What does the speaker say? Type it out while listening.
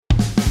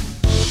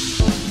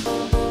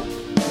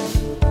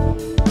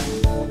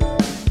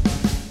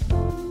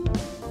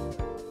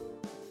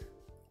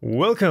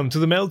Welcome to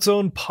the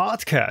Meltzone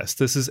podcast.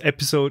 This is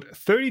episode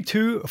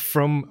 32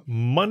 from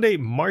Monday,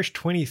 March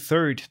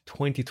 23rd,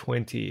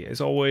 2020.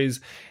 As always,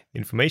 the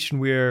information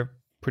we're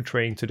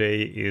portraying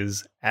today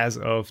is as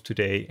of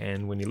today,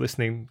 and when you're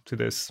listening to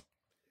this,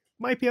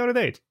 might be out of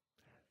date.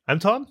 I'm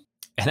Tom.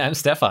 And I'm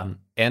Stefan.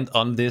 And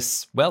on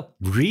this,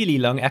 really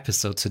long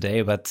episode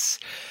today, but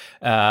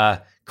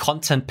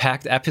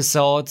content-packed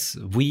episode,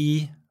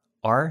 we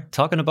are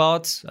talking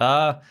about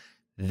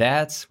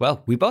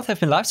we both have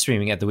been live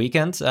streaming at the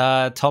weekend.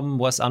 Tom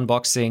was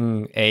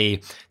unboxing a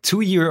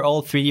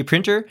 2-year-old 3D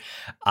printer.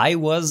 I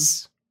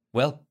was,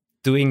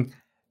 doing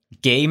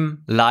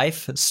game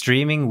live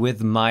streaming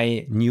with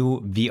my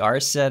new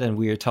VR set, and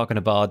we are talking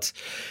about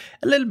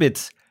a little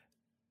bit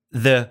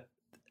the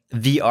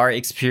VR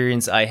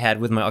experience I had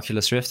with my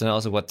Oculus Rift, and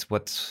also what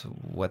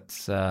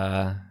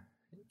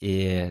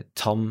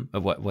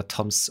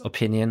Tom's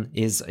opinion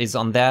is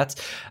on that.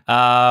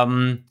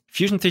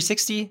 Fusion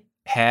 360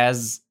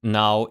 has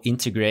now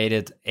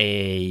integrated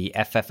a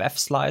FFF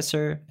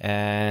slicer,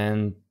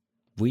 and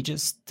we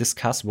just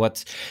discussed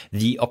what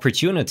the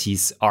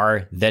opportunities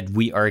are that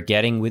we are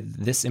getting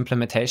with this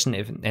implementation,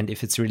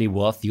 if it's really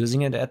worth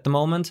using it at the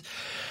moment.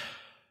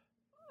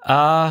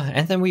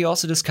 And then we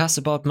also discussed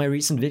about my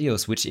recent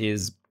videos,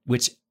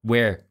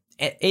 where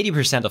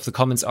 80% of the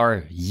comments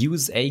are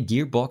use a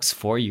gearbox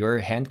for your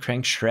hand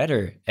crank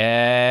shredder.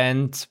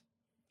 And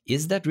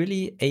is that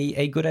really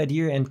a good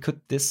idea? And could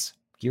this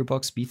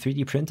gearbox be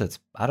 3D printed?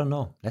 I don't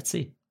know. Let's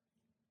see.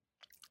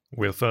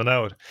 We'll find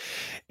out.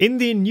 In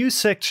the news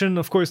section,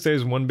 of course,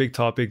 there's one big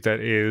topic that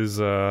is,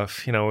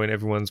 in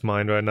everyone's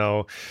mind right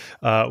now.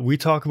 We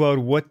talk about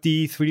what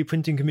the 3D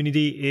printing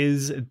community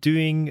is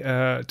doing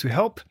to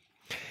help.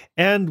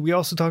 And we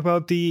also talk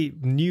about the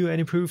new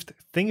and improved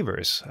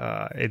Thingiverse.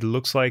 It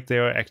looks like they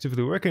are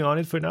actively working on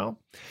it for now.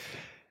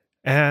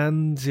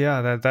 And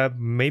yeah, that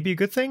may be a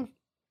good thing.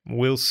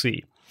 We'll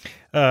see.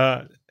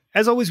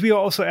 As always, we are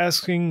also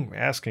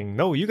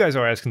you guys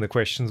are asking the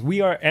questions.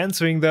 We are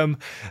answering them.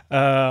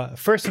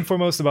 First and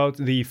foremost about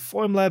the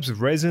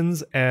Formlabs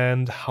resins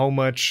and how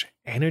much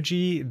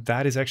energy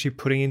that is actually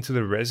putting into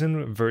the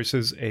resin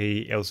versus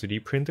a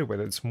LCD printer,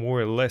 whether it's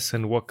more or less,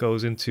 and what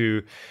goes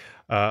into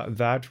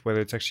that,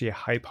 whether it's actually a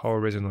high power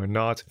resin or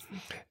not.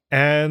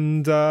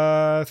 And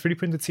 3D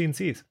printed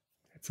CNCs.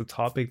 It's a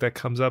topic that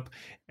comes up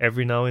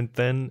every now and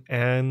then.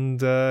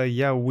 And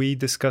we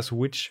discuss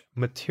which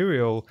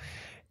material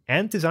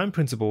and design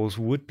principles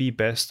would be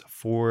best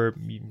for,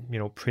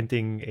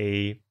 printing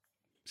a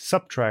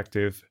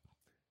subtractive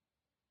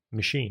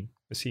machine,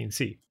 a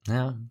CNC.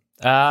 Yeah.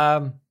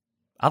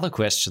 Other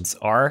questions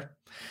are,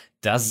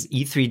 does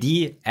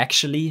E3D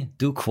actually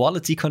do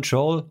quality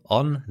control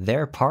on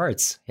their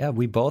parts? Yeah,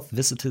 we both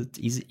visited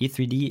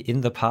E3D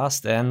in the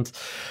past, and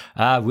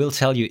we'll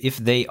tell you if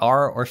they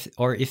are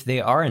or if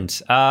they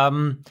aren't.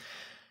 Fusion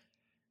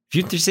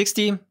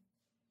 360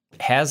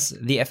 has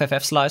the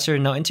FFF slicer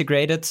now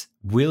integrated.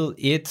 Will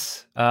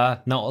it now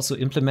also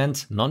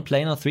implement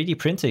non-planar 3D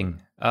printing?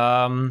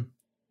 Another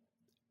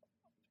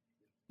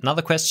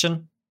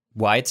question,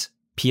 white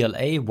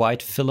PLA,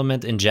 white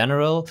filament in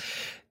general.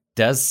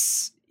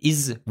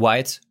 Is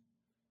white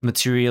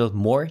material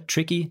more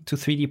tricky to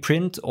 3D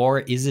print,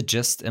 or is it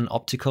just an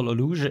optical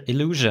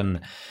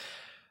illusion?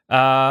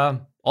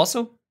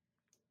 Also,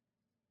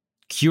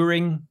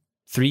 curing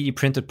 3D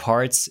printed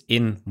parts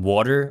in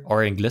water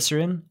or in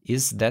glycerin,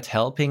 is that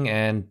helping,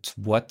 and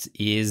what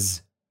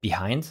is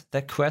behind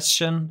that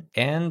question?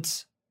 And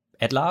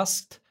at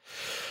last,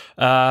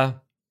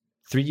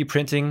 3D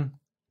printing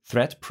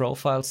thread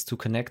profiles to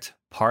connect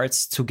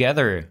parts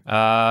together.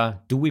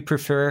 Do we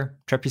prefer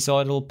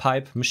trapezoidal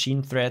pipe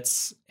machine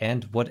threads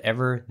and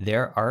whatever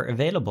there are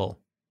available?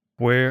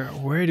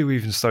 Where do we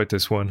even start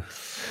this one?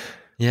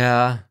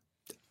 Yeah,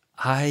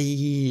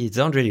 I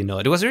don't really know.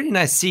 It was really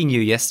nice seeing you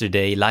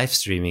yesterday live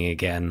streaming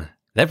again.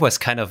 That was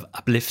kind of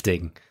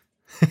uplifting.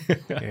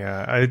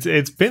 Yeah,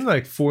 it's been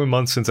like 4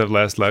 months since I've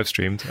last live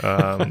streamed,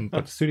 but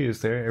the studio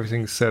is there,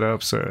 everything's set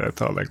up. So I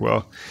thought,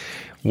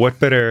 what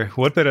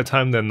better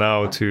time than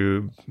now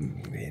to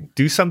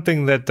do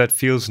something that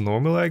feels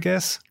normal, I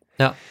guess.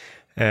 Yeah.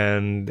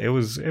 And it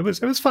was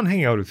fun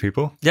hanging out with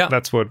people. Yeah,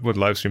 that's what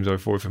live streams are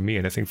for me,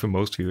 and I think for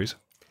most viewers.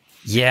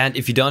 Yeah, and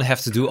if you don't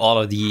have to do all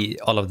of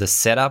the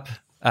setup,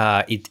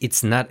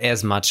 it's not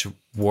as much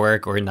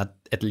work, or not,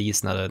 at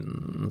least not a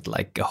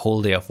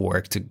whole day of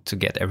work to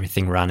get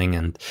everything running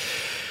and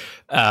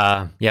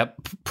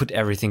put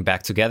everything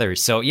back together.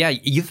 So yeah,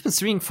 you've been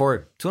streaming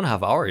for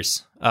 2.5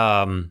 hours.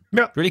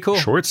 Really cool.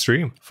 Short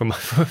stream for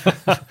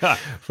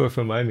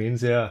my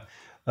means. Yeah.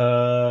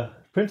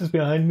 Printers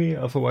behind me,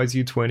 Alphawise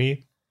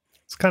U20.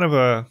 It's kind of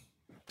a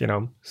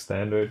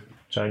standard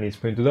Chinese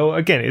printer, though.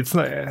 Again, it's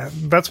not.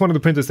 That's one of the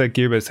printers that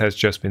Gearbest has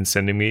just been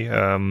sending me.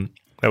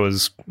 That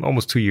was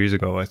almost 2 years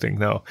ago, I think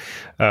now,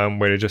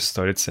 where they just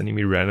started sending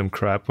me random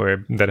crap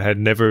that I had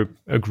never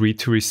agreed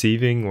to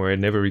receiving or had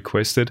never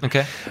requested.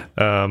 Okay.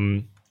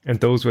 And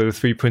those were the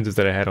 3 printers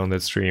that I had on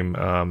that stream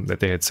that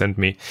they had sent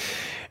me.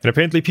 And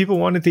apparently people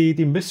wanted the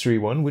mystery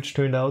one, which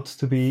turned out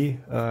to be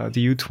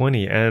the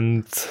U20.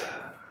 And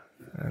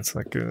it's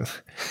like,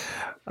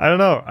 I don't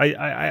know.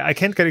 I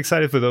can't get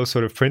excited for those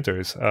sort of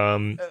printers,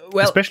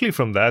 especially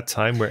from that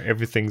time where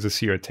everything's a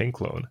CR10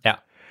 clone. Yeah,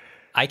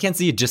 I can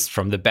see it just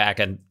from the back,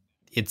 and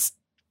it's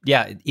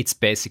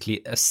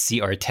basically a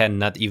CR10,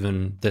 not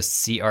even the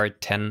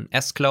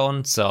CR10S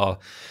clone. So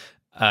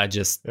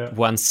just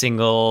one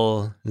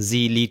single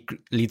Z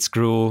lead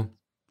screw,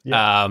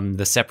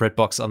 the separate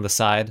box on the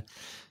side.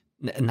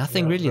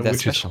 Nothing really that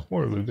special. Is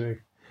horribly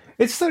big.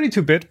 It's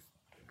 32-bit,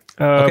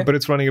 but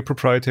it's running a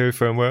proprietary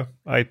firmware,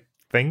 I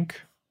think.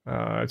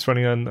 It's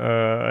running on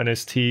an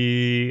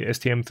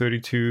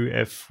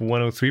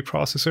STM32F103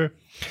 processor,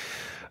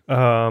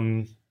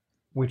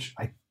 which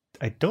I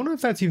don't know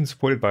if that's even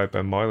supported by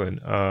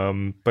Marlin,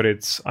 but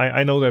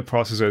I know that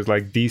processor is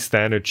like the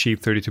standard cheap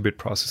 32-bit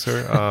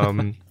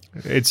processor.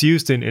 It's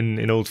used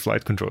in old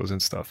flight controls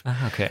and stuff.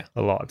 Okay,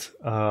 a lot.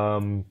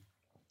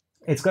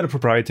 It's got a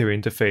proprietary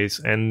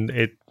interface, and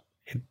it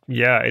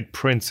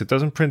prints. It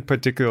doesn't print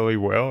particularly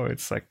well.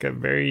 It's like a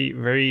very,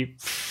 very,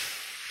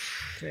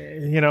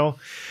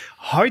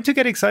 hard to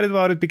get excited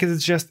about it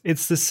because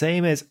it's the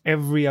same as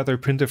every other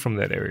printer from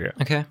that area.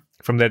 Okay.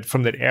 From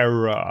that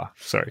era.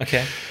 Sorry.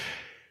 Okay.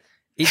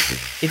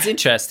 It's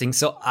interesting.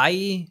 So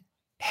I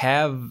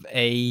have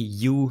a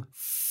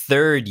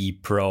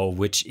U30 Pro,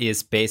 which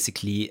is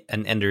basically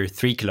an Ender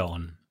 3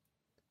 clone.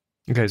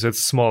 Okay, so it's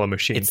a smaller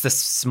machine. It's the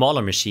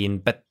smaller machine,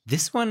 but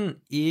this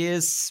one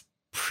is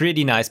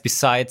pretty nice.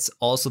 Besides,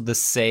 also the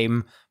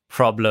same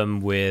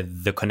problem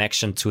with the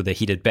connection to the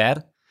heated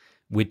bed,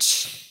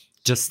 which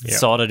just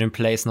sorted in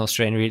place, no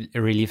strain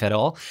relief at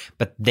all.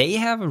 But they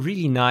have a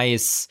really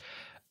nice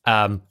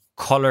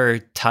color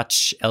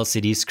touch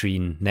LCD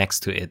screen next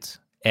to it,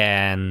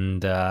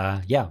 and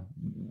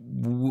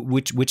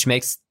which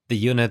makes the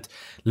unit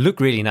look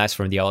really nice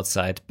from the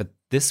outside. But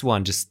this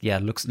one just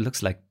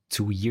looks like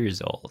 2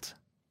 years old.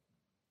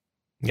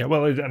 Yeah,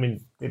 well, it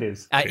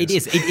is.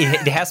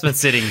 It has been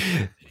sitting.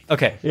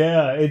 Okay.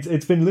 Yeah,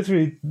 it's been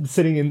literally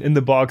sitting in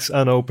the box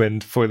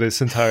unopened for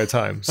this entire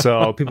time.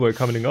 So people are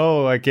commenting,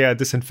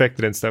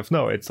 disinfected and stuff.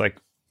 No, it's like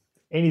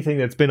anything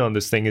that's been on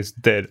this thing is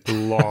dead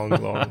long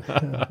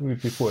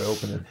before I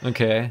open it.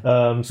 Okay.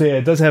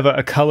 It does have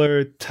a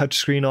color touch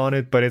screen on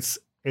it, but it's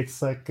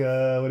like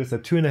what is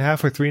that,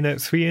 2.5 or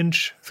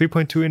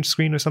 3.2 inch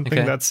screen or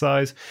something that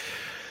size.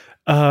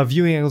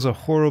 Viewing angles are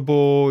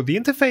horrible. The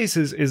interface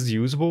is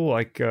usable.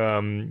 Like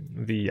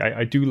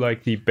I do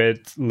like the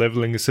bed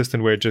leveling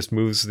assistant where it just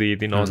moves the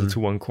nozzle to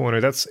one corner.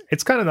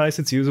 It's kind of nice.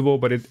 It's usable,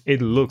 but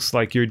it looks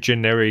like your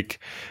generic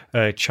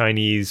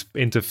Chinese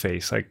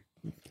interface. Like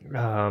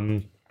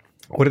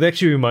what it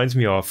actually reminds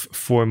me of,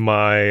 for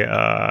my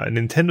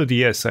Nintendo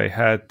DS, I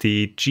had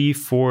the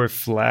G4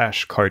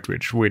 Flash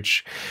cartridge,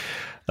 which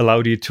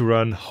allowed you to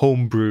run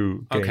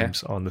homebrew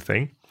games on the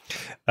thing.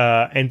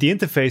 And the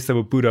interface that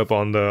would boot up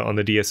on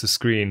the DS's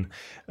screen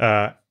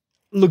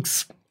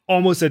looks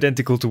almost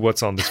identical to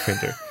what's on this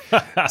printer.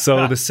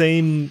 So the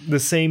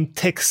same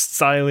text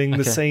styling,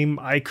 the same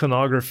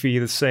iconography,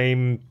 the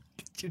same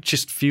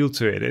just feel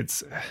to it.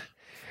 It's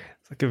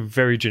like a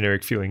very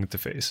generic feeling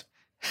interface.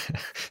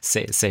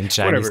 Same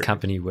Chinese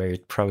company where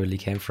it probably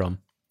came from.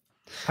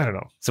 I don't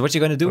know. So what you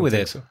going to do with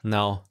it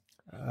now?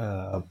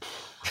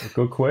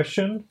 Good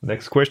question.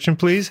 Next question,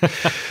 please.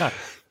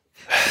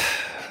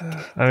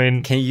 I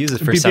mean, can you use it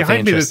for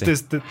something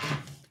interesting?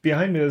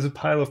 Behind me, there's a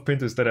pile of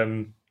printers that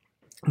I'm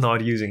not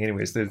using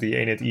anyways. There's the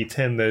ANET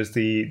E10, there's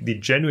the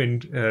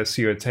genuine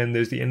CR10,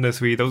 there's the Ender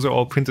 3. Those are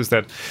all printers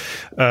that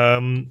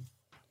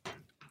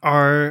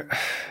are...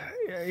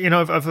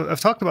 I've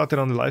talked about that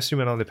on the live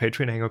stream and on the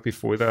Patreon hangout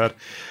before that.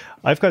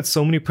 I've got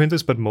so many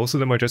printers, but most of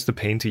them are just a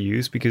pain to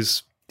use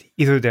because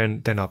either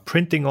they're not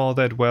printing all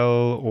that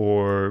well,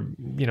 or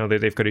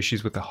they've got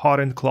issues with the hot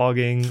end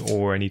clogging,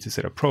 or I need to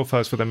set up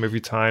profiles for them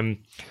every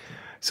time.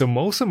 So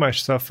most of my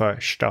stuff I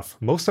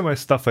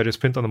just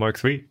print on the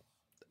Mark III,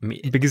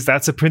 because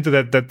that's a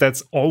printer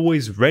that's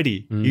always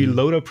ready. You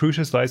load up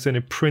Prusa Slicer and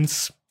it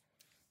prints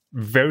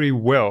very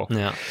well.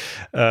 Yeah.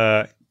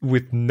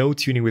 With no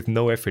tuning, with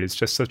no effort. It's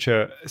just such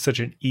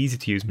an easy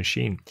to use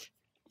machine.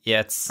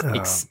 Yeah,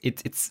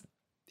 it's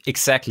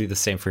exactly the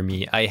same for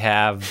me. I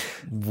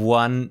have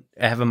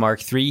a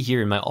Mark III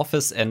here in my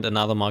office and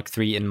another Mark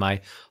III in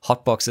my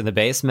hotbox in the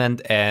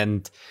basement,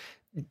 and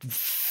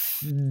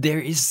there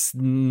is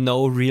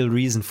no real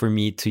reason for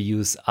me to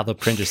use other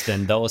printers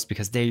than those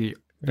because they're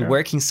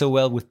working so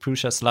well with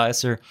Prusa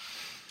Slicer.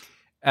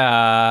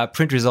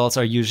 Print results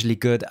are usually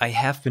good. I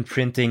have been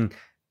printing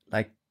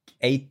like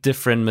 8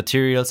 different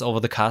materials over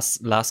the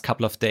last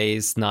couple of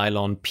days,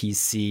 nylon,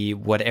 PC,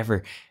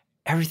 whatever.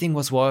 Everything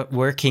was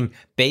working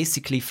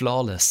basically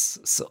flawless.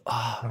 So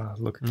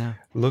look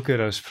at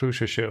us,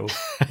 Prusa shells.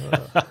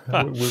 We're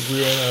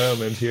in our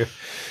element here.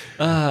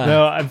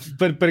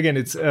 But again,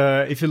 it's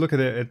if you look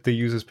at the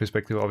user's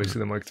perspective, obviously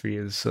the Mark III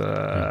is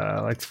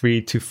like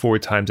 3 to 4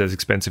 times as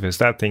expensive as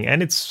that thing,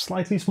 and it's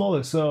slightly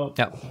smaller. So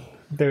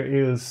there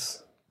is.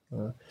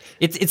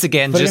 It's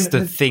again But just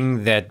again, the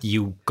thing that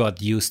you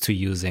got used to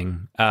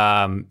using.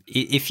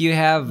 If you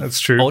have That's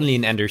true. only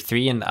an Ender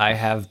 3, and I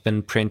have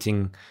been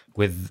printing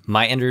with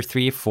my Ender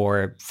 3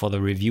 for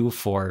the review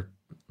for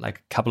like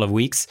a couple of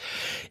weeks,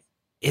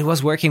 it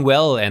was working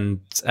well. And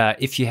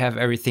if you have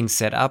everything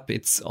set up,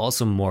 it's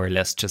also more or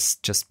less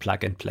just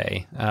plug and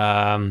play.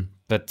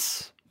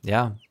 But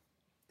yeah,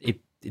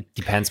 it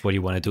depends what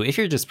you want to do. If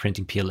you're just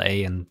printing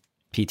PLA and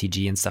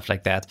PTG and stuff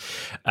like that,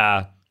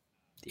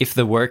 if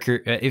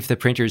the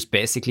printer is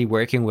basically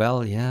working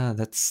well, yeah,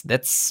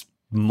 that's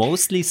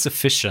mostly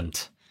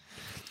sufficient.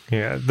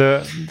 Yeah.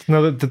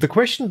 The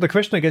question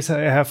I guess I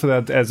have for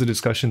that as a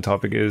discussion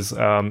topic is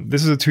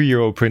this is a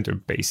 2-year-old printer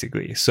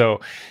basically. So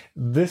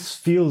this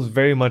feels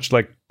very much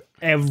like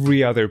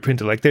every other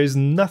printer. Like there's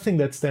nothing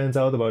that stands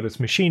out about this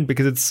machine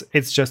because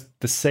it's just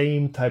the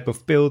same type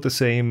of build, the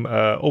same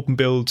open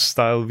build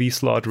style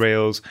V-slot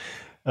rails.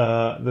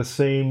 The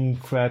same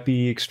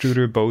crappy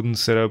extruder Bowden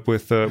setup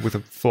with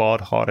a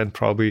flawed hot end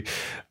probably.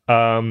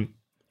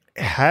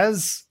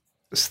 Has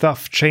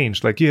stuff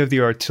changed? Like you have the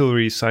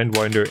Artillery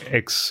Sidewinder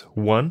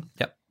X1.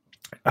 Yep.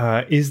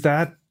 Is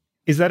that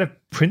a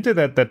printer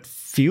that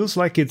feels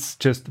like it's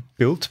just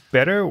built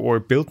better or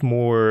built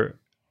more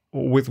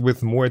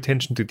with more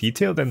attention to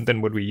detail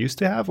than what we used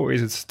to have, or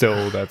is it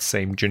still that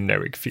same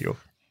generic feel?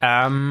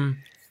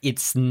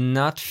 It's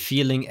not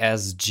feeling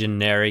as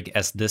generic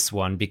as this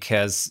one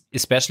because,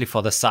 especially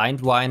for the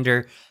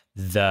Sidewinder,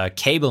 the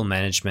cable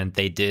management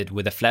they did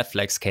with the flat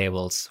flex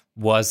cables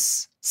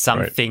was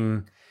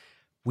something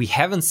we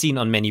haven't seen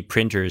on many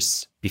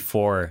printers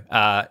before.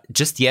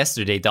 Just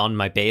yesterday, down in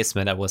my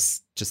basement, I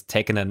was just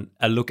taking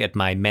a look at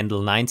my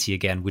Mendel 90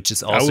 again, which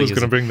is also I was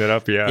going to bring that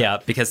up, yeah. Yeah,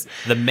 because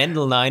the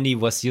Mendel 90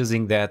 was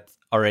using that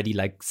already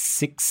like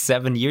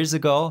 6-7 years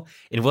ago.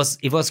 It was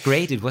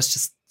great. It was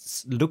just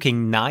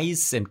looking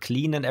nice and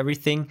clean and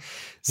everything.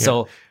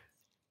 So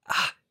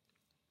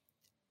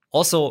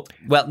also,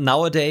 well,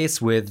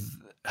 nowadays with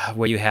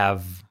where you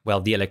have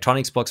the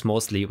electronics box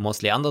mostly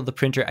under the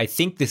printer, I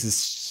think this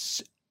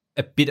is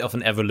a bit of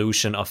an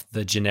evolution of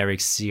the generic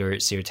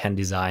CR10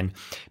 design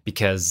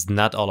because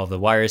not all of the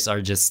wires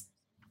are just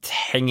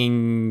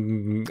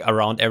hanging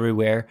around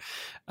everywhere.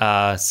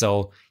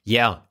 So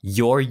yeah,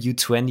 your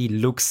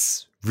U20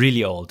 looks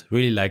really old,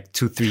 really like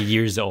 2-3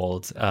 years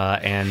old,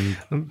 and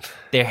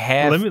there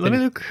have. Let me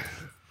look.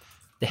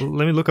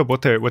 Let me look up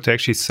what they're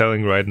actually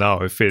selling right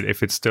now. If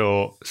it's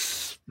still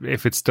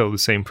the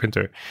same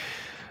printer.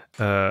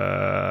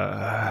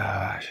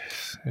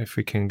 If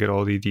we can get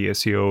all the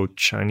SEO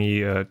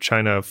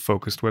China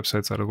focused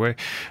websites out of the way.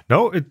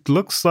 No, it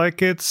looks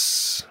like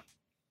it's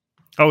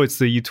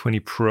the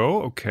U20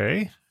 Pro.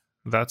 Okay,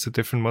 that's a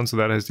different one. So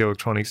that has the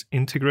electronics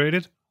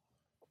integrated.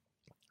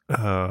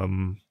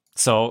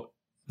 So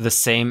the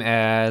same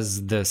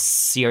as the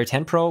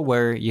CR10 Pro,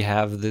 where you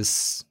have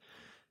this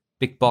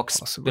big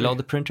box below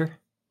the printer.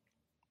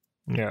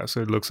 Yeah,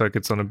 so it looks like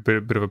it's on a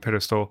bit of a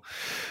pedestal.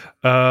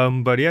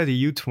 But yeah,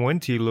 the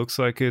U20 looks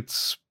like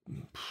it's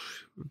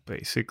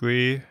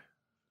basically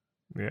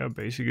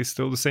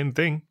still the same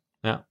thing.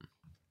 Yeah.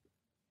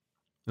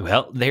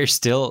 Well, they're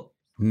still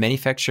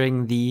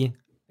manufacturing the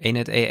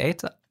ANET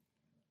A8,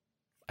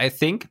 I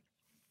think.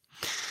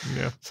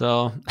 Yeah.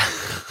 So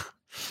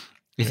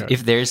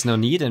if there's no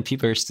need and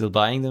people are still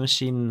buying the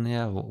machine,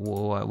 yeah,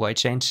 why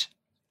change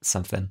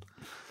something?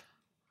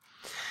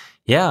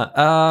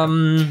 Yeah.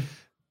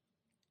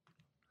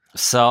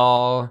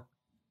 So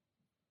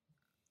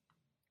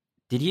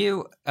did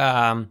you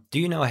do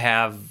you now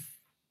have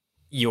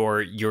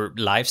your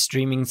live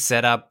streaming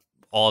set up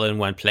all in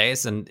one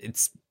place and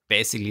it's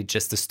basically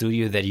just the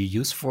studio that you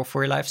use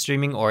for live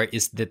streaming, or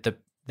is that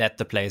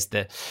the place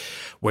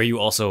where you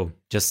also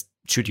just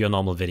shoot your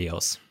normal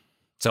videos?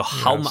 So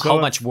how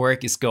much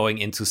work is going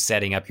into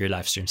setting up your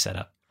live stream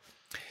setup?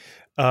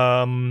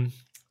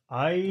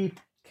 I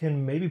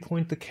can maybe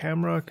point the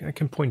camera. I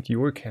can point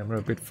your camera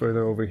a bit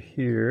further over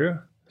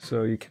here,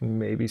 so you can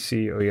maybe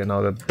see. Oh yeah,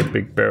 now the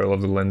big barrel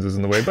of the lens is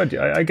in the way, but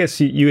I guess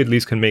you at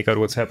least can make out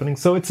what's happening.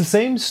 So it's the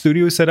same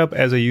studio setup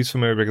as I use for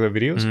my regular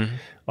videos. Mm-hmm.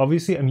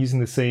 Obviously, I'm using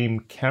the same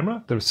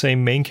camera, the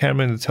same main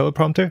camera and the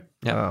teleprompter.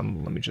 Yeah.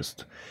 Let me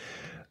just.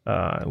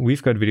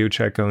 We've got video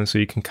chat going, so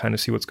you can kind of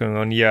see what's going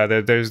on. Yeah,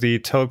 there's the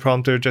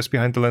teleprompter just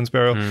behind the lens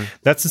barrel.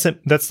 That's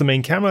the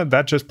main camera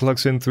that just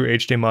plugs in through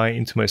HDMI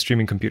into my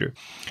streaming computer.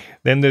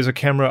 Then there's a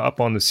camera up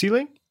on the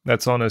ceiling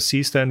that's on a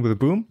C stand with a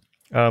boom.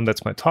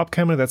 That's my top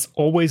camera. That's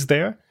always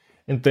there.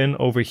 And then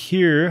over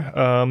here,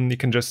 you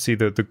can just see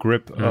the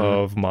grip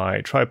of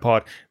my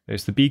tripod.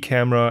 There's the B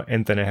camera,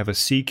 and then I have a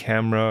C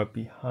camera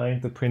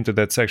behind the printer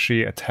that's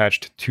actually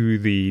attached to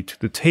the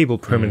table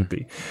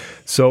permanently.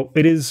 So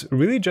it is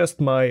really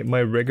just my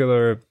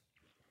regular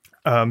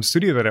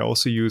studio that I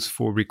also use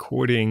for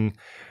recording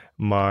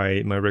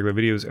my regular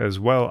videos as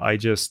well. I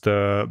just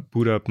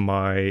boot up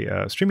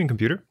my streaming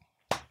computer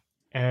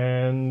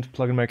and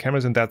plug in my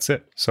cameras, and that's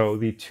it. So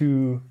the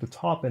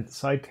top and the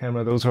side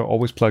camera, those are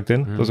always plugged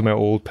in. Those are my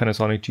old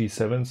Panasonic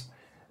G7s.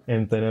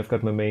 And then I've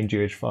got my main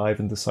GH5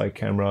 and the side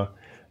camera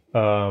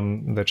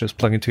that just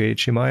plug into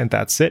HDMI and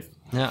that's it.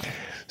 Yeah.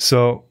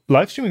 So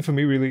live streaming for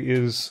me really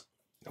is,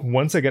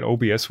 once I get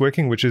OBS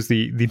working, which is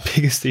the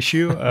biggest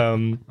issue.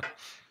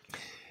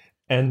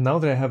 And now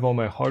that I have all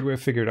my hardware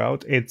figured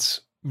out,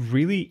 it's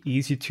really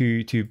easy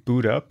to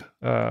boot up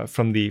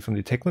from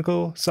the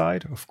technical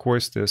side. Of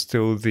course, there's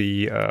still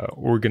the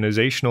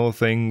organizational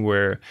thing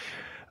where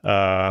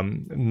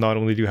not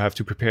only do you have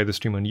to prepare the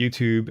stream on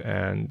YouTube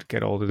and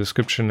get all the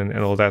description and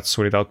all that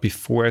sorted out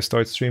before I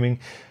start streaming,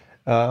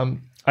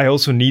 I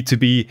also need to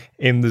be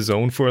in the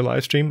zone for a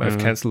live stream. I've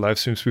canceled live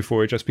streams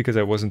before just because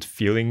I wasn't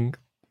feeling,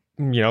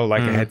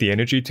 like I had the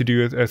energy to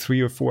do a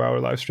 3 or 4 hour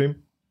live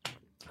stream.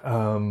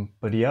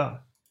 But yeah,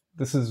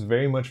 this is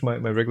very much my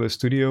regular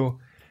studio.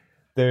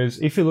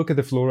 If you look at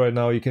the floor right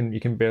now, you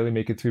can barely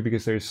make it through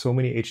because there's so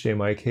many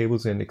HDMI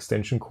cables and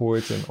extension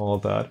cords and all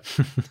that.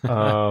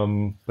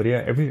 But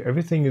yeah,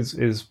 everything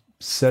is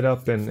set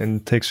up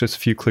and takes just a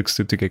few clicks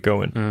to get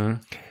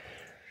going.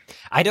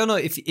 I don't know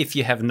if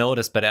you have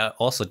noticed, but I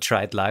also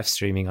tried live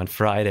streaming on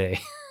Friday.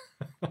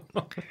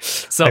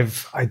 So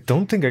I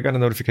don't think I got a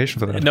notification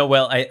for that. No,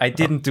 well, I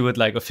didn't do it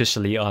like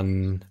officially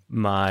on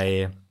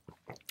my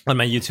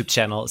YouTube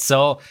channel.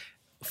 So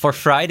for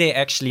Friday,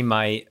 actually,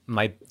 my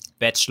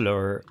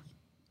bachelor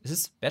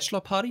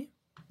party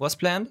was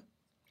planned.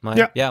 My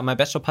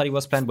bachelor party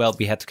was planned. Well,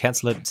 we had to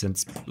cancel it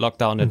since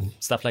lockdown and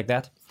stuff like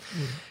that,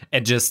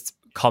 and just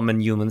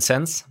common human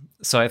sense.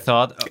 So I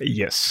thought,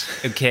 yes,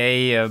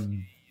 okay,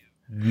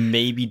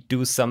 maybe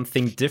do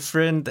something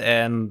different.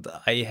 And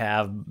I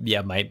have my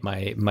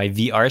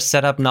VR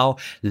setup now.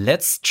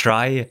 Let's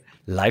try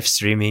live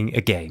streaming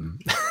a game.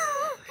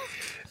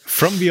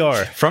 From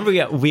VR. From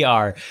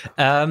VR,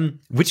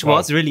 which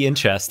was really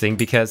interesting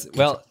because,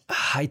 well,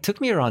 it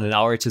took me around an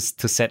hour to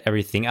set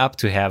everything up,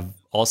 to have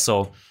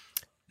also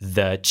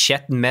the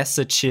chat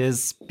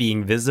messages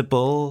being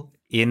visible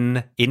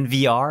in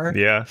VR.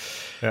 Yeah.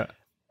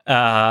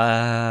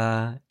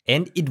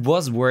 And it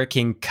was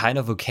working kind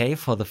of okay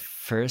for the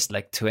first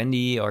like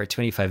 20 or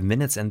 25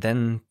 minutes. And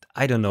then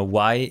I don't know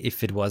why,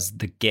 if it was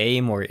the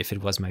game or if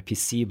it was my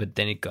PC, but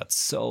then it got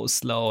so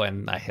slow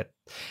and I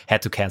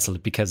had to cancel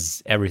it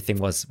because everything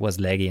was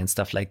laggy and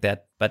stuff like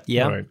that. But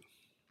yeah, right.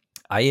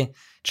 I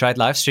tried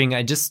live streaming.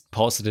 I just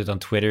posted it on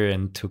Twitter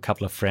and to a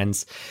couple of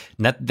friends.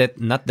 Not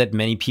that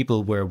many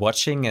people were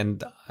watching,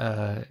 and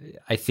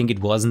I think it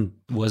wasn't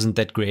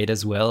that great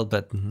as well.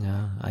 But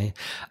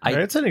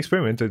it's an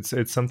experiment.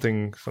 It's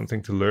something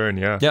to learn.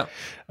 Yeah.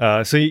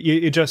 Yeah. So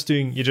you're just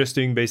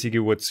doing basically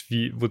what's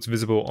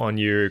visible on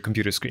your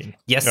computer screen.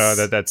 Yes.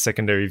 That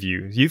secondary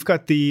view. You've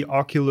got the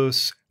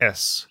Oculus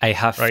S. I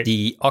have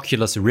the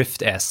Oculus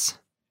Rift S.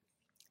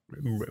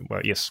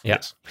 Well, yes. Yeah.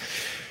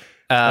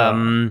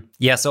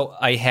 Yes. So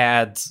I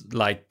had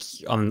like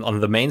on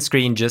the main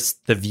screen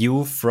just the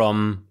view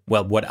from,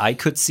 well, what I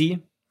could see,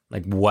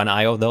 like one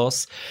eye of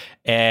those,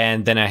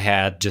 and then I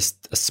had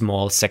just a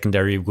small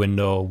secondary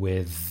window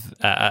with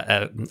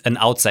an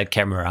outside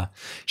camera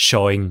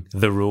showing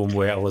the room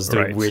where I was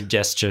doing weird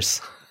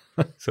gestures.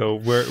 So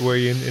were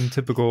you in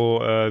typical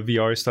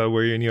VR style?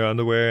 Were you in your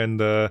underwear and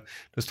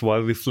just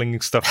wildly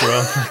flinging stuff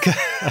around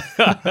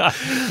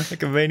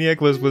like a maniac?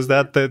 Was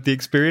that the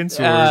experience?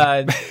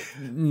 Or?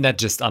 Not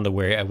just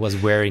underwear. I was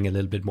wearing a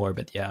little bit more,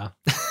 but yeah.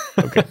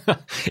 Okay.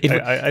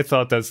 I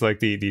thought that's like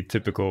the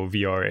typical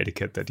VR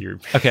etiquette that you're...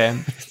 Okay.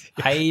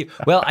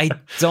 I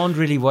don't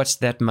really watch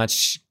that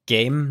much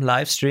game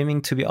live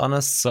streaming, to be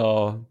honest.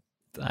 So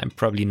I'm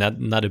probably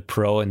not a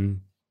pro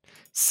in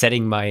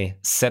setting my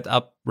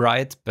setup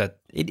right, but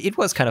it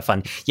was kind of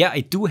fun. Yeah,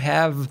 I do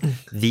have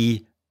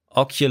the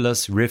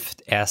Oculus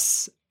Rift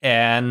S,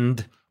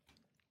 and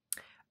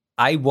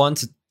I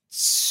wanted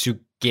to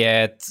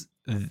get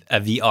a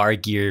VR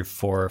gear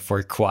for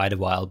quite a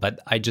while, but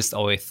I just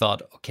always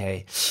thought,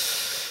 okay,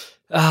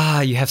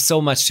 you have so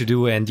much to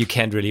do and you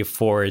can't really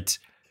afford,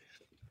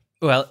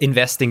 well,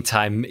 investing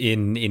time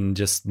in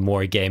just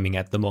more gaming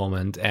at the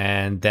moment.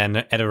 And then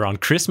at around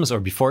Christmas or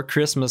before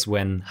Christmas,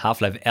 when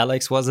Half-Life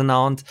Alyx was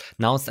announced,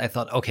 I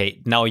thought,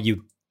 okay, now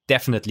you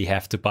definitely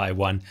have to buy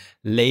one.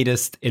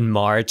 Latest in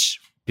March,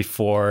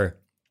 before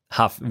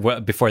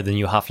the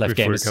new Half-Life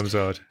game comes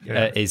out,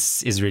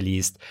 is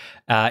released.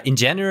 In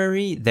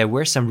January, there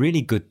were some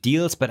really good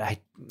deals, but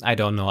I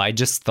don't know. I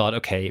just thought,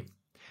 okay,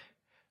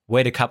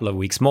 wait a couple of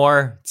weeks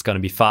more, it's going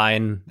to be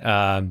fine.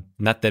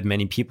 Not that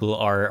many people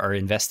are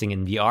investing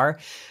in VR.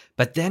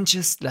 But then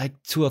just like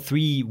 2 or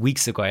 3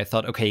 weeks ago, I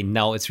thought, okay,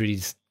 now it's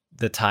really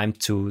the time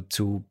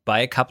to buy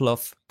a couple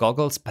of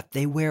goggles. But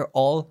they were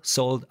all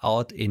sold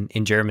out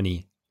in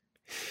Germany.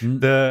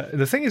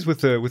 The thing is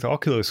with the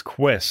Oculus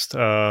Quest,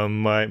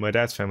 my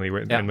dad's family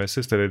and my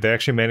sister, they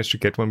actually managed to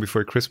get one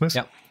before Christmas.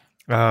 Yeah.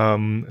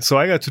 So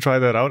I got to try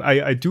that out.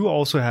 I do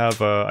also have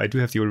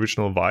the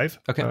original Vive,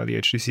 the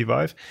HTC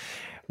Vive,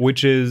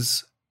 which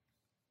is,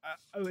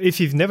 if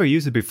you've never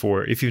used it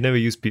before, if you've never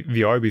used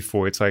VR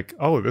before, it's like,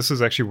 oh, this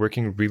is actually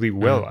working really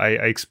well. I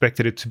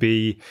expected it to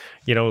be,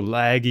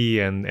 laggy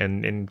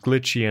and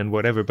glitchy and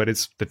whatever, but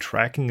the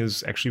tracking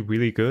is actually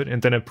really good.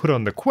 And then I put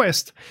on the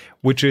Quest,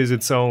 which is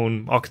its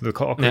own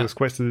Oculus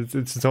Quest, it's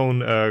its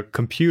own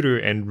computer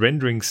and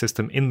rendering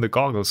system in the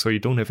goggles, so you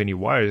don't have any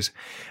wires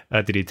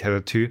that you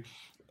tether to,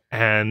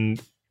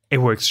 and it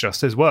works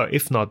just as well,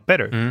 if not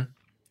better.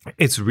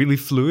 It's really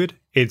fluid.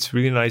 It's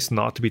really nice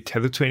not to be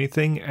tethered to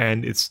anything,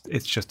 and it's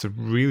just a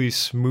really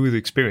smooth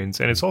experience.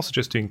 And it's also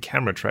just doing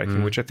camera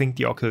tracking, which I think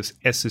the Oculus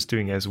S is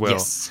doing as well.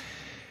 Yes.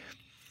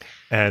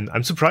 And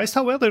I'm surprised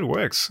how well that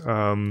works.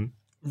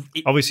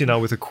 Obviously, now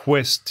with the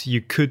Quest, you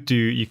could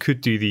do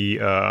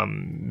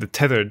the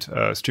tethered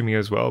streaming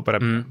as well, but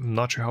I'm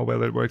not sure how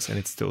well it works, and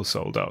it's still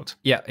sold out.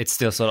 Yeah, it's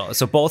still sold out.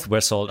 So both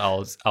were sold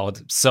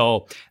out.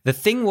 So the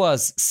thing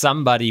was,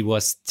 somebody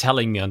was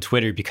telling me on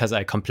Twitter, because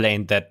I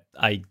complained that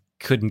I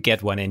couldn't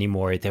get one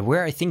anymore. There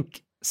were, I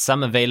think,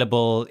 some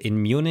available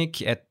in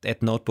Munich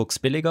at Notebooks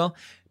Billiger,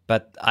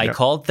 but I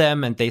called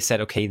them and they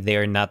said, okay,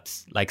 they're not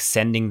like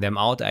sending them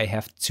out. I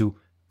have to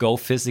go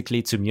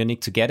physically to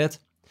Munich to get it.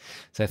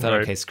 So I thought,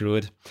 okay, screw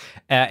it.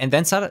 And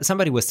then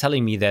somebody was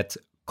telling me that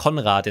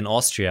Conrad in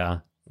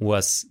Austria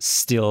was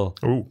still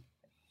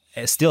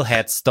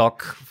had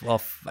stock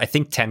of, I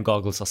think, 10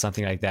 goggles or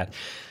something like that.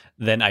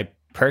 Then I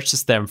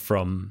purchased them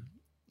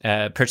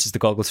purchased the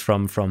goggles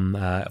from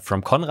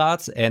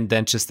Conrad, and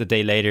then just a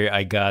day later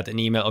I got an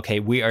email. Okay,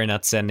 we are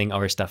not sending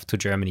our stuff to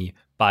Germany.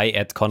 Buy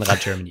at Conrad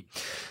Germany.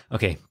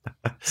 Okay,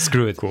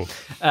 screw it. Cool.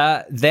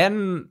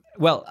 Then,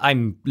 well,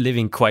 I'm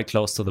living quite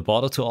close to the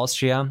border to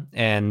Austria,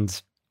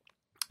 and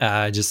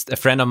just a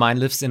friend of mine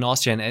lives in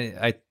Austria, and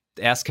I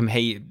asked him,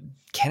 hey,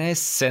 can I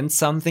send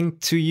something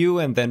to you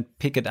and then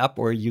pick it up,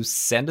 or you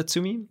send it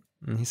to me?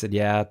 And he said,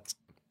 yeah,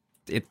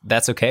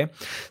 that's okay.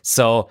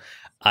 So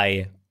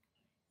I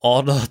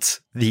ordered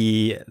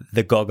the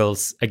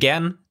goggles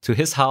again to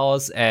his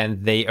house,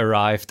 and they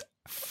arrived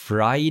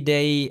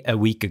Friday a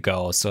week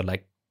ago. So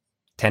like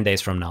 10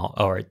 days from now,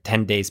 or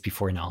 10 days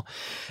before now.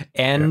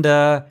 And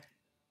I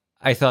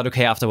thought,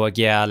 okay, after work,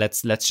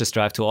 let's just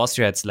drive to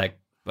Austria. It's like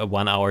a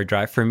 1 hour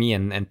drive for me,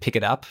 and pick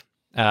it up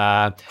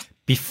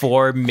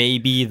before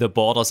maybe the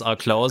borders are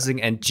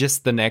closing. And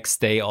just the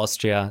next day,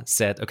 Austria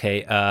said,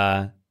 okay,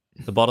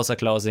 the borders are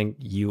closing.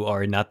 You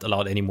are not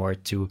allowed anymore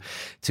to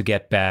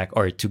get back,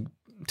 or to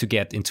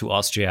get into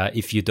Austria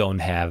if you don't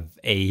have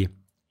a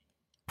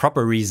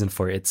proper reason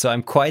for it. So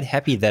I'm quite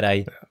happy that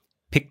I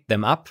picked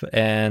them up,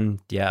 and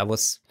I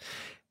was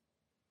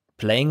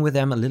playing with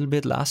them a little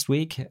bit last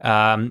week.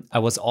 I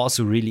was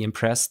also really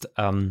impressed.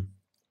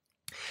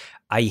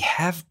 I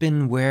have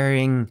been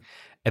wearing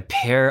a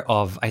pair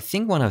of, I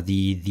think, one of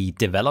the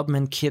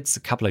development kits a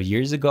couple of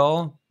years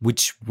ago,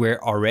 which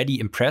were already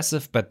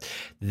impressive, but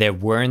there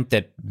weren't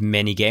that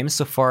many games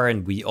so far,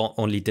 and we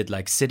only did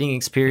like sitting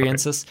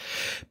experiences.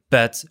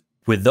 But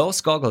with those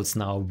goggles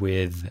now,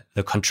 with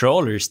the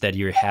controllers that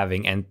you're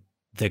having and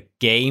the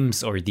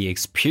games or the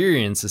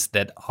experiences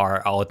that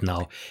are out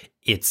now,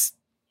 it's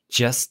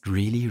just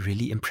really,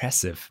 really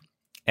impressive.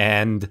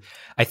 And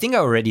I think I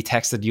already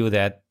texted you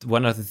that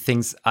one of the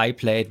things I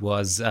played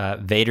was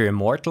Vader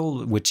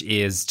Immortal, which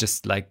is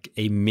just like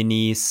a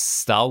mini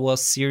Star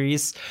Wars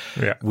series,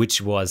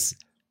 which was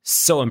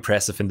so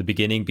impressive in the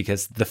beginning,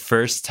 because the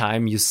first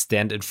time you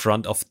stand in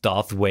front of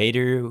Darth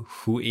Vader,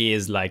 who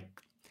is like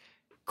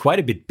quite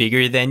a bit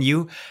bigger than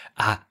you,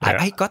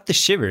 I got the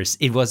shivers.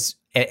 It was,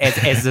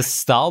 as a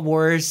Star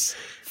Wars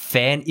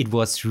fan, it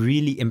was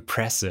really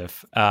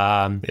impressive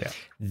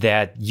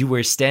that you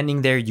were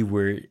standing there, you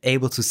were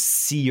able to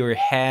see your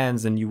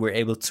hands, and you were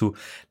able to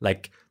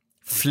like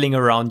fling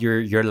around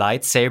your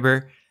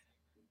lightsaber.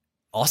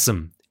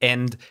 Awesome.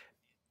 And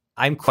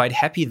I'm quite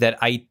happy that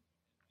I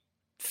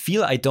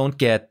feel I don't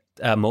get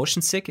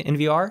motion sick in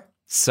VR.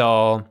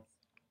 So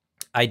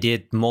I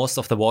did most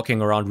of the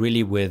walking around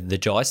really with the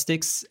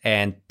joysticks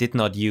and did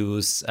not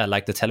use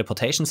like the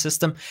teleportation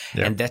system.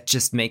 Yeah. And that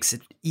just makes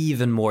it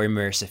even more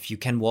immersive. You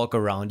can walk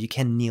around, you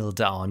can kneel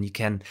down,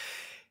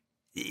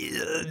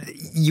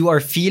 you are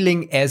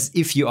feeling as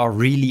if you are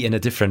really in a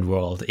different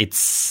world.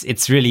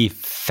 It's really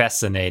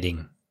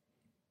fascinating.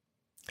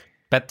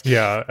 But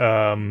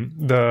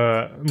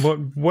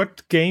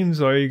what games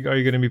are you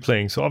going to be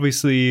playing? So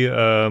obviously,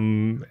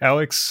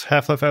 Alex,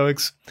 Half-Life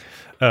Alex.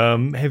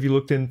 Have you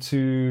looked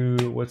into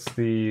what's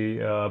the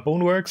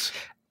Boneworks?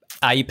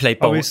 I played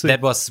Boneworks.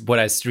 That was what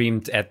I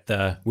streamed at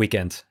the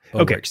weekend.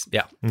 Boneworks. Okay.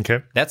 Yeah.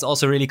 Okay. That's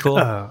also really cool.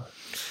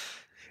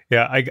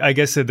 I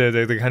guess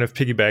they're kind of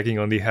piggybacking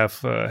on the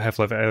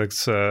Half-Life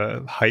Alex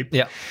hype.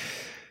 Yeah.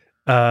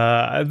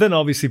 Then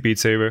obviously Beat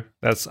Saber.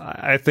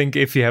 I think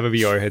if you have a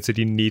VR headset,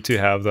 you need to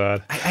have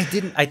that.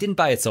 I didn't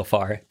buy it so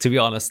far, to be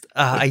honest.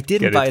 I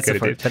didn't buy it so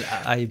far, but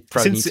I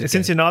probably need to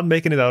since you're not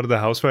making it out of the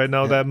house right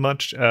now that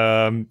much.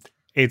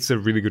 It's a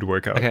really good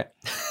workout. Okay.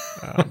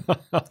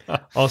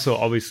 Also,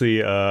 obviously,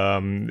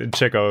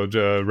 check out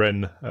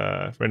Ren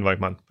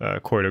Weidman,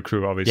 Corridor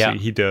Crew. Obviously,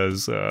 he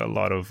does a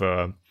lot of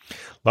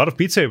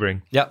Beat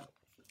Sabering. Yeah.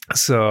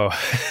 So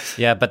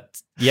Yeah,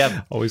 but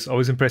yeah, always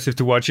impressive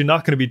to watch. You're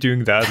not going to be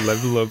doing that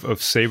level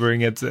of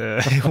savoring it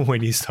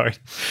when you start,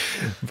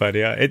 but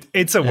yeah,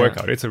 it's a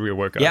workout. It's a real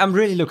workout. yeah, I'm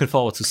really looking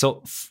forward to.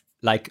 So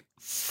like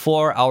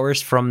 4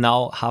 hours from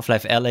now,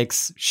 Half-Life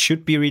Alyx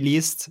should be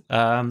released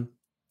on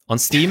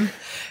Steam,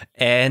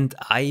 and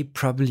I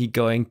probably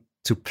going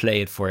to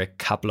play it for a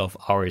couple of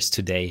hours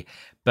today.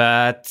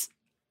 But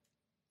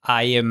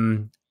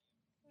I'm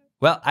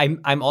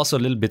also a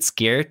little bit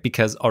scared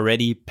because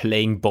already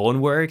playing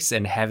Boneworks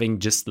and having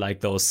just like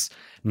those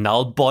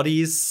null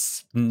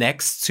bodies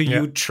next to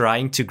you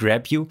trying to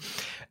grab you,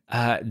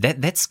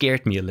 that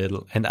scared me a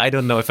little. And I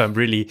don't know if I'm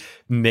really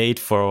made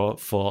for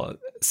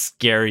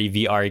scary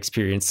VR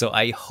experience. So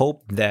I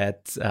hope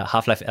that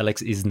Half-Life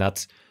Alyx is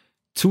not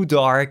too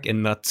dark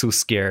and not too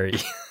scary.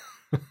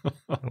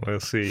 We'll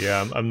see.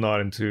 Yeah, I'm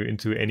not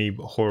into any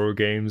horror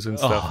games and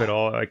stuff at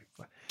all. Like,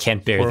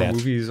 can't bear horror that.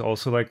 movies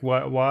also, like,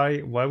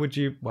 why would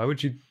you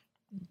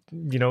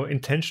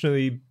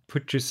intentionally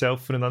put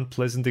yourself in an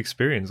unpleasant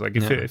experience? Like,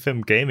 if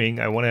I'm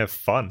gaming, I want to have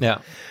fun. Yeah.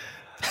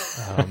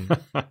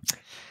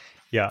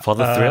 Yeah, for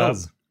the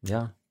thrills.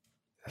 Yeah,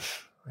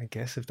 I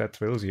guess if that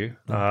thrills you.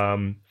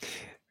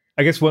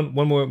 I guess one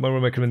more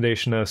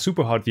recommendation: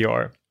 Superhot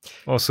VR,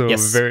 also a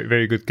very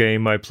very good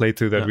game. I played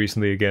through that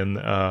recently again.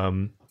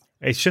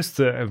 It's just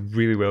a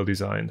really well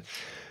designed.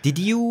 Did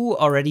you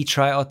already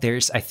try out?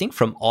 There's, I think,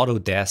 from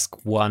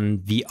Autodesk, one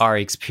VR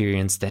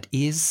experience that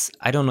is,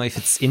 I don't know if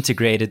it's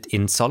integrated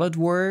in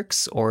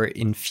SolidWorks or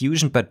in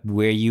Fusion, but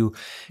where you...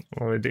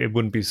 Well, it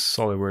wouldn't be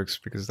SolidWorks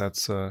because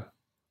that's not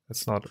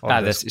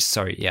Autodesk.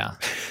 Sorry, yeah.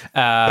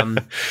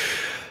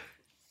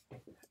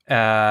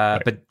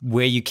 But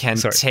where you can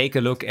take a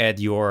look at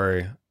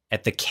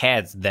the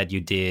CAD that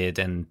you did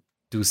and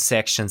do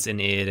sections in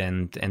it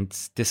and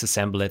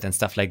disassemble it and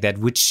stuff like that,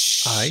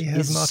 which I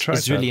have not tried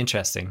is really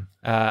interesting.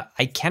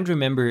 I can't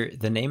remember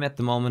the name at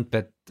the moment,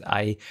 but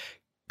I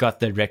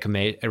got the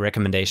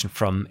recommendation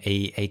from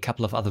a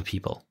couple of other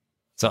people.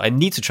 So I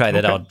need to try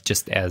that out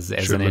just as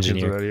an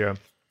engineer. That, yeah.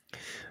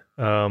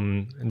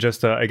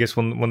 Just I guess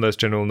one last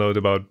general note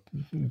about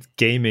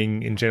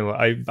gaming in general.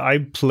 I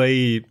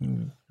play,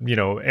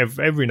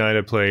 every night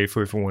I play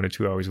for 1 or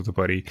 2 hours with a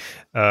buddy.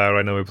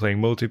 Right now we're playing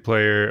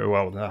multiplayer.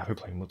 Well, we're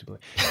playing multiplayer.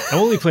 I'm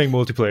only playing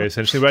multiplayer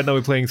essentially. Right now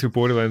we're playing through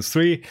Borderlands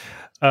 3.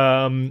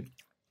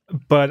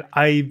 But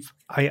I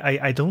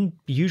don't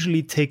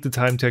usually take the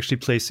time to actually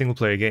play single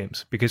player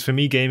games, because for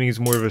me gaming is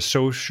more of a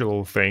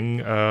social thing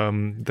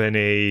than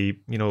a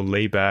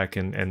lay back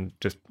and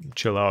just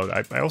chill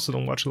out. I also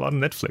don't watch a lot of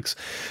Netflix.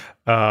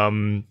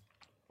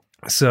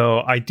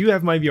 So I do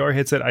have my VR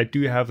headset. I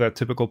do have that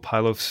typical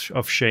pile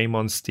of shame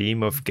on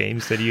Steam of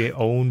games that you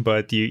own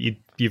but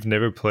you've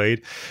never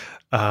played.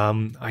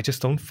 I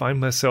just don't find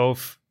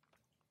myself,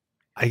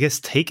 I guess,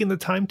 taking the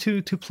time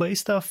to play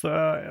stuff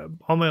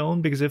on my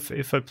own, because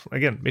if I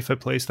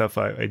play stuff,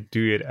 I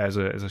do it as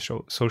a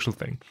social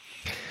thing.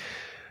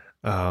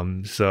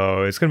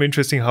 So it's gonna be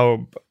interesting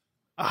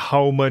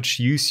how much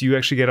use you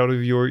actually get out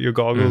of your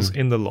goggles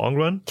in the long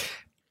run.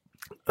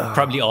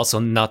 Probably also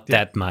not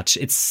that much.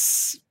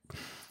 It's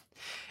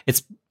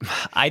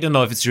I don't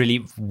know if it's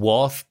really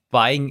worth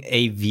buying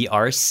a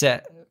VR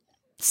set.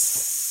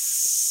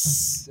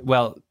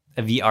 Well,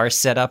 a VR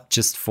setup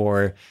just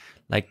for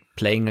like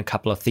playing a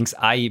couple of things.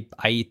 I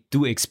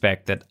do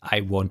expect that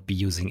I won't be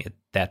using it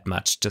that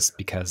much, just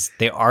because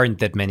there aren't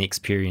that many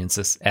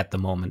experiences at the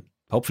moment.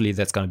 Hopefully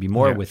that's going to be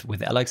more with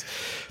Alyx,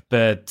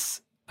 but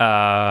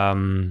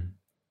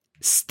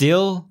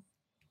still,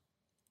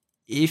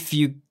 if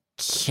you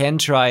can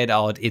try it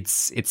out,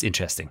 it's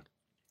interesting.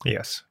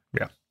 Yes,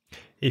 yeah.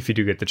 If you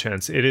do get the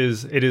chance, it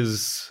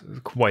is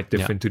quite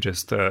different to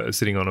just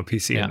sitting on a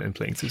PC and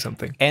playing through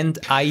something. And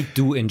I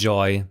do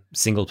enjoy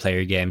single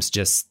player games,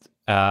 just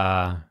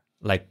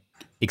like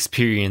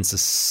experience a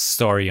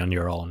story on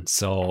your own.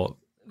 So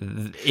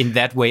in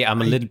that way,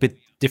 I'm a little bit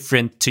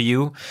different to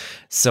you.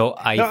 So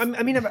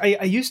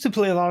I used to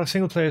play a lot of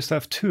single player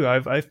stuff too.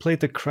 I've played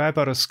the crap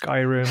out of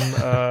Skyrim.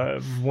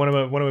 One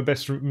of my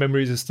best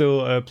memories is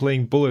still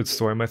playing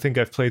Bulletstorm. I think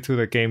I've played through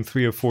that game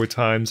 3 or 4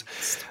 times.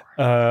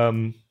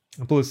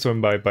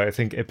 Bulletstorm by I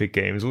think Epic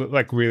Games,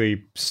 like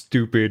really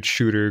stupid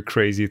shooter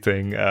crazy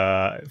thing.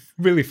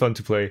 Really fun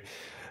to play.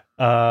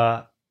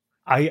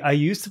 I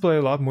used to play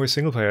a lot more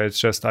single player. It's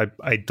just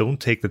I don't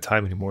take the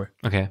time anymore.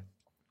 Okay.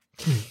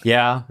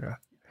 Yeah.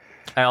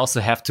 I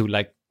also have to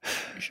like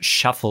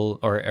shuffle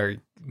or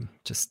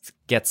just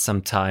get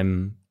some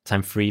time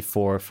free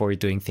for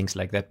doing things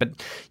like that.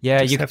 But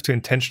yeah, you have to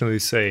intentionally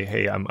say,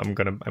 "Hey, I'm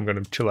gonna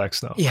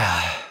chillax now."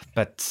 Yeah,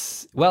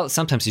 but well,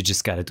 sometimes you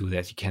just gotta do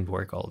that. You can't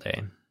work all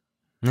day.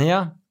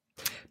 Yeah,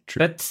 true.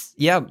 But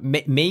yeah,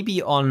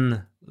 maybe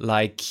on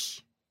like,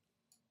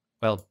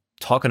 well,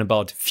 talking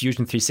about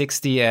Fusion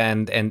 360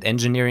 and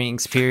engineering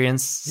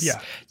experience. Yeah,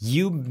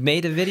 you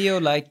made a video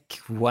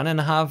like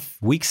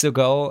 1.5 weeks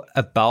ago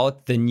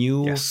about the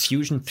new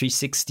Fusion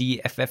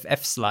 360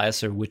 FFF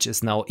slicer, which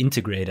is now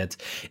integrated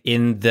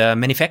in the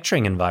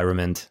manufacturing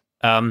environment.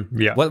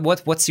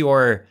 What's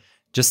your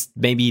Just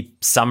maybe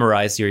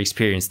summarize your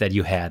experience that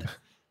you had.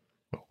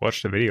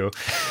 Watch the video.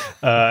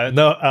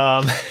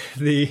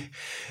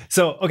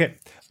 Okay.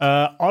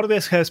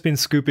 Autodesk has been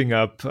scooping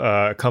up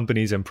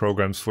companies and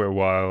programs for a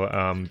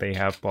while. They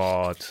have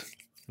bought,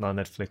 not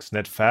Netflix,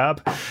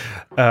 Netfab,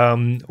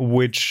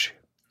 which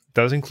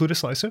does include a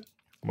slicer.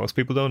 Most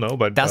people don't know,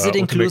 but does it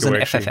include an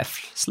actually,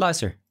 FFF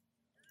slicer?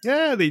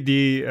 Yeah,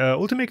 the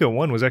Ultimaker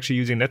 1 was actually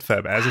using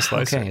Netfab as a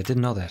slicer. Okay, I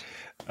didn't know that.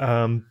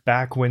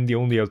 Back when the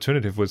only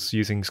alternative was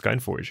using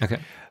Skyforge. Okay.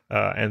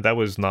 And that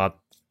was not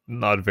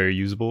very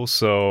usable.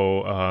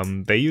 So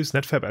they use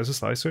Netfab as a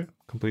slicer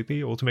completely,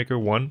 Ultimaker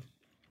 1.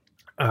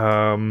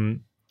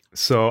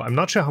 So I'm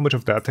not sure how much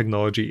of that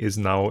technology is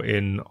now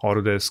in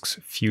Autodesk's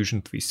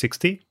Fusion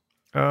 360.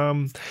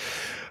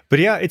 But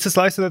yeah, it's a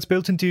slicer that's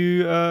built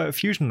into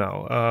Fusion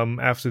now.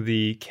 After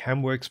the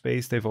CAM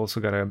workspace, they've also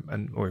got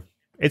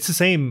it's the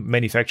same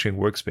manufacturing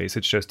workspace.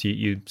 It's just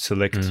you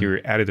select your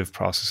additive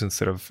process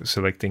instead of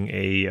selecting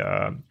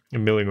a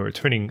milling or a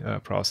turning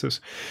process.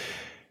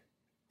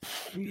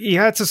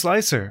 Yeah, it's a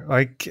slicer.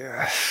 Like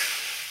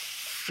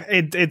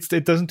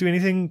it doesn't do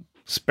anything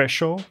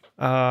special.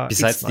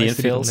 Besides the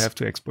infills, you don't have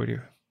to export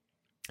here.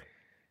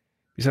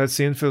 Besides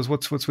the infills,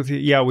 what's with you?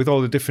 Yeah, with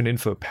all the different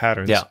infill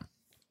patterns. Yeah.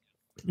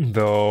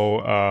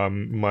 Though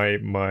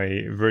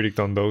my verdict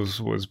on those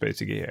was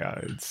basically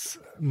it's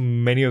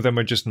many of them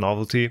are just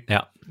novelty.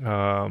 Yeah.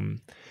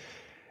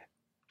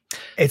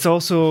 It's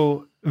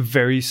also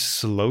very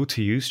slow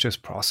to use,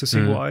 just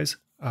processing wise.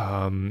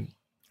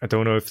 I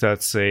don't know if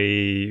that's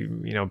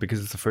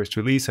because it's the first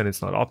release and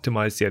it's not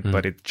optimized yet,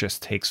 but it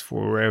just takes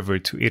forever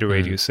to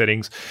iterate your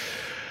settings.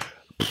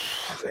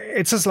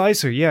 It's a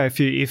slicer, yeah.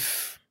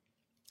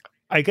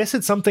 I guess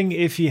it's something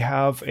if you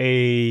have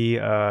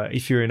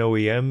if you're an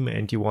OEM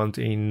and you want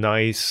a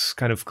nice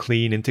kind of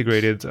clean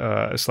integrated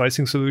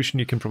slicing solution,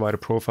 you can provide a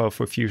profile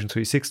for Fusion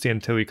 360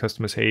 and tell your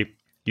customers, hey,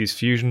 use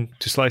Fusion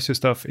to slice your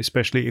stuff,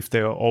 especially if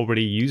they're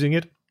already using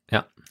it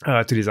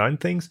to design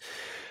things.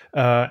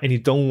 And you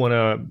don't want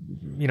to,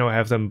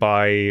 have them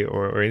buy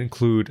or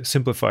include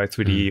Simplify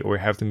 3D or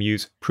have them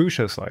use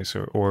Prusa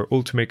Slicer or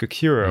Ultimaker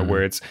Cura,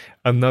 where it's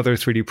another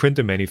 3D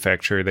printer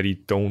manufacturer that you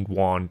don't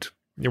want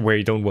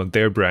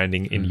their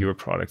branding in your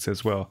products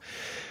as well.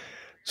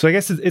 So I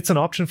guess it's an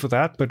option for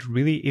that, but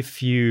really,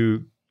 if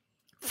you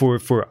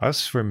for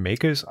us, for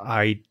makers,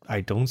 I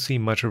don't see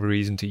much of a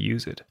reason to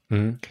use it.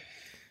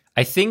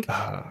 I think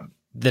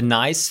the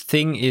nice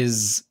thing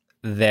is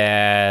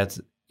that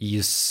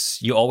you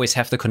always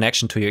have the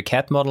connection to your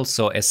CAD model.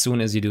 So as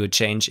soon as you do a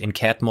change in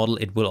CAD model,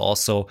 it will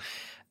also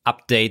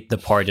update the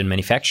part in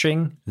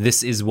manufacturing.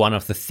 This is one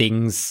of the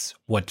things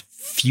what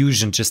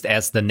Fusion, just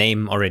as the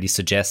name already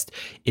suggests,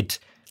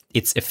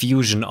 it's a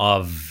fusion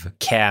of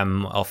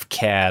CAM, of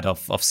CAD,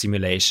 of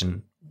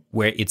simulation,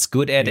 where it's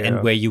good at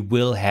and where you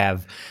will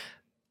have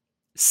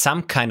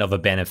some kind of a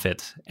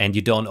benefit, and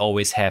you don't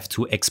always have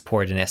to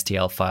export an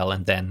STL file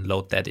and then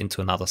load that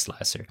into another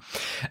slicer.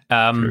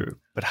 True.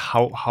 But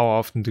how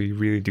often do you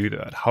really do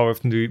that? How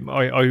often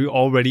are you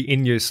already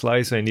in your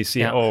slicer and you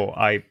see,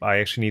 I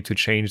actually need to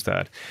change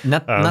that?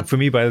 Not for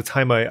me, by the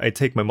time I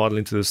take my model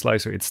into the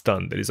slicer, it's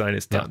done. The design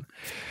is done.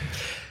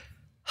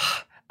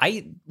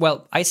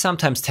 I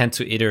sometimes tend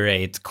to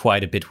iterate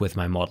quite a bit with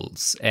my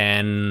models,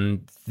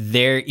 and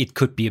there it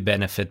could be a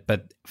benefit,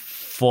 but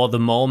for the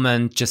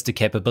moment, just the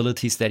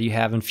capabilities that you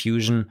have in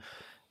Fusion,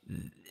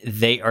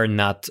 they are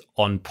not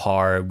on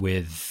par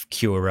with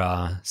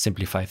Cura,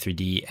 Simplify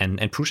 3D, and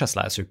Prusa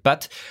Slicer.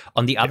 But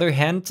on the other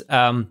hand,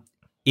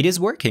 it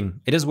is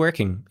working. It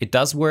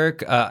does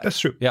work. That's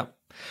true. Yeah.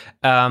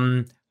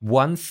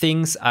 One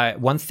thing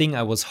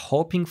I was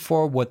hoping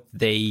for, what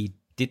they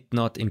did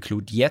not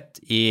include yet,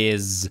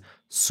 is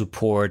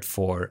support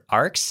for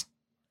arcs.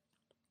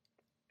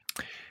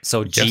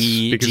 So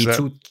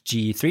G2,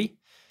 G3.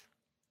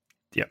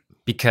 Yeah.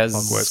 Because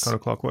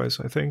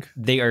counterclockwise, I think.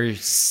 They are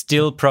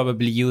still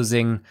probably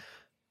using,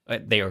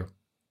 they are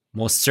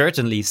most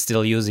certainly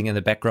still using in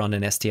the background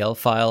an STL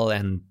file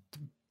and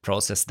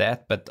process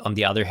that. But on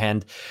the other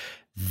hand,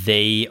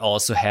 they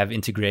also have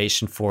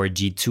integration for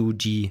G2,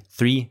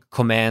 G3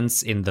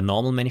 commands in the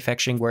normal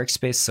manufacturing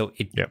workspace. So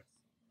it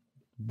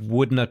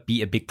would not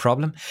be a big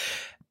problem.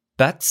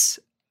 But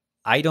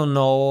I don't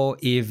know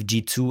if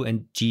G2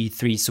 and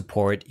G3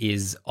 support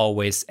is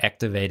always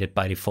activated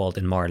by default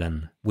in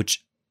Marlin,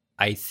 which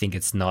I think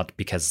it's not,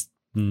 because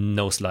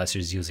no slicer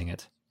is using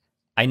it.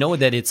 I know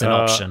that it's an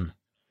option.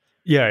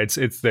 Yeah, it's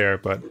there,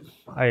 but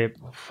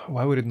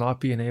why would it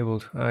not be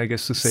enabled? I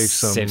guess to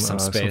save some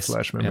space, some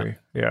flash memory.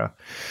 Yeah.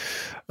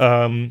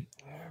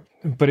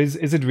 But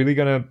is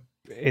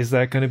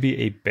that gonna be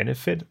a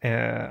benefit?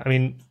 I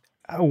mean,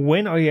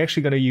 when are you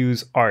actually going to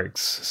use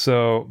arcs?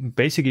 So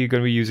basically, you're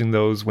going to be using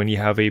those when you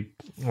have a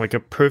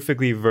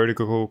perfectly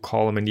vertical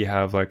column and you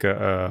have like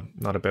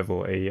not a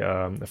bevel,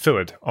 a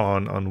fillet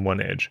on one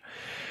edge,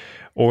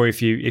 or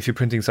if you're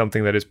printing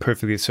something that is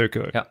perfectly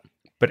circular. Yeah.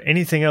 But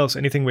anything else,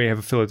 anything where you have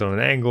a fillet on an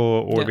angle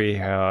or we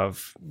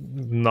have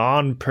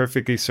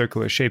non-perfectly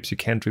circular shapes, you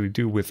can't really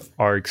do with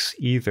arcs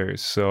either.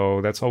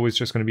 So that's always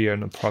just going to be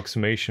an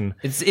approximation.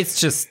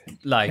 It's just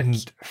like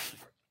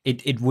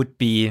it would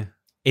be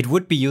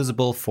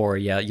usable for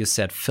you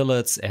said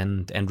fillets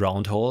and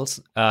round holes.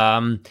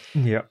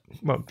 Yeah,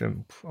 well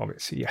then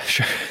obviously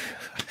sure.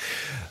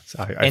 So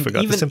I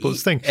forgot the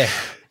simplest thing.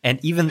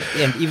 And even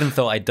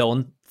though I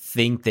don't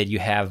think that you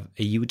have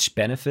a huge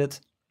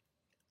benefit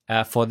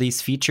for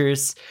these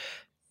features,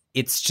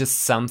 it's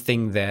just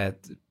something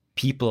that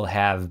people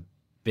have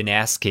been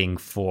asking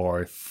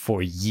for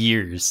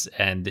years,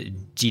 and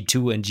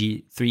G2 and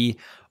G3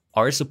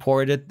 are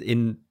supported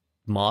in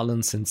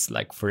Marlin since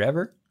like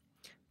forever,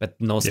 but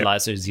no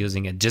slicer is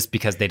using it just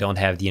because they don't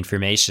have the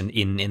information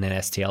in an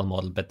STL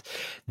model. But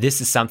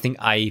this is something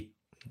I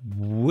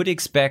would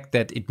expect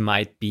that it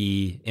might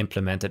be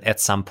implemented at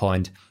some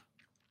point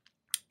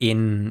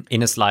in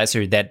a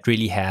slicer that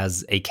really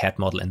has a CAD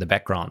model in the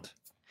background.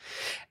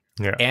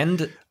 Yeah.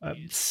 And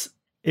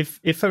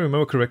if I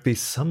remember correctly,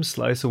 some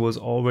slicer was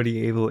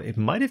already able, it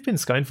might have been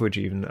Skyforge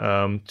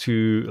even,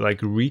 to like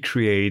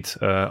recreate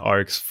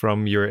arcs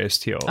from your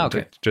STL.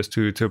 Okay. Just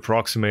to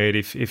approximate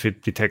if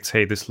it detects,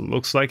 hey, this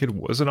looks like it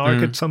was an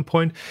arc at some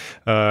point,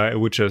 it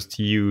would just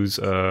use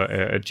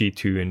a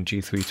G2 and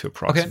G3 to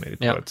approximate it.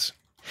 Yeah. But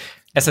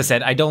as I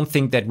said, I don't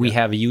think that we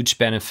have a huge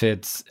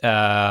benefit,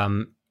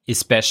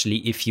 especially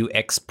if you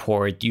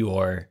export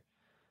your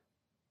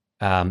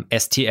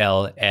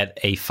STL at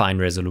a fine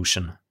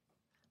resolution.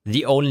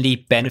 The only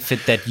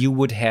benefit that you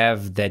would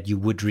have, that you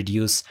would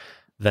reduce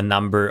the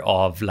number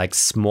of like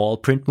small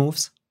print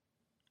moves.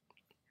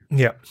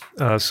 Yeah,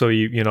 so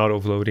you're not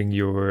overloading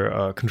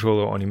your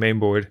controller on your main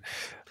board,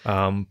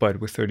 but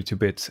with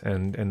 32-bit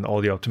and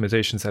all the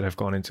optimizations that have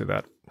gone into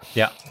that.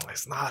 Yeah,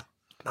 it's not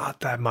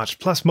that much.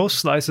 Plus, most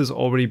slices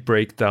already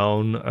break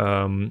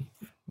down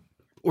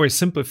or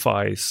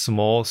simplify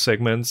small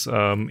segments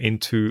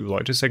into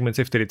larger segments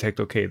if they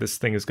detect, okay, this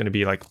thing is going to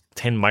be like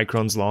 10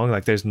 microns long.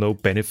 Like there's no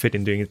benefit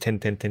in doing it 10,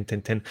 10, 10,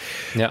 10, 10.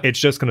 Yeah. It's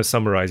just going to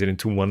summarize it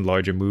into one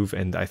larger move.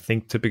 And I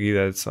think typically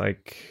that's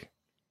like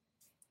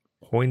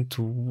 50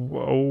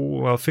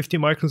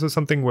 microns or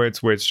something where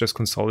it's just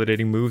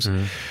consolidating moves.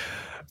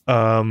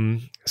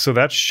 So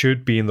that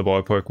should be in the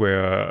ballpark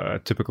where a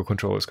typical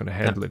controller is going to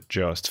handle it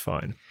just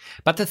fine.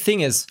 But the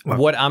thing is,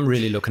 what I'm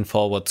really looking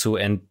forward to,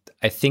 and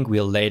I think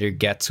we'll later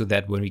get to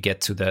that when we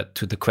get to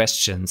the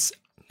questions,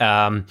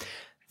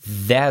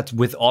 that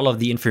with all of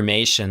the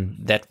information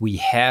that we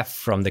have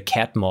from the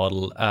CAD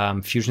model,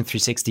 Fusion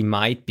 360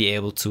 might be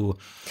able to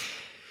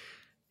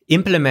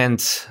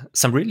implement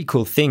some really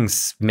cool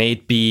things,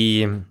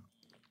 maybe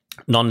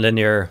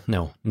non-planar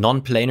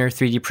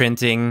 3D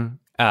printing,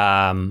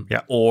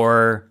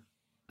 or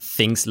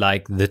things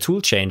like the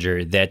tool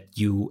changer, that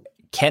you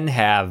can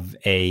have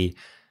a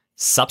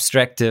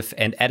subtractive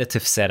and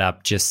additive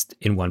setup just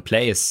in one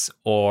place,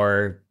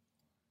 or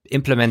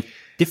implement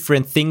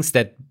different things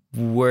that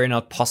were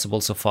not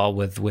possible so far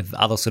with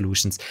other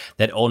solutions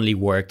that only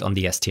worked on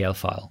the STL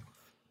file.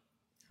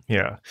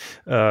 Yeah,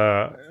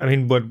 I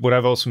mean, what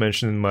I've also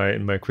mentioned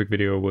in my quick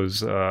video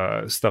was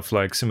stuff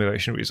like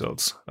simulation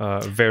results,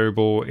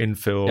 variable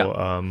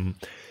infill,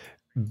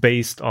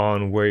 based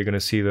on where you're going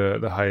to see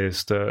the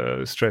highest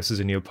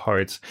stresses in your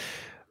parts,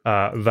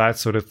 that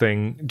sort of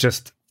thing.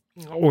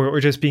 Or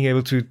just being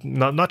able to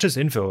not just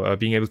infill,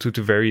 being able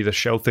to vary the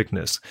shell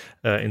thickness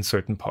in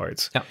certain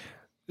parts. Yeah.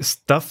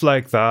 Stuff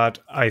like that,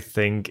 I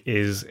think,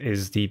 is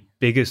the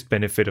biggest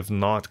benefit of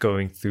not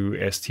going through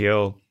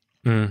STL.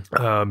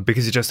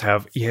 Because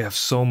you have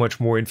so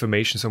much more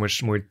information, so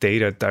much more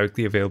data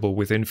directly available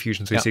within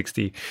Fusion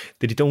 360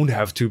 that you don't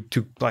have to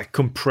like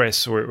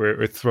compress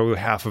or throw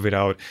half of it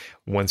out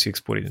once you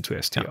export it into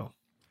STL. Yeah.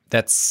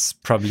 That's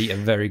probably a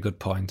very good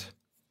point.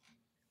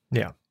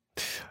 Yeah.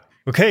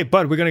 Okay,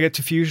 but we're gonna get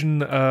to Fusion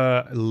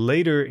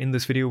later in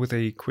this video with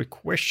a quick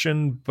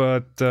question.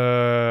 But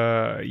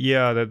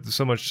that's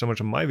so much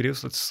of my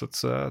videos. Let's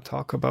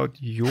talk about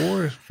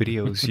your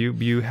videos.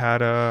 You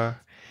had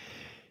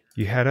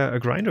a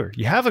grinder.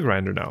 You have a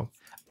grinder now.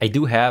 I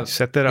do have.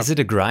 Set that up. Is it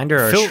a grinder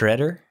or a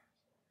shredder?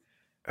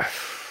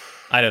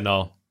 I don't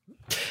know.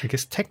 I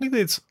guess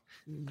technically it's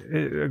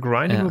a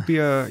grinding would be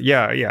a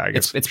I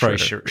guess it's probably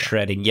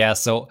shredding. Yeah.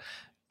 So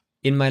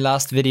in my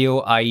last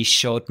video, I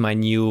showed my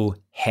new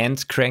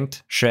hand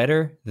cranked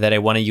shredder that I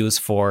want to use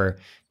for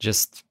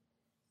just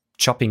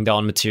chopping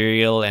down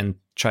material and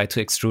try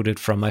to extrude it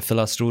from my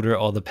filler extruder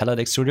or the pellet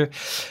extruder.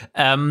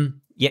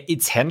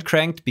 It's hand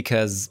cranked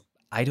because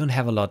I don't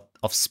have a lot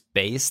of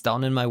space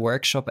down in my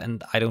workshop,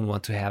 and I don't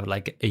want to have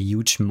like a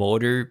huge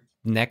motor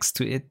next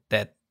to it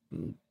that,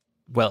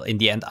 well, in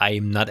the end,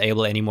 I'm not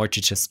able anymore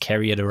to just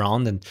carry it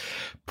around and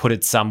put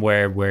it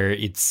somewhere where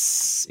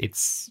it's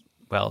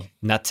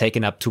not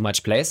taking up too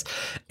much place.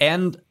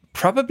 And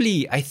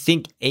probably, I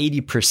think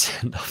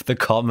 80% of the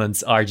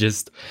comments are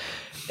just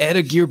add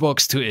a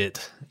gearbox to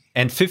it.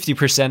 And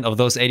 50% of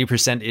those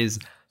 80% is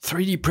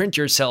 3D print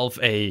yourself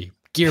a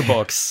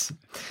gearbox.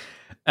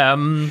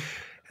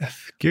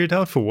 Gear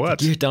down for what?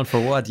 Gear down for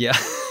what? Yeah.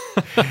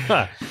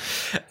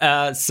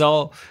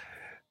 So,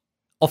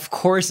 of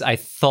course, I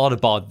thought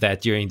about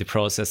that during the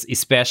process,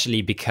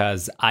 especially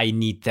because I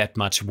need that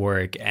much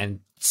work and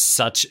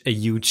such a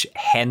huge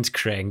hand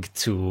crank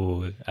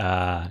to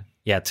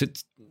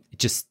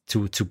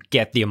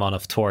get the amount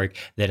of torque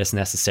that is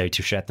necessary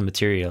to shred the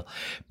material.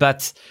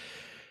 But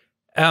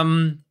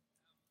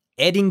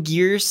adding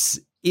gears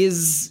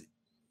is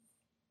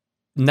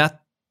not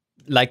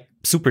like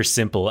super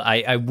simple.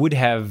 I would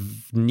have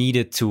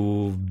needed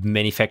to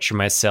manufacture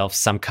myself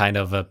some kind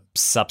of a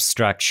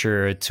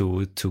substructure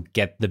to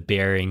get the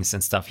bearings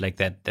and stuff like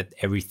that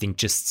everything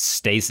just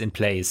stays in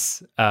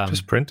place.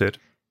 Just print it.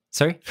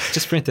 Sorry?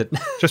 Just print it.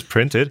 Just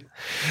print it.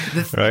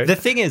 Right. The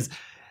thing is,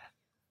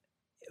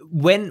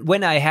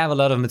 when I have a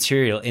lot of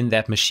material in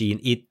that machine,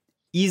 it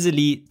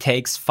easily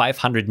takes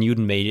 500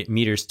 Newton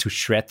meters to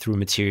shred through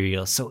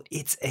material. So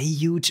it's a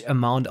huge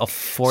amount of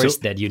force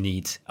that you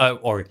need.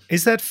 Or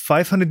is that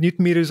 500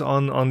 Newton meters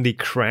on the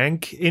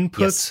crank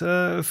input Yes.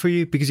 For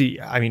you? Because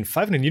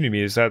 500 Newton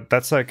meters,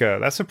 that's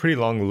a pretty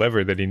long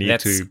lever that you need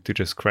to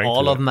just crank.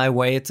 All to of my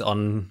weight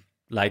on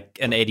like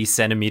an 80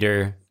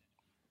 centimeter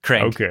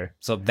crank. Okay.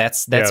 So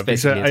that's because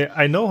basically it.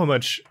 I know how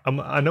much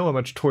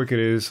torque it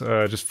is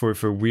just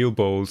for wheel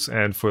bolts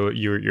and for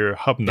your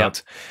hub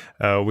nut,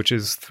 which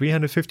is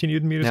 350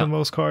 Newton meters on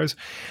most cars.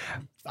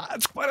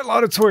 That's quite a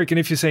lot of torque, and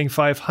if you're saying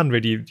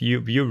 500,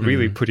 you're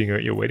really putting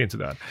your weight into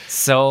that.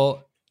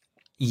 So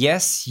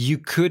yes, you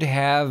could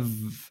have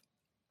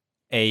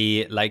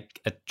a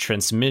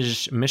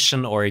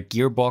transmission or a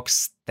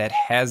gearbox that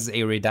has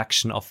a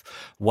reduction of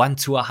 1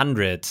 to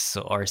 100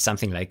 or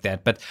something like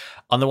that. But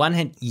on the one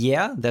hand,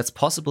 yeah, that's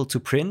possible to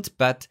print,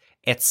 but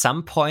at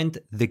some point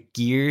the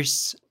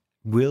gears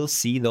will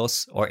see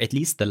those, or at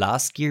least the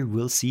last gear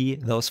will see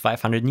those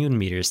 500 Newton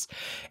meters.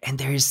 And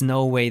there is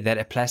no way that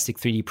a plastic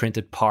 3D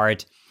printed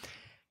part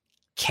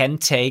can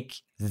take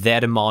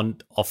that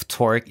amount of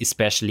torque,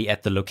 especially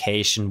at the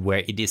location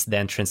where it is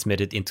then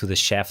transmitted into the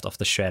shaft of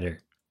the shredder.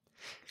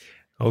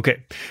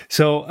 Okay,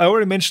 so I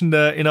already mentioned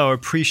in our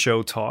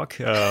pre-show talk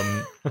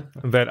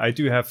that I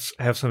do have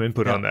some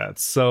input on that.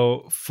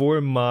 So for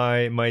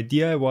my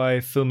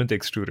DIY filament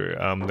extruder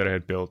that I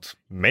had built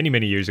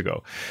many years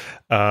ago,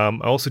 I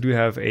also do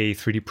have a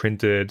 3D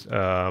printed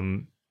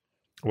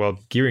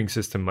gearing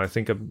system. I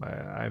think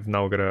I've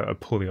now got a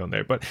pulley on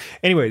there. But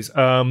anyways,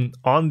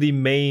 on the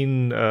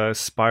main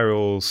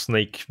spiral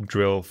snake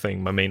drill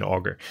thing, my main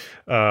auger,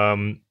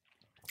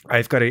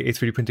 I've got a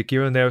 3D printed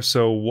gear on there.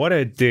 So what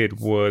I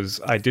did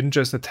was I didn't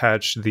just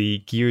attach the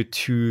gear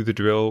to the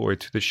drill or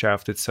to the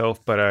shaft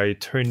itself, but I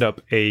turned up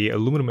a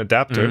aluminum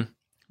adapter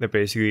that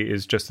basically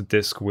is just a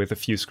disc with a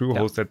few screw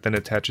holes that then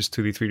attaches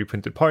to the 3D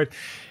printed part,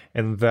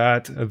 and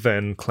that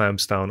then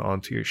clamps down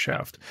onto your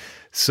shaft.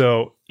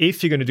 So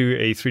if you're going to do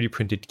a 3D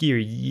printed gear,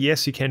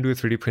 yes, you can do a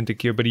 3D printed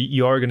gear, but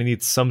you are going to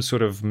need some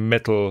sort of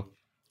metal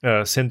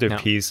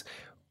centerpiece.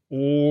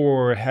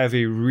 Or have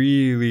a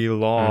really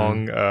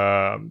long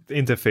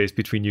interface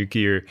between your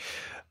gear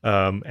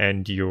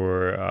and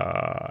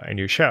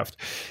your shaft.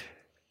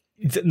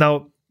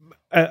 Now,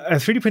 a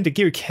 3D printed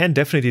gear can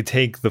definitely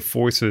take the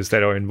forces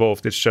that are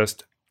involved.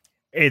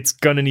 It's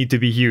gonna need to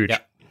be huge.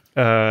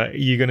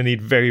 You're gonna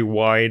need very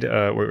wide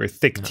or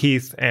thick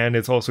teeth, and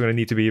it's also gonna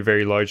need to be a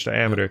very large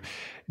diameter,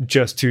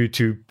 just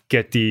to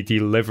get the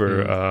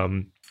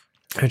lever,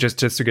 just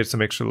to get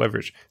some extra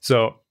leverage.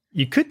 So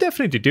you could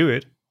definitely do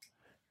it.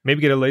 Maybe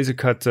get a laser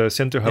cut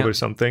center hub or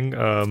something,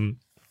 and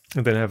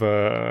then have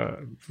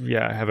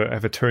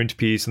a turned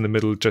piece in the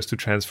middle just to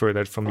transfer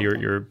that from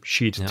your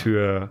sheet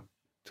to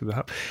the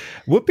hub.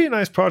 Would be a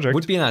nice project.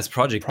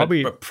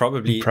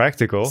 Probably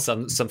practical.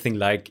 Something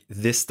like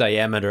this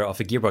diameter of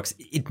a gearbox.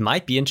 It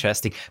might be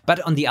interesting, but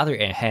on the other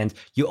hand,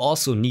 you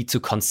also need to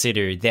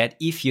consider that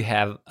if you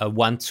have a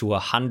 1 to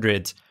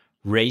 100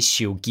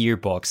 ratio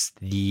gearbox,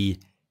 the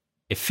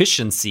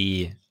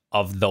efficiency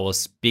of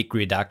those big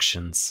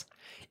reductions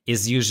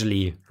is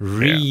usually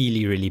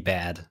really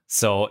bad.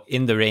 So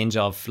in the range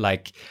of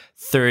like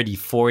 30,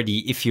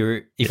 40, if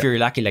you're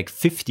lucky, like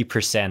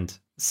 50%.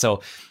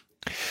 So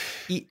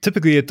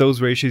typically at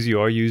those ratios, you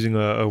are using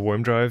a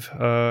worm drive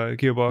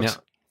gearbox.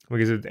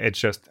 Because it's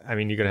just, you're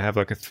going to have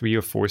like a 3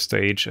 or 4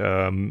 stage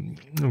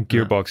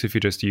gearbox if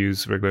you just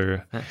use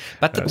regular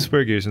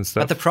spur gears and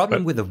stuff. But the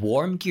problem with the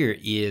worm gear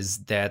is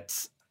that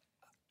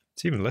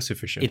it's even less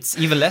efficient. It's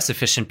even less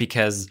efficient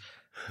because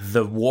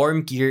the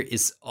worm gear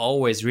is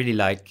always really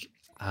like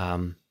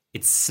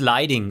it's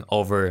sliding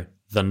over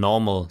the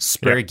normal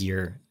spur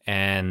gear,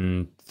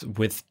 and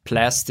with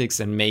plastics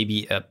and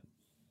maybe a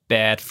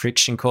bad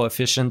friction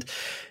coefficient,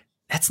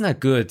 that's not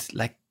good.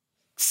 Like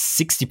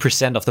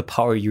 60% of the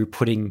power you're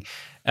putting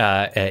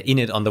in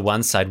it on the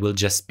one side will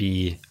just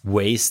be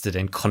wasted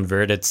and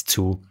converted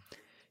to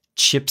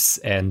chips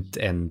and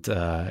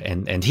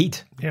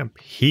heat.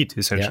 Heat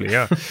essentially.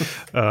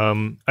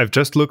 I've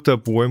just looked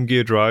up worm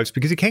gear drives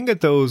because you can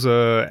get those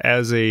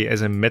as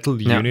a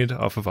metal unit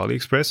off of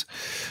AliExpress,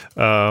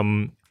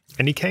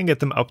 and you can get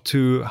them up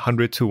to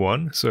 100 to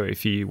 1. So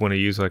if you want to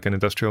use like an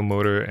industrial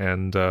motor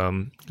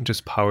and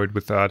just power it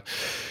with that,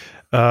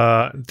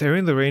 they're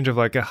in the range of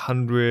like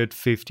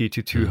 150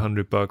 to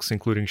 $200,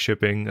 including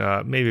shipping,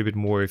 maybe a bit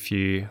more if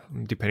you,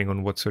 depending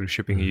on what sort of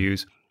shipping you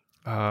use.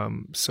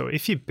 So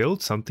if you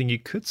build something, you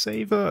could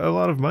save a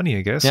lot of money,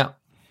 I guess. Yeah.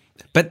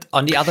 But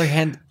on the other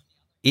hand,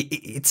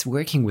 it's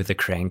working with a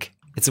crank.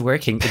 It's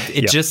working.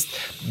 It just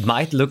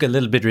might look a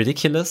little bit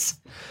ridiculous.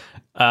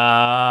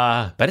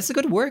 But it's a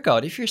good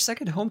workout. If you're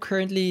stuck at home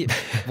currently,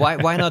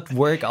 why not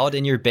work out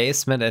in your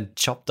basement and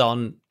chop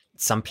down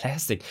some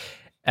plastic?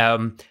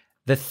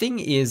 The thing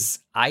is,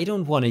 I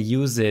don't want to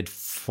use it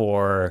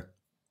for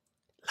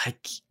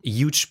like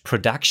huge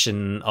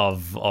production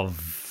of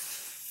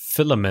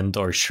filament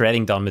or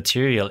shredding down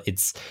material.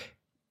 It's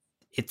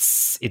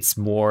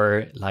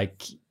more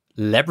like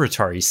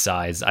laboratory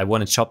size. I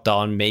want to chop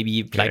down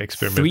maybe like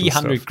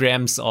 300 stuff.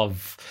 Grams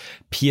of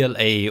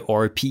PLA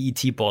or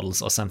PET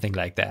bottles or something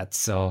like that.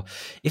 So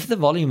if the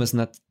volume is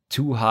not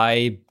too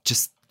high,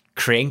 just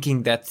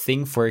cranking that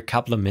thing for a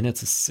couple of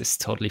minutes is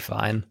totally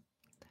fine.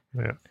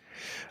 Yeah.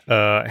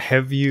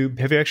 Have you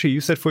actually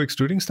used that for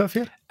extruding stuff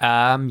yet?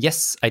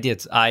 Yes, I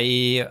did.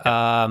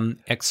 I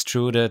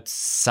extruded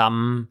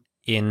some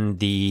in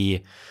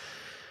the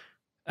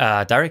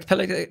direct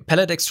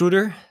pellet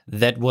extruder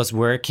that was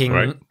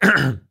working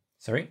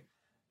sorry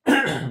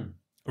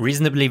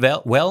reasonably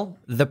well.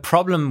 The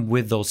problem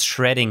with those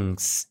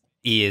shreddings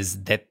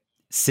is that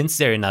since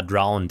they're not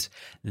round,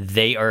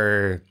 they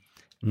are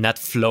not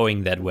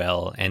flowing that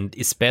well, and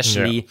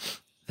especially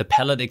the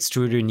pellet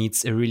extruder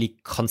needs a really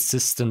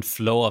consistent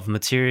flow of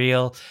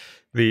material.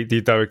 The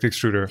direct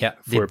extruder. Yeah,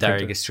 the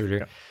direct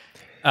extruder.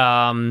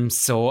 Yeah.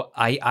 So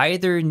I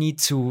either need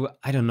to,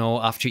 I don't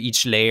know, after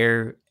each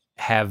layer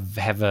have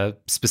a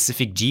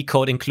specific G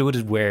code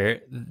included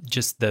where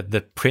just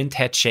the print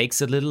head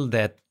shakes a little,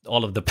 that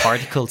all of the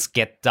particles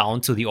get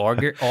down to the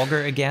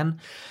auger again,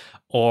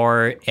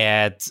 or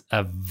add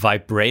a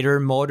vibrator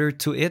motor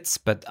to it.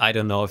 But I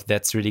don't know if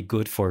that's really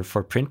good for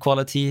print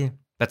quality.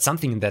 But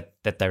something in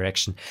that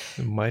direction.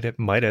 It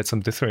might add some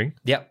dithering.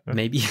 Yeah,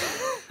 maybe.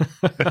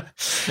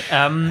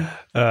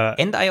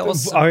 And I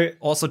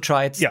also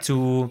tried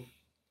to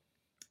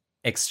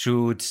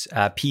extrude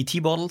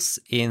PET bottles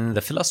in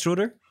the filler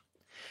extruder,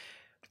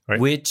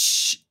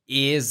 which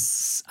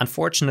is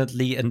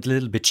unfortunately a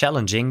little bit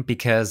challenging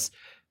because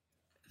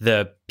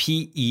the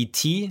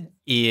PET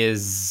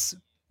is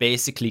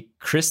basically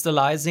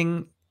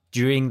crystallizing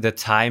during the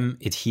time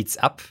it heats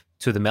up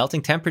to the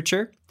melting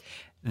temperature.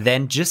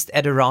 Then just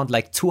at around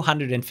like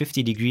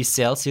 250 degrees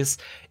Celsius,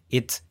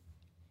 it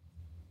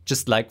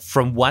just like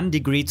from 1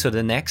 degree to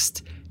the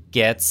next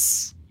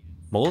gets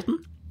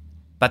molten.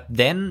 But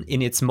then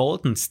in its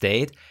molten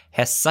state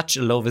has such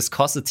a low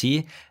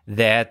viscosity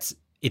that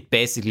it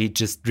basically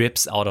just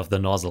drips out of the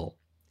nozzle.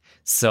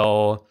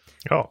 So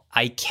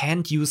I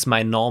can't use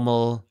my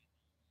normal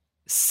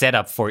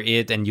setup for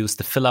it and use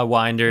the filler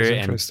winder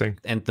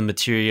and the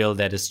material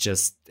that is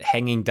just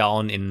hanging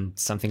down in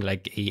something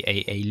like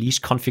a leash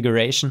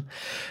configuration.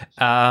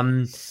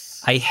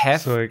 I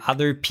have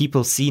other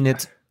people seen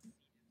it,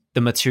 the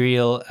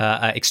material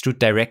extrude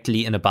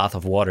directly in a bath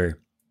of water,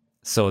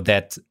 so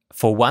that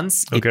for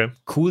once it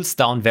cools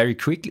down very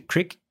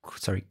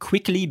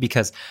quickly,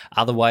 because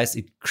otherwise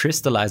it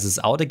crystallizes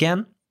out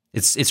again.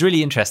 It's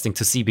really interesting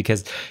to see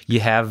because you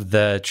have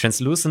the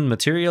translucent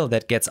material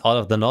that gets out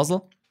of the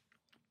nozzle.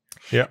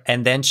 Yeah.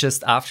 And then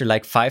just after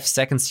like 5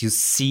 seconds, you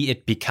see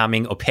it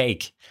becoming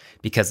opaque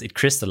because it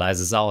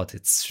crystallizes out.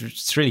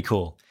 It's really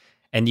cool.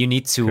 And you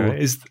need to...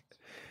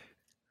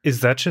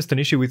 Is that just an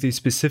issue with the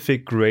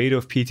specific grade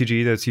of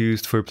PETG that's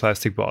used for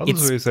plastic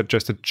bottles, or is that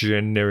just a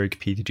generic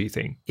PETG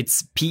thing?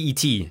 It's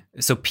PET.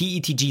 So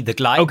PETG, the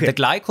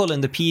glycol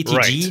in the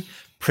PETG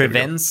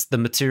prevents the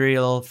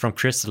material from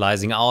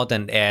crystallizing out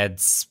and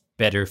adds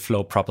better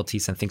flow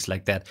properties and things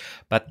like that.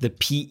 But the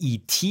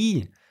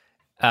PET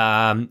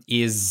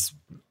is...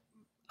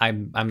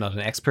 I'm not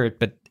an expert,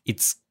 but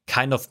it's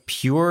kind of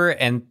pure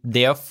and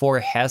therefore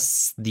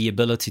has the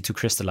ability to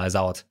crystallize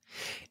out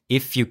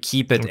if you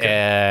keep it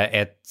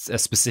at a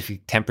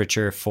specific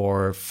temperature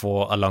for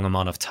a long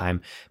amount of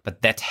time.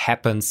 But that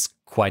happens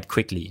quite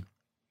quickly.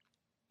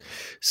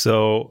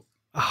 So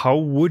how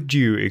would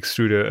you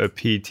extrude a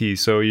PET?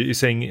 So you're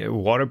saying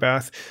water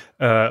bath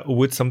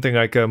with something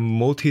like a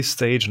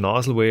multi-stage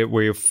nozzle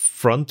where your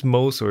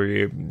frontmost or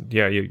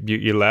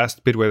your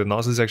last bit where the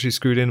nozzle is actually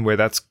screwed in, where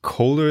that's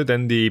colder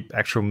than the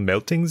actual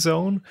melting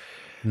zone?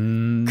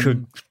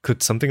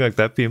 Could something like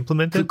that be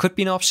implemented? Could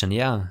be an option,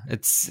 yeah.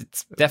 It's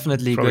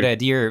definitely a good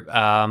idea.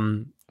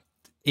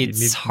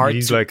 It's hard. It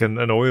needs like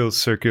an oil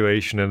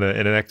circulation and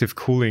an active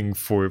cooling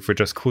for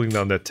just cooling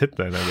down that tip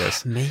then, I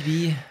guess.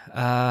 Maybe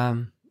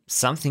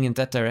something in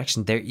that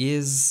direction. There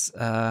is,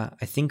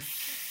 I think,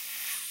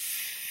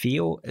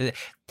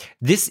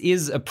 this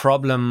is a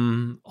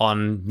problem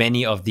on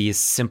many of these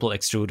simple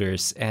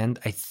extruders. And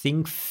I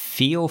think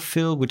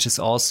Feofil, which is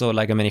also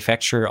like a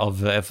manufacturer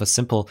of a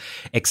simple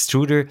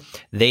extruder,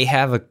 they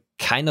have a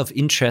kind of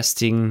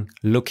interesting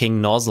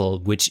looking nozzle,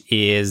 which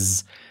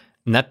is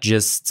not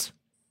just,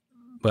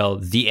 well,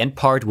 the end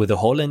part with a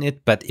hole in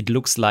it, but it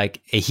looks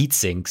like a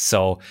heatsink.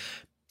 So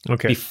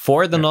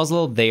before the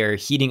nozzle, they are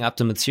heating up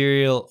the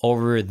material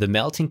over the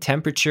melting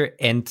temperature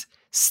and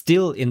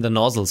still in the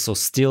nozzle. So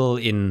still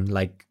in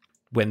like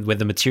when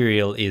the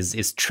material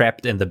is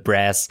trapped in the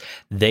brass,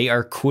 they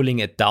are cooling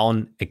it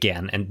down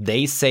again. And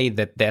they say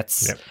that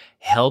that's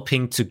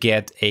helping to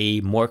get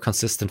a more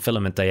consistent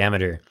filament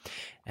diameter.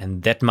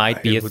 And that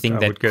might be a thing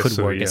that could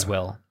work as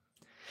well.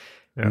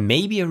 Yeah.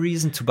 Maybe a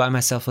reason to buy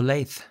myself a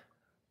lathe.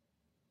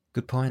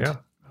 Good point. Yeah,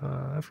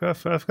 I've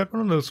got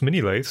one of those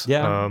mini lathes.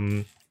 Yeah.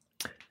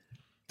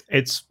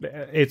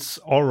 It's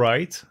all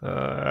right.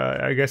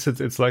 I guess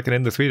it's like an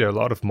Ender 3. There are a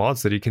lot of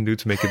mods that you can do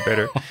to make it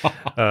better.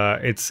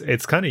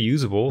 It's kind of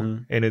usable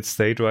in its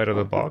state right out of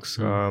the box.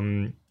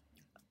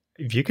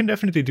 You can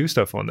definitely do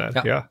stuff on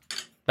that. Yeah.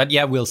 But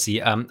yeah, we'll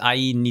see. I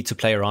need to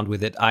play around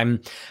with it.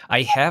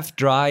 I have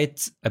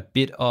dried a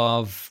bit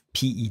of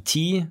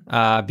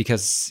PET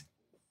because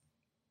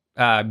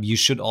you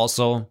should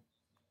also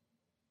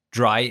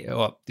dry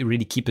or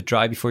really keep it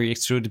dry before you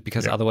extrude it,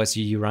 because otherwise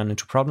you run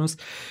into problems.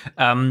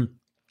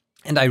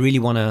 And I really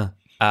want to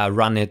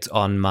run it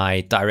on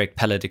my direct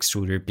pellet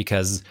extruder,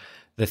 because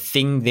the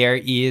thing there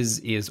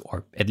is,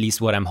 or at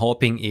least what I'm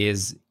hoping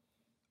is,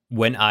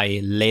 when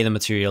I lay the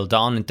material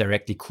down and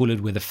directly cool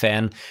it with a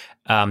fan,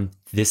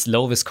 this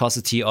low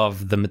viscosity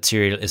of the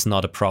material is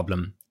not a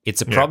problem.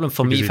 It's a problem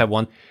for me if I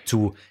want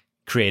to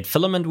create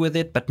filament with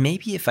it, but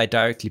maybe if I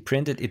directly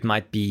print it, it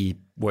might be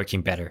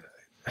working better.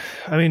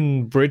 I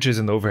mean, bridges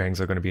and overhangs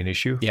are going to be an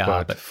issue,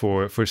 but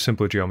for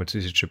simple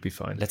geometries, it should be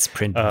fine. Let's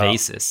print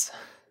vases.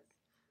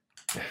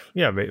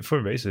 Yeah, for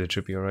vases, it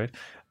should be all right.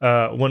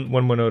 One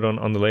more note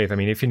on the lathe. I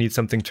mean, if you need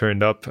something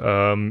turned up,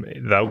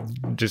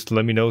 just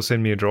let me know,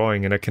 send me a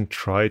drawing, and I can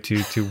try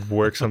to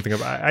work something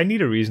up. I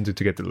need a reason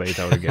to get the lathe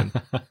out again.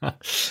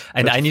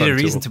 And I need a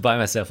reason to buy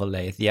myself a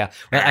lathe. Yeah,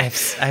 well, I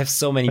have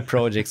so many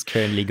projects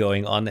currently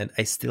going on, and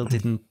I still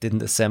didn't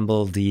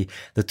assemble the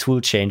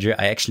tool changer.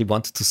 I actually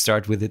wanted to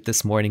start with it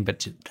this morning,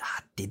 but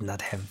did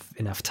not have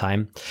enough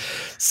time.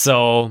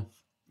 So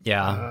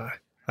yeah.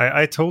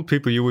 I told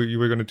people you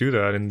were going to do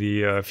that in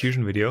the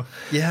Fusion video.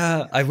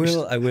 Yeah, I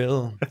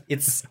will.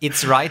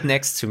 It's right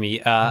next to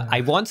me.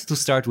 I wanted to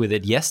start with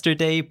it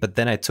yesterday, but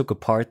then I took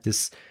apart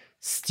this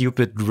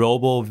stupid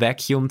robo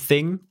vacuum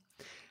thing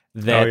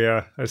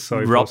that I saw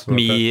robbed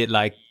me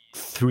like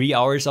 3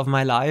 hours of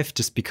my life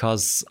just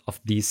because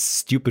of these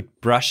stupid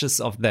brushes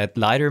of that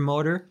lighter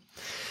motor.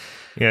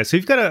 Yeah, so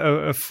you've got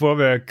a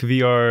Vorwerk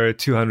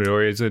VR200,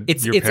 or is it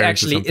your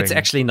parents' or something? It's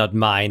actually not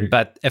mine,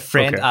 but a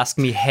friend asked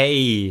me,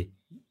 "Hey,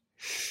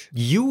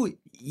 you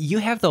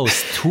have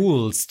those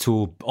tools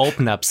to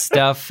open up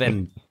stuff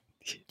and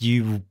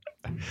you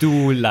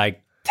do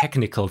like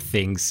technical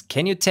things.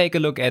 Can you take a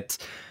look at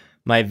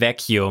my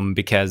vacuum,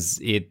 because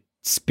it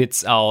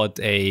spits out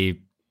an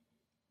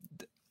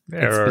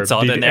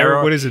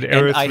error. What is it?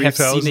 Error 3000? I have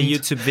seen a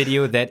YouTube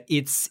video that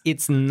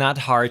it's not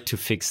hard to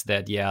fix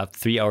that. Yeah,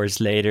 3 hours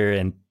later,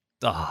 and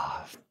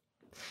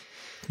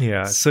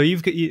yeah, so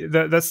you've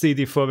got that's the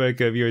Vorwerk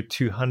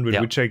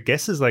VR200, which I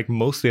guess is like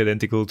mostly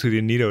identical to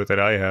the Nitto that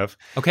I have.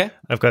 Okay,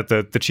 I've got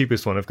the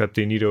cheapest one. I've got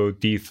the Nitto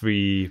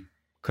D3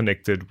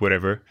 connected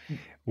whatever,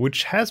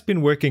 which has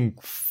been working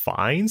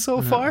fine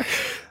so far.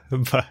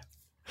 But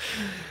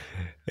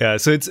yeah,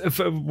 so it's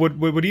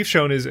what you've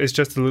shown is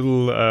just a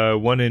little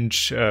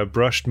 1-inch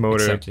brushed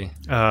motor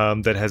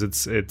that has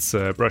its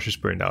brushes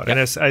burned out. And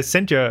I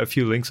sent you a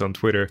few links on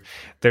Twitter.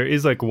 There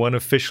is like one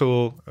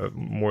official,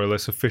 more or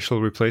less official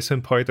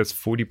replacement part that's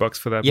 $40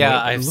 for that.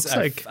 Yeah,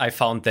 I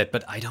found that,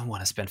 but I don't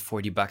want to spend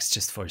 $40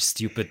 just for a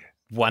stupid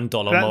 $1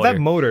 motor. That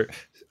motor.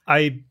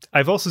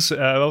 I've also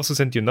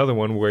sent you another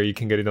one where you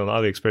can get it on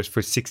AliExpress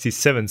for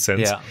 67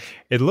 cents. Yeah.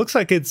 It looks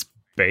like it's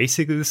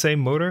basically the same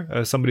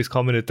motor. Somebody's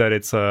commented that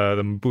it's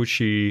the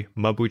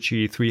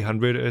Mabuchi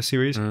 300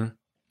 series.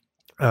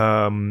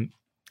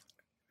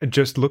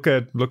 Just look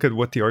at what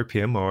the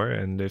RPM are,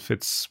 and if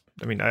it's,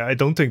 I mean, I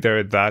don't think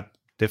they're that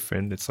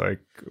different. It's like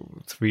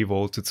 3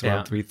 volts, it's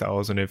around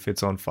 3,000. If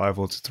it's on 5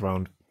 volts, it's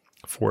around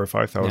 4,000 or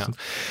 5,000.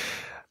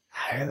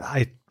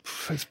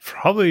 It's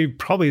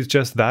probably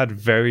just that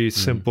very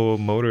simple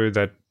motor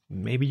that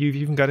maybe you've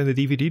even got in the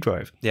DVD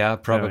drive. Yeah,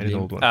 probably. An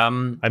old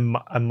one.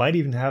 I might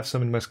even have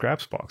some in my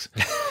scraps box.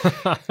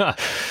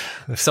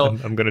 So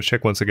I'm gonna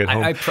check once I get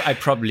home. I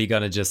probably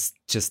gonna just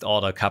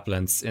order a couple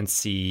and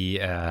see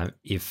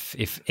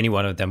if any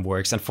one of them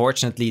works.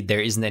 Unfortunately,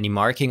 there isn't any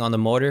marking on the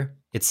motor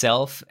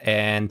itself,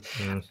 and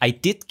I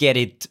did get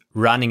it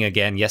running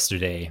again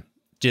yesterday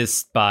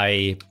just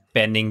by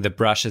bending the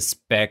brushes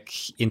back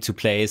into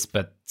place,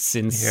 but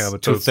since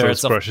but those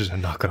brushes are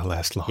not going to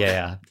last long.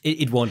 Yeah,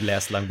 it won't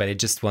last long, but I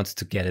just wanted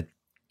to get it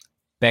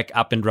back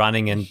up and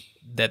running, and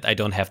that I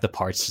don't have the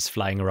parts just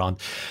flying around.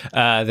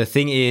 The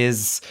thing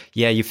is,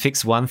 you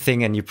fix one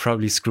thing and you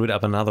probably screwed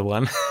up another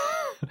one.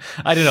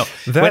 I don't know.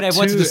 When I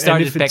wanted to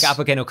start it back up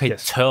again,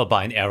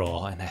 turbine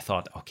error, and I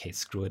thought, okay,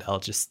 screw it, I'll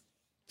just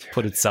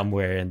put it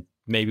somewhere and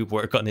maybe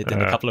work on it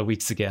in a couple of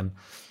weeks again.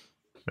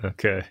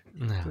 Okay.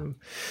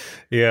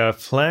 Yeah,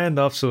 planned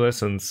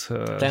obsolescence.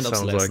 Planned sounds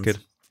obsolescence. like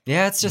it.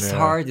 Yeah, it's just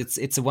hard. It's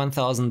a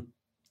 $1,000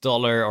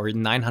 or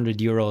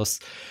 €900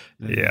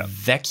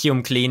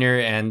 vacuum cleaner,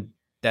 and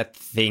that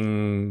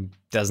thing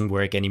doesn't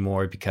work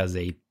anymore because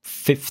a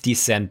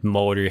 50-cent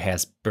motor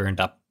has burned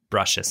up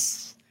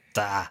brushes.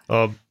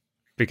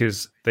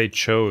 Because they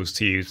chose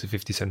to use the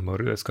 50-cent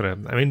motor. That's gonna.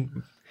 I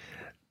mean,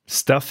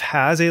 stuff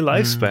has a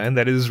lifespan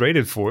that it is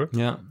rated for.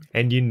 Yeah.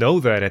 And you know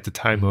that at the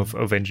time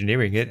of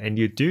engineering it, and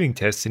you're doing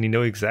tests, and you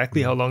know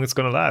exactly how long it's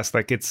going to last.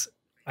 Like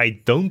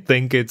I don't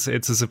think it's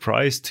a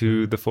surprise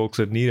to the folks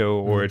at Nitto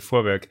or at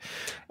Vorwerk.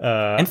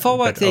 And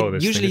Vorwerk, they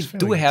usually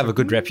do have a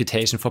good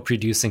reputation for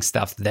producing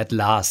stuff that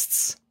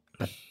lasts.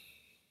 But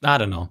I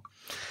don't know.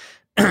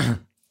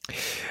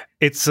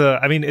 It's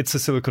a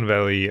Silicon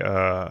Valley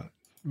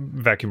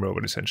vacuum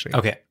robot essentially.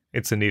 Okay,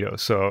 it's a Nitto.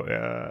 So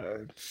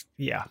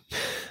yeah,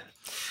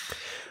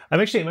 I'm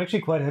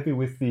actually quite happy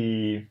with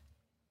the.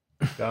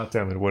 God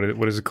damn it!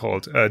 What is it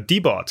called?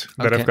 D-Bot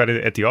that I've got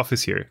it at the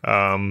office here.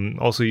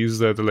 Also use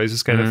the laser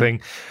scanner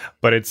thing,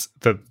 but it's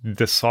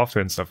the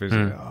software and stuff is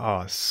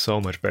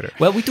so much better.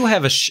 Well, we do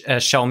have a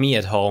Xiaomi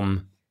at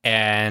home,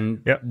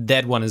 and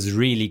that one is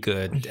really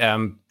good.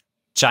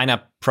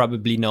 China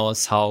probably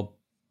knows how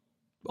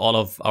all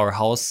of our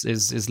house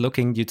is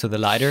looking due to the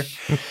lidar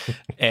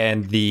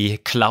and the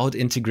cloud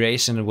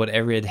integration and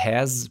whatever it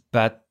has,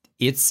 but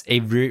it's a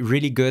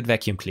really good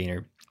vacuum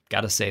cleaner.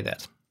 Gotta say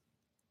that.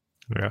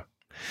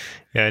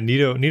 Yeah,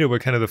 Nitto were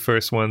kind of the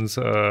first ones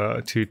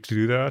to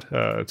do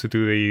that, to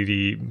do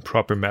the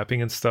proper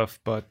mapping and stuff,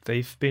 but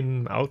they've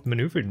been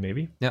outmaneuvered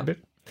maybe a bit.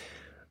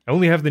 I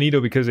only have the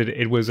Nitto because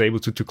it was able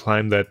to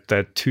climb that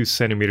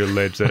 2-centimeter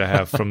ledge that I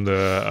have from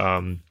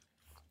the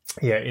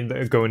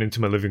going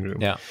into my living room.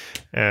 Yeah,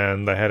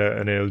 and I had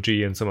an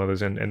LG and some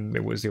others, and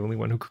it was the only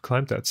one who could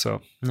climb that.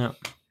 So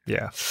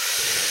yeah.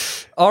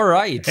 All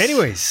right.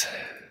 Anyways,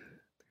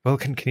 well,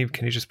 can you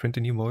just print a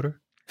new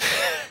motor?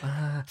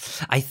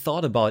 I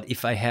thought about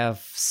if I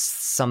have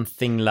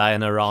something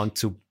lying around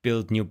to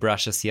build new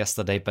brushes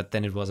yesterday, but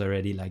then it was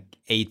already like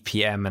 8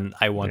 p.m. and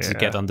I want to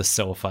get on the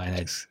sofa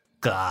and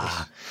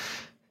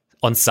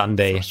on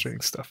Sunday.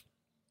 Frustrating stuff.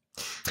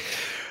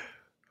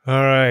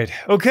 All right.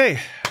 Okay.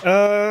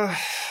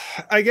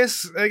 I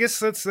guess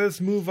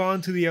let's move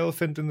on to the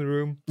elephant in the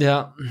room.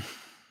 Yeah.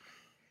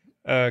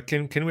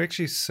 Can we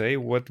actually say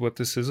what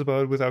this is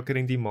about without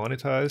getting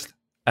demonetized?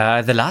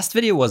 The last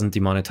video wasn't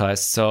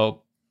demonetized,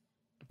 so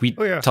we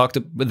talked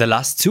about the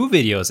last 2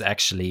 videos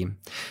actually.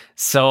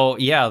 So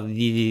yeah,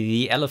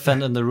 the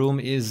elephant in the room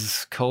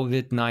is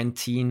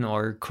COVID-19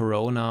 or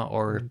Corona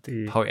or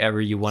however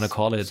you want to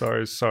call it.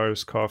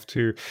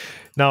 SARS-CoV-2.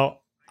 Now,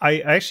 I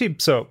actually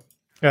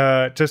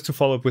just to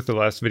follow up with the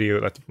last video,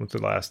 with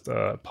the last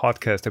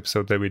podcast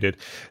episode that we did.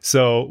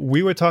 So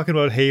we were talking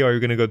about, hey, are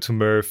you going to go to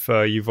Murph?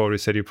 You've already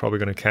said you're probably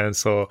going to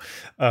cancel.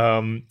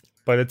 By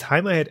the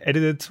time I had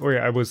edited, or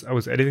I was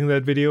editing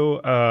that video,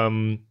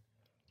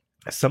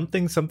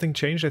 something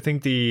changed. I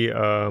think the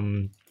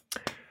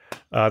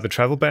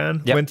travel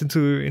ban went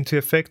into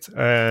effect,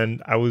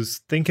 and I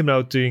was thinking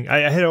about doing.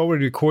 I had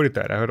already recorded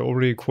that. I had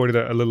already recorded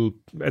a little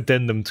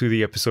addendum to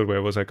the episode where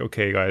I was like,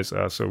 "Okay, guys,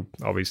 so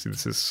obviously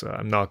this is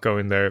I'm not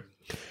going there."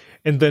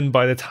 And then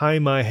by the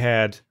time I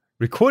had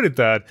recorded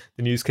that,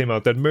 the news came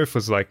out that Murph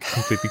was like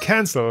completely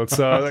cancelled.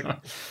 So I was like,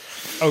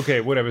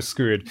 okay, whatever,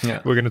 screw it.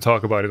 Yeah. We're going to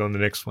talk about it on the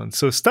next one.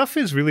 So stuff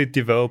is really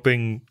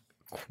developing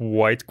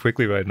quite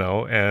quickly right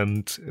now,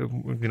 and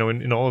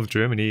in all of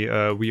Germany,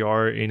 we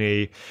are in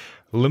a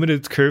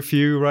limited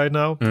curfew right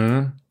now.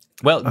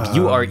 Well,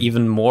 you are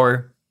even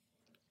more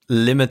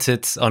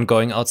limited on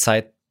going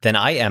outside than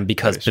I am,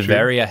 because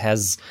Bavaria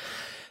has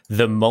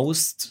the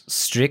most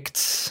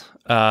strict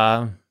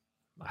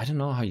I don't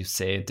know how you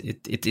say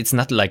it. It's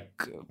not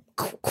like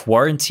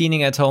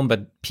quarantining at home,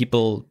 but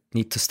people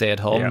need to stay at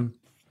home.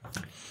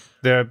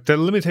 Yeah. There are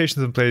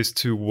limitations in place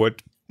to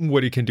what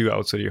you can do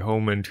outside your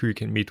home and who you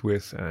can meet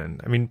with.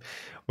 And I mean,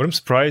 what I'm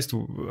surprised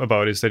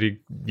about is that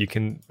you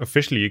can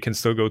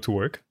still go to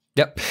work.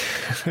 Yep.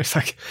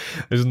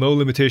 There's no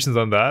limitations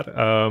on that.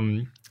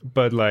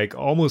 But like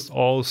almost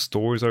all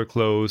stores are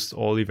closed,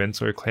 all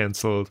events are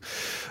canceled.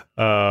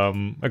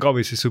 Like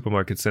obviously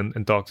supermarkets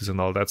and doctors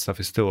and all that stuff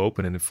is still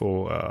open in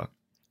full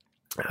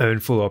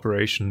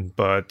operation,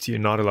 but you're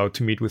not allowed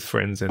to meet with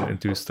friends and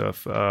do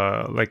stuff.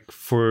 Like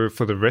for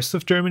the rest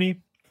of Germany,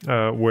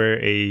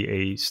 where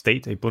a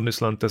state, a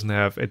Bundesland, doesn't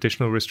have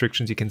additional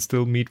restrictions, you can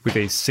still meet with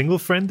a single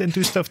friend and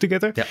do stuff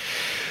together. Yeah.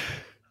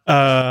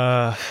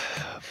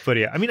 But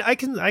yeah, I mean, I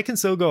can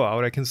still go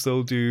out. I can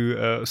still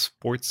do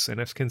sports, and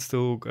I can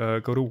still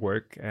go to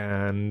work,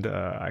 and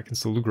I can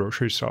still do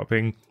grocery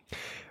shopping.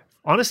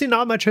 Honestly,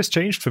 not much has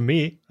changed for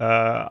me.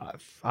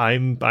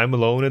 I'm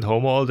alone at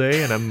home all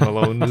day, and I'm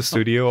alone in the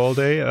studio all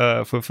day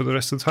for the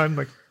rest of the time.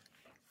 Like,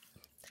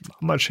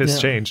 not much has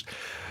changed.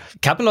 A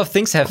couple of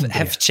things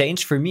have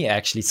changed for me,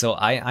 actually. So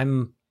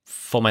I'm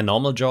for my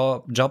normal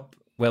job.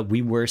 Well,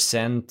 we were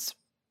sent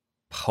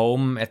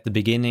home at the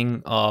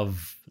beginning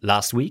of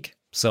last week.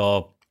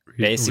 So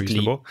basically,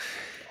 Reasonable.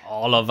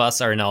 all of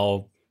us are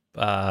now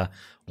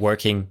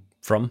working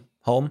from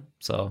home.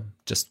 So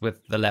just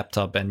with the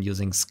laptop and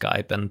using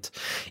Skype, and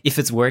if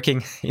it's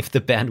working, if the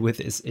bandwidth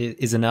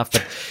is enough,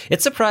 but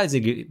it's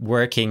surprisingly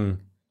working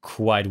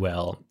quite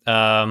well.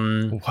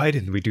 Why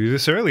didn't we do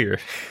this earlier?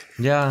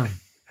 Yeah.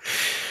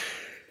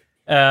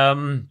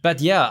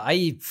 But yeah,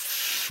 I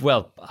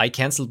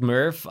canceled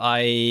Merv.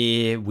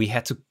 We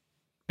had to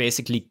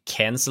basically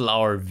cancel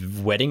our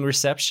wedding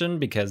reception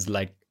because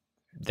like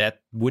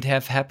that would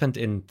have happened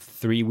in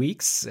 3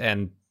 weeks,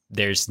 and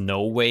there's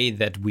no way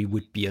that we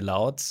would be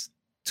allowed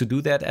to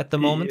do that at the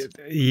moment.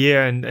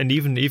 Yeah, and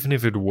even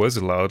if it was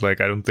allowed, like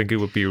I don't think it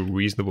would be a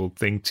reasonable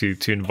thing to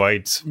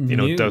invite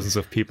No. dozens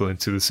of people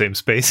into the same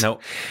space. No.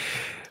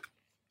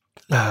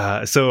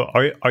 So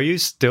are you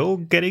still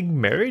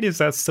getting married? Is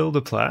that still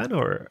the plan,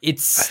 or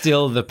It's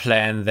still the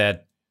plan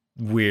that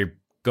we're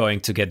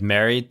going to get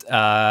married.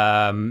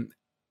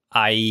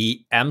 I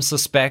am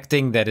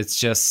suspecting that it's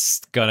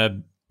just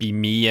gonna be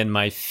me and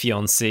my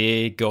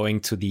fiance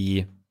going to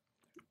the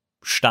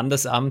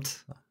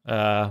Standesamt.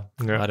 I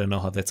don't know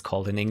how that's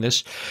called in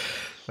English.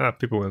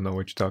 people will know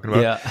what you're talking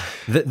about. Yeah,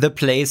 the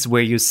place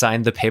where you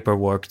sign the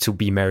paperwork to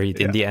be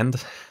married in the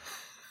end.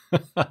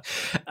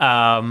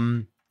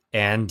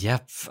 And yeah,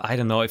 I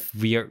don't know if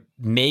we're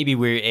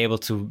able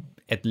to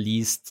at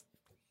least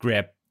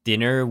grab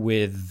dinner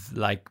with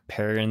like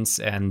parents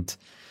and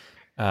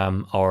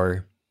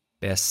our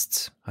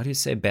best, how do you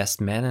say,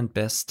 best man and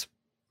best,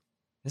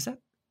 is that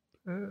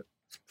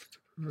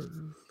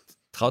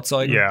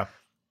Trauzeugen? Yeah.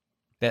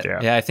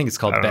 Yeah, I think it's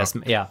called best.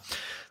 Yeah,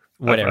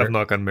 whatever. I've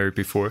not gotten married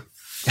before.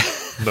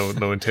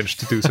 No intention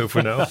to do so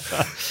for now.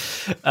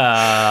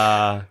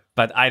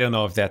 But I don't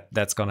know if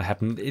that's gonna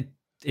happen.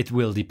 It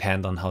will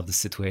depend on how the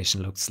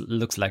situation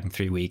looks like in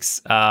 3 weeks.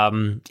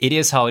 It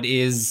is how it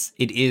is.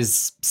 It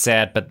is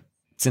sad, but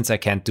since I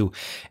can't do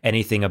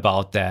anything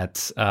about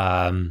that,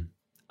 I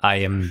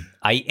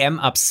am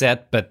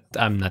upset, but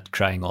I'm not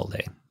crying all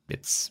day.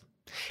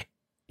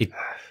 It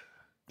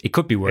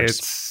could be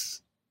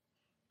worse.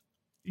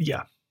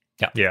 Yeah.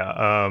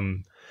 Yeah.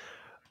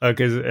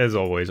 As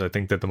always, I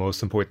think that the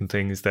most important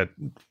thing is that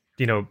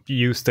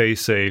you stay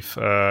safe,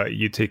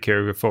 you take care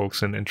of your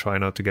folks, and try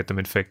not to get them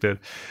infected.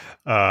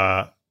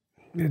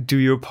 Do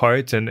your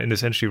part, and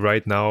essentially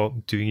right now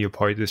doing your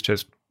part is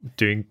just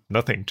doing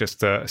nothing,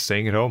 just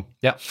staying at home.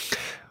 Yeah.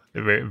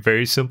 Very,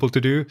 very simple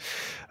to do,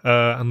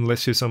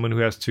 unless you're someone who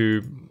has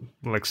to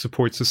like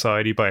support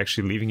society by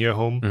actually leaving your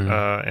home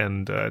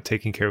and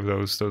taking care of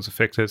those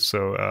affected.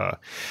 So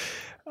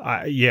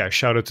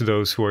shout out to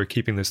those who are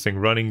keeping this thing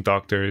running: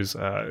 doctors,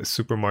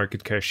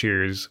 supermarket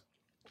cashiers,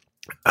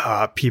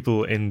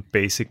 people in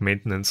basic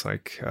maintenance,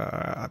 like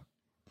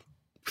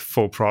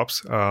full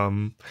props. But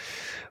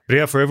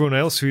yeah, for everyone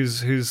else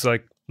who's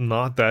like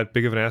not that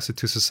big of an asset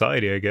to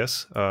society, I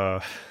guess,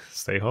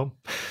 stay home.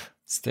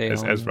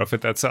 As rough as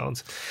that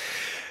sounds.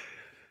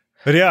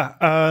 But yeah,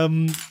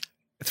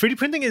 3D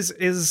printing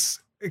is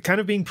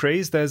kind of being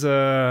praised as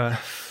a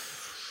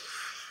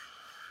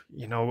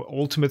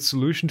ultimate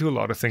solution to a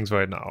lot of things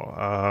right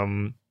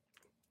now.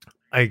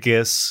 I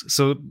guess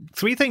so.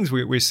 3 things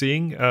we're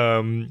seeing.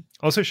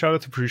 Also, shout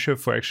out to Prusa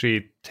for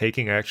actually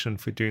taking action,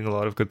 for doing a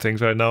lot of good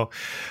things right now.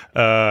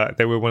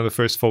 They were one of the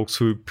first folks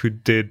who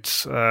did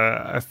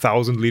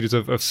 1,000 liters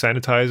of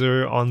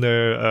sanitizer on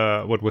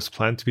their what was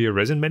planned to be a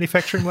resin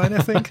manufacturing line, I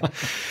think.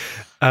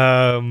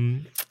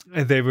 And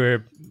they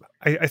were.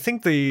 I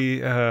think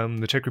the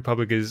Czech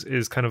Republic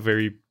is kind of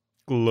very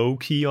low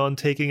key on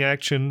taking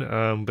action,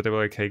 but they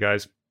were like, "Hey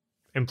guys,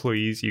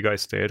 employees, you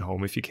guys stay at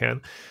home if you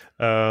can."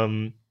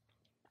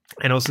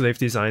 And also they've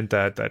designed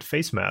that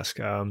face mask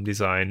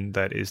design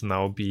that is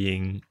now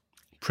being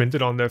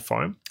printed on their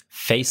farm.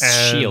 Face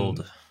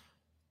shield.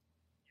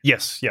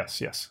 Yes.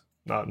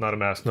 Not a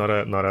mask, not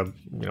a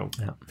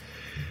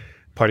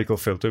particle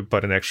filter,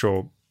 but an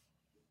actual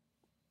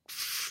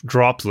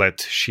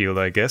droplet shield,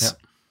 I guess.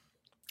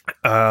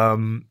 Yeah.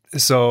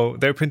 So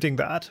they're printing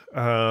that.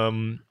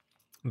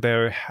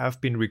 There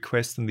have been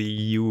requests in the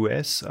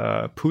US.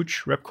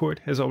 Pooch Repcord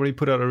has already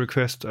put out a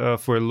request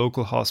for a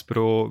local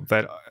hospital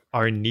that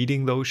are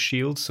needing those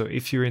shields. So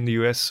if you're in the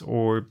US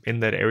or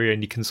in that area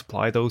and you can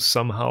supply those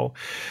somehow,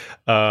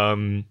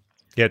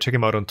 check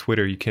him out on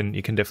Twitter. You can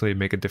definitely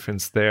make a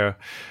difference there.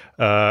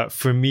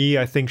 For me,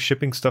 I think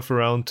shipping stuff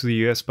around to the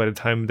US, by the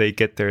time they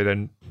get there,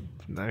 then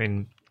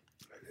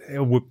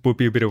it would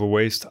be a bit of a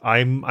waste.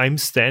 I'm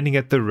standing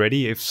at the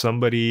ready if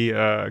somebody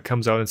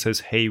comes out and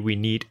says, "Hey, we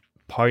need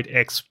part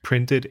X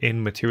printed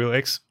in material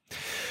X."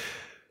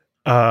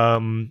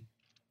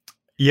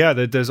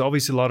 There's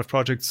obviously a lot of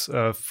projects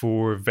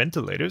for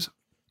ventilators,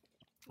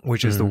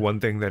 which is the one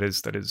thing that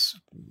is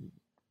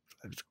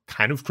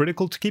kind of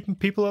critical to keeping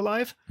people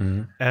alive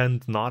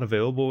and not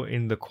available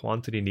in the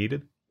quantity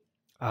needed.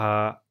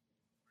 I'm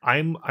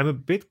a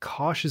bit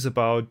cautious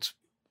about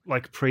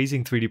like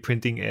praising 3D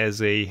printing as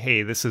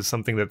hey, this is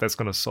something that's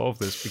going to solve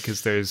this,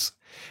 because there's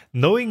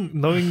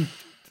knowing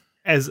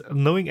as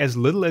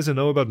little as I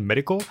know about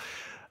medical,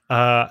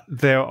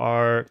 There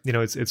are,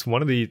 it's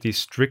one of the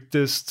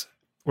strictest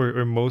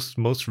or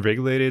most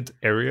regulated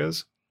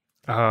areas,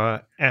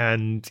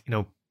 and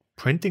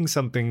printing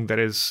something that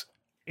is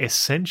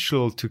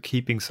essential to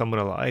keeping someone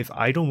alive.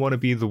 I don't want to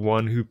be the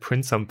one who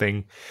prints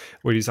something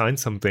or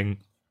designs something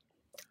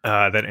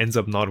that ends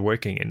up not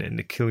working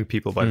and killing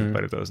people by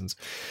the dozens.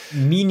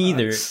 Me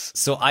neither.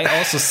 So I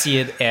also see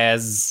it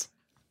as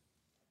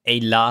a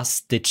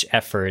last-ditch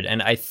effort.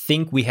 And I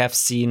think we have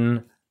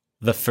seen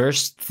the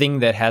first thing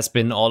that has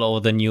been all over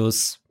the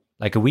news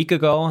like a week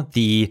ago,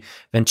 the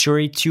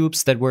Venturi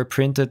tubes that were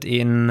printed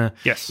in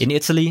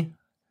Italy,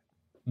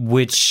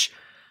 which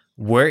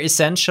were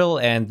essential,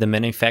 and the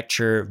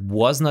manufacturer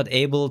was not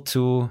able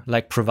to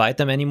provide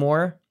them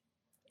anymore.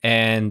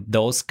 And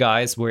those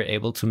guys were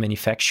able to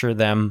manufacture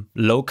them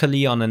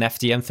locally on an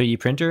FDM 3D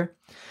printer.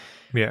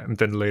 Yeah, and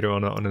then later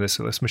on an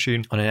SLS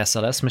machine. On an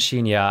SLS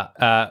machine,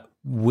 yeah.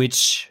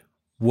 Which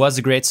was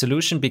a great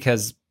solution,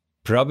 because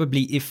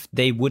probably if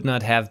they would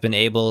not have been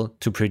able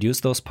to produce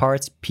those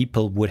parts,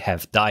 people would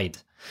have died.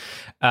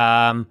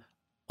 On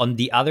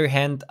the other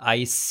hand,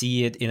 I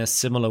see it in a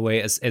similar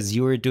way as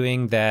you were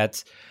doing,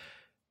 that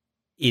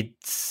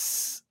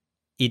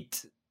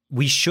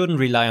we shouldn't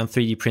rely on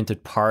 3D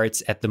printed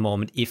parts at the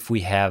moment if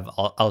we have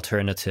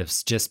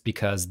alternatives, just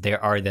because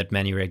there are that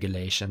many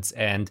regulations,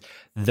 and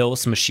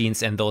those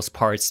machines and those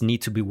parts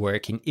need to be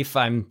working. If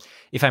I'm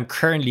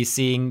currently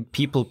seeing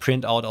people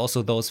print out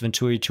also those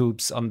Venturi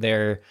tubes on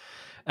their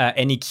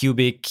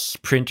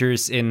Anycubic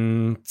printers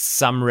in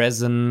some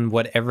resin,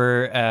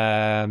 whatever,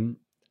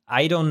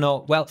 I don't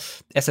know. Well,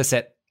 as I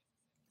said,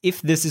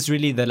 if this is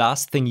really the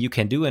last thing you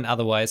can do and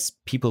otherwise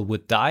people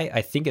would die,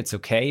 I think it's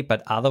okay.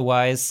 But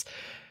otherwise,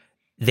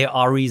 there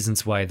are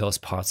reasons why those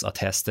parts are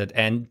tested,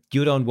 and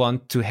you don't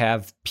want to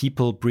have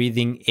people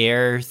breathing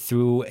air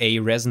through a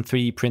resin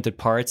 3D printed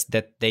parts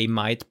that they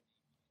might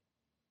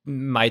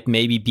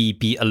maybe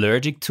be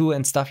allergic to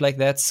and stuff like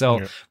that.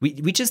 So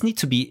we just need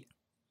to be,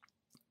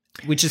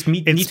 need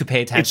to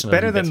pay attention. It's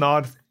better than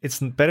not. It's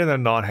better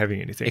than not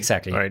having anything.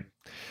 Exactly. Right.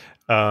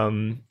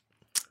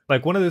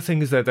 Like one of the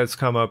things that's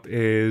come up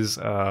is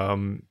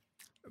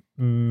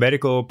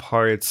medical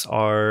parts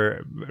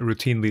are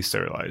routinely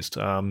sterilized.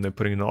 They're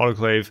putting in an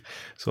autoclave,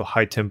 so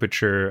high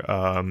temperature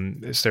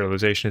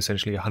sterilization,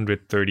 essentially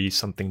 130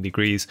 something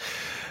degrees.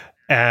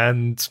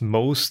 And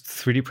most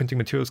 3D printing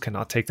materials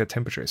cannot take that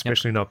temperature,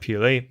 especially not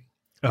PLA.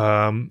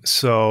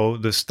 So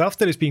the stuff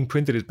that is being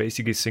printed is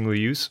basically single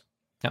use.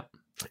 Yeah.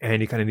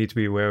 And you kind of need to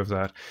be aware of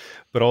that.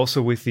 But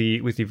also with the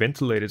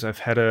ventilators, I've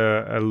had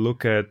a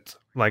look at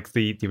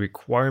the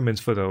requirements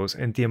for those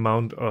and the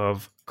amount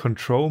of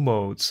control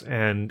modes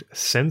and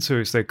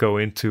sensors that go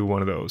into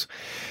one of those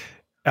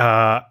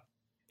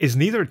is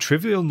neither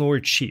trivial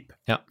nor cheap.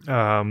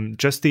 Yeah.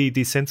 Just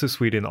the sensor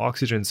suite and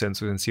oxygen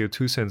sensors and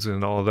CO2 sensors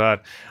and all of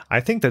that, I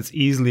think that's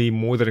easily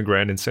more than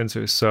 $1,000 in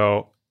sensors.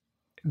 So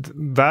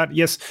that,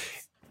 yes,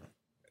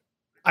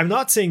 I'm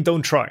not saying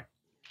don't try.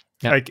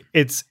 Yeah.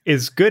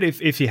 It's good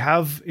if you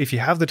have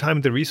the time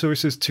and the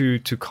resources to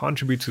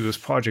contribute to those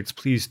projects,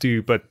 please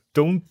do. But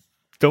don't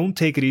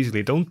take it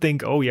easily. Don't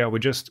think, oh yeah,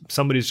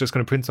 somebody's just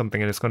going to print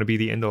something and it's going to be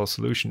the end all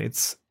solution.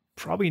 It's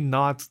probably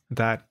not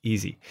that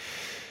easy.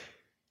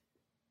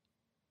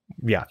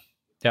 Yeah.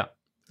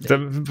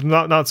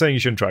 Not saying you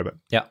shouldn't try, but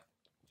yeah.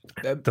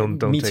 Don't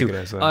Me take too. it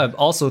as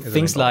also as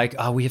things like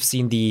we have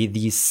seen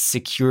the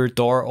secure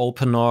door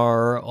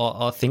opener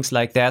or things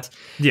like that.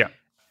 Yeah.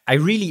 I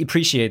really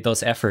appreciate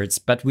those efforts,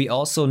 but we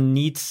also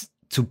need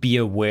to be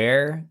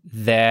aware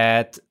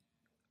that,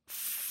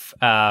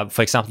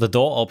 for example, the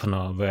door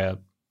opener, where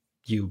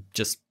you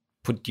just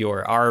put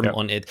your arm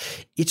on it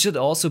should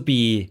also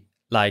be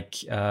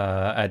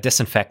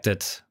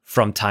disinfected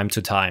from time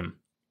to time,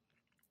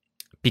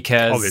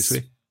 because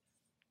obviously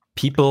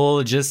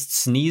people just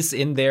sneeze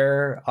in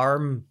their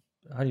arm.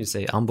 How do you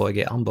say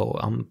armbeuge?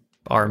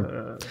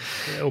 Arm,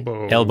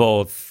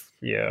 elbow.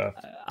 Yeah,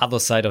 other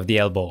side of the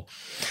elbow.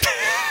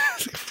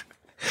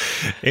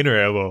 Inner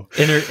elbow.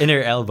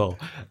 Inner elbow.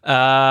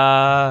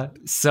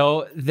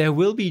 So there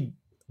will be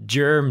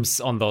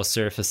germs on those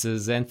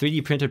surfaces, and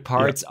 3D printed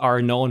parts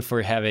are known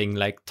for having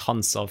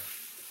tons of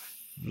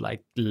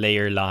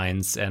layer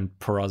lines and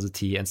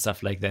porosity and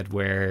stuff like that,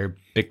 where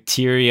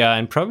bacteria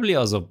and probably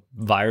also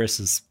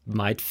viruses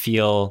might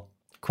feel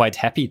quite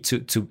happy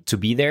to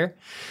be there.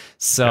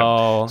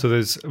 So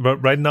there's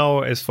right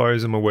now, as far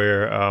as I'm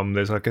aware,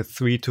 there's a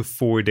 3 to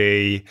 4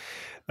 day.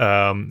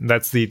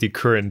 That's the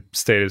current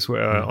status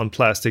on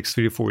plastics.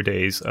 3 to 4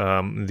 days.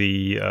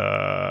 The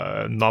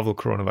novel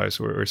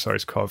coronavirus or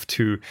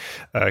SARS-CoV-2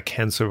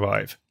 can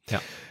survive. Yeah.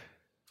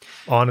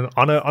 On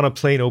a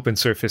plain open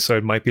surface, so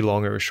it might be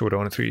longer or shorter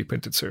on a 3D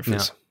printed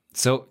surface. Yeah.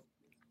 So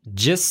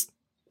just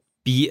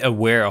be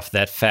aware of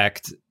that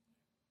fact.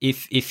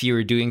 If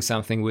you're doing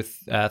something with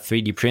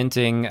 3D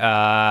printing,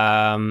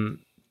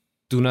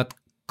 do not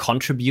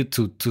contribute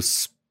to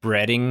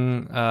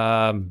spreading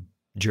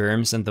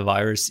germs and the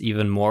virus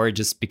even more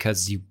just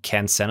because you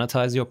can't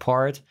sanitize your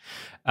part.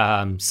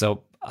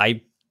 So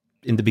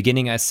in the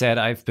beginning I said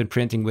I've been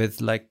printing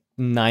with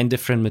 9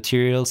 different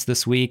materials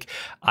this week.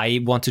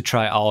 I want to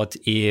try out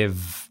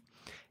if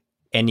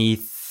any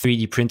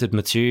 3D printed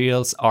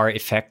materials are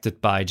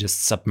affected by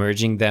just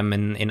submerging them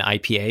in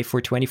IPA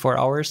for 24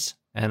 hours.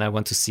 And I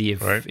want to see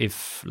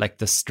if like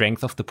the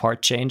strength of the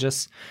part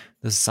changes.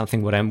 This is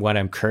something what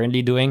I'm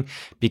currently doing,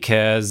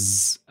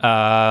 because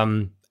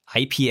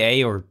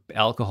IPA or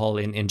alcohol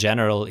in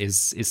general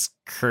is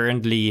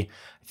currently,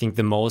 I think,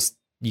 the most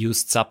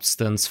used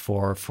substance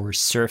for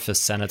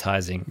surface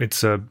sanitizing.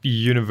 It's a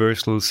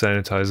universal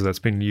sanitizer that's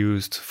been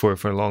used for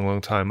a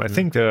long time. I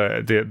think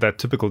that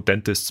typical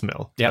dentist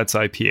smell, that's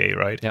IPA,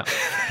 right? Yeah.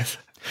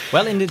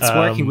 Well, and it's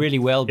working really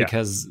well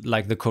because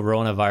like the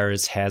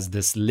coronavirus has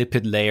this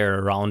lipid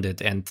layer around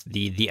it, and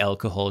the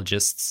alcohol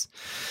just,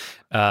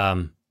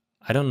 I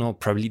don't know,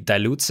 probably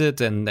dilutes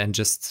it and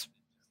just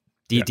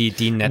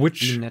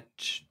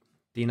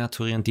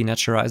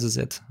denaturalizes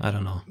it. I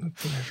don't know.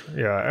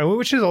 Yeah,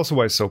 which is also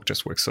why soap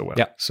just works so well.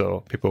 Yeah.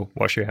 So people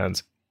wash your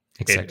hands.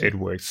 Exactly. It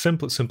works.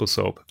 Simple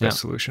soap, best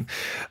solution.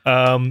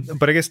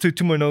 But I guess two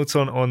more notes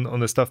on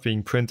the stuff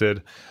being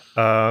printed.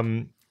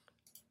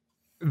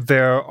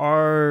 There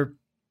are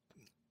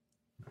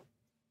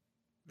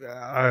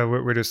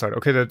where to start?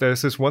 Okay,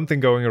 there's this one thing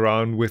going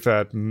around with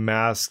that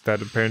mask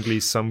that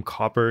apparently some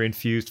copper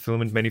infused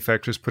filament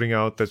manufacturers putting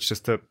out. That's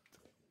just it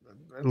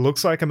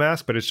looks like a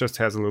mask, but it just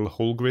has a little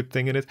hole grid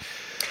thing in it.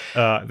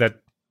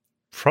 That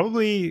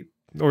probably,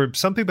 or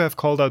some people have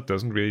called out,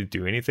 doesn't really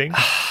do anything.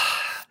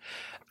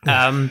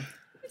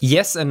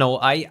 Yes and no.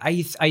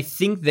 I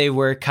think they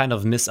were kind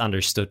of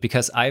misunderstood,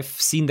 because I've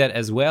seen that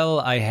as well.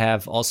 I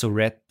have also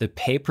read the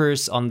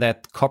papers on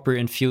that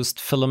copper-infused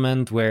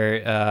filament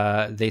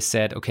where they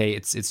said, okay,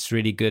 it's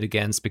really good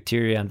against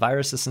bacteria and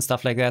viruses and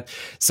stuff like that.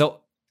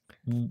 So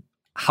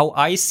how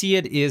I see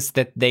it is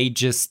that they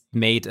just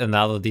made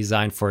another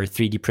design for a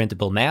 3D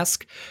printable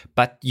mask,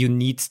 but you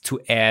need to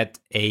add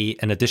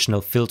an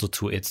additional filter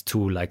to it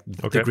too, like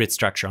the grid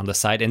structure on the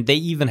side. And they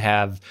even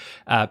have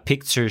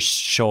pictures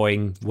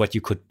showing what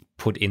you could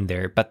put in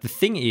there. But the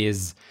thing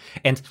is,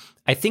 and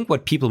I think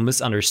what people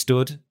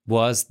misunderstood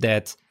was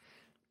that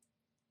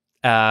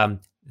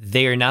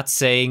they are not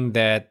saying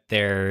that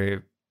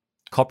their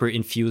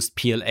copper-infused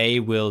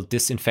PLA will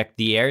disinfect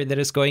the air that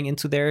is going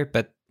into there,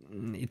 but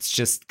it's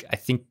just, I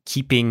think,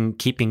 keeping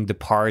the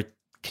part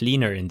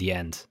cleaner in the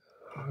end.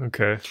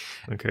 Okay.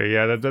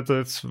 Yeah,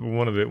 that's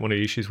one of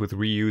the issues with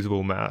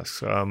reusable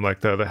masks. Like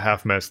the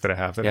half mask that I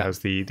have that has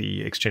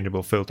the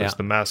exchangeable filters.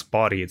 The mask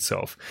body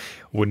itself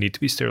would need to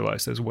be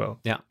sterilized as well.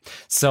 Yeah.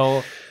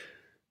 So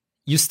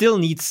you still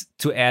need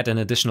to add an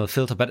additional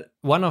filter, but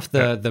one of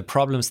the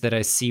problems that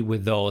I see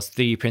with those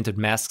 3D printed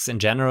masks in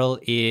general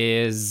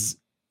is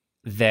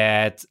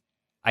that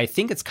I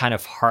think it's kind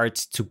of hard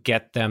to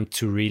get them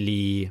to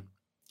really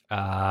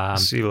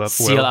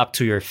seal up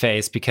to your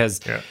face,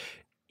 because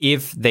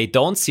if they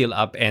don't seal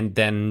up and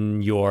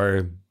then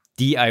your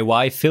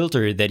DIY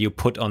filter that you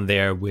put on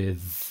there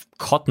with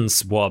cotton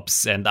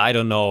swabs and I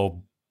don't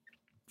know,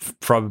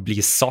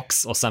 probably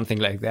socks or something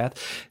like that,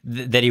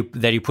 that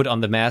you put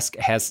on the mask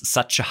has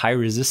such a high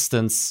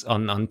resistance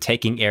on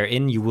taking air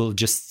in, you will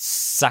just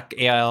suck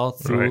air out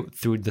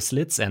through the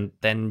slits, and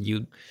then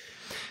you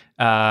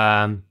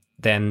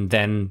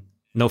then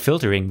no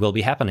filtering will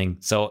be happening.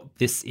 So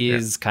this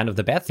is kind of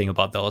the bad thing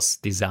about those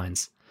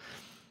designs.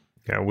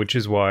 Yeah, which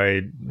is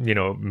why,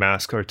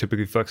 masks are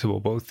typically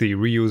flexible. Both the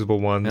reusable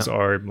ones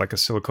are like a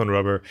silicone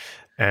rubber,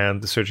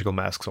 and the surgical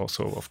masks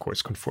also, of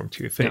course, conform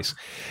to your face.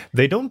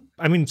 They don't,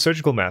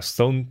 surgical masks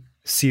don't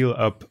seal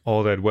up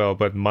all that well,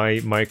 but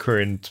my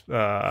current,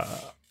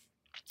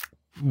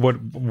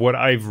 what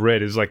I've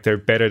read is like they're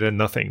better than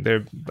nothing.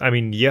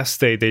 Yes,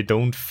 they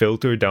don't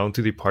filter down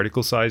to the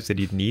particle size that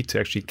you'd need to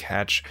actually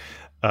catch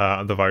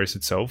the virus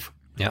itself.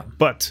 Yeah.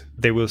 But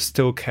they will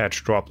still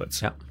catch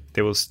droplets. Yeah.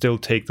 They will still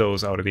take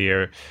those out of the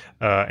air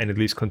and at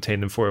least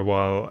contain them for a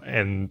while.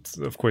 And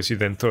of course, you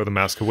then throw the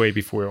mask away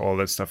before all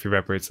that stuff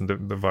evaporates and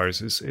the virus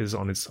is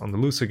on the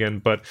loose again.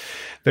 But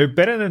they're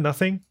better than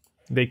nothing.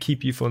 They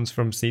keep you from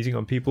sneezing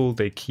on people.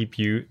 They keep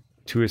you,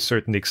 to a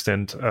certain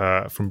extent,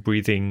 from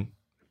breathing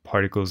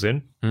particles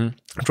in,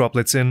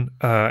 droplets in.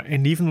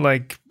 And even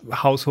like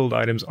household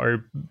items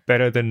are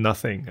better than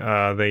nothing.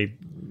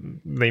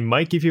 They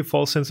might give you a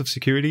false sense of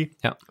security,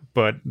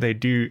 but they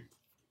do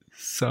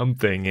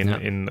something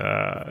in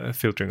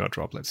filtering out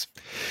droplets.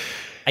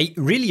 I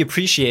really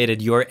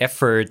appreciated your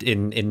effort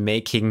in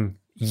making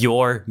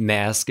your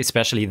mask,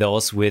 especially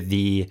those with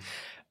the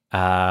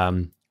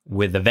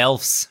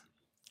valves,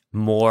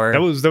 more.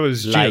 That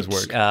was Gina's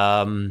work.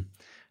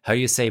 How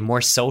you say,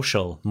 more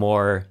social,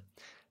 more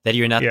that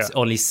you're not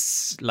only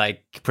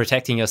like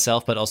protecting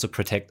yourself, but also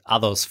protect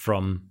others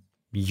from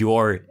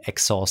your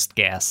exhaust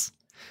gas.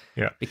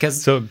 Yeah,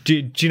 because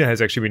Gina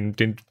has actually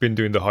been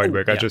doing the hard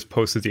work. I just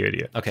posted the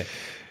idea. Okay,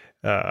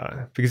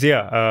 because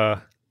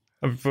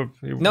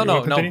No.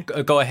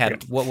 Go ahead.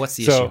 Okay. What's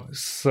the issue?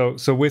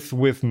 So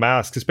with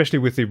masks, especially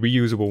with the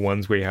reusable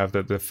ones, where you have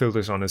the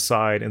filters on the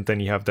side, and then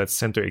you have that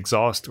center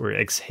exhaust or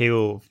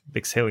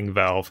exhaling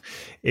valve,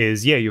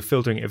 is you're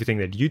filtering everything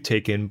that you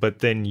take in, but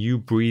then you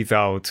breathe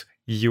out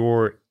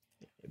your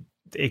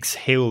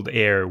exhaled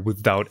air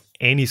without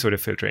any sort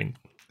of filtering.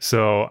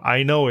 So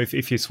I know if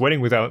you're sweating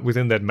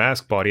within that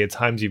mask body, at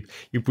times you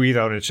breathe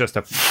out and it's just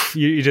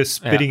you're just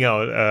spitting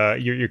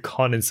out your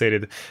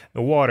condensated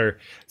water.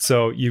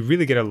 So you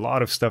really get a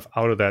lot of stuff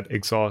out of that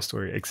exhaust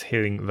or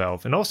exhaling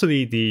valve. And also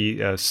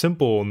the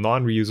simple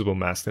non-reusable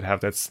masks that have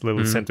that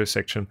little center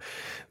section,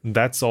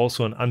 that's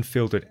also an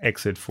unfiltered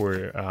exit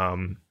for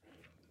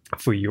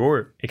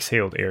your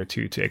exhaled air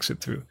to exit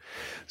through.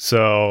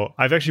 So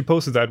I've actually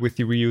posted that with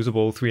the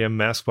reusable 3M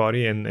mask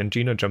body, and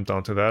Gina jumped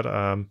onto that,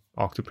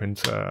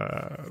 Octoprint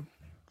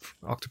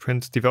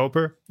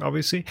developer,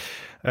 obviously.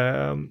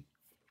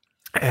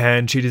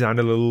 And she designed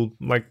a little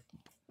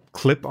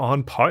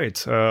clip-on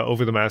part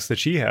over the mask that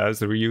she has,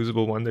 the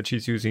reusable one that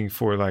she's using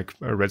for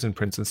resin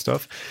prints and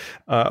stuff.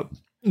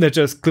 That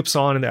just clips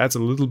on and adds a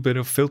little bit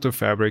of filter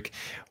fabric,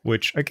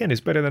 which again is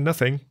better than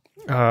nothing.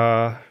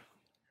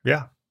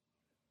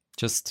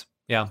 Just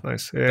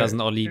nice.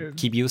 Doesn't only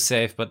keep you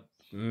safe, but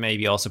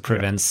maybe also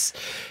prevents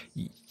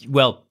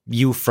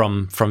you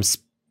from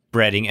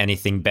spreading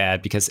anything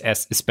bad, because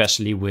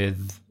especially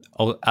with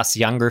us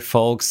younger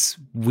folks,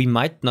 we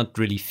might not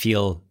really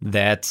feel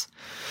that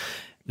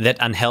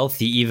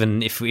unhealthy,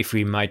 even if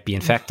we might be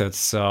infected.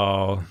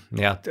 So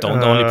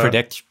don't only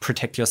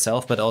protect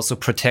yourself, but also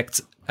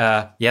protect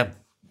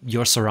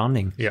your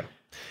surrounding.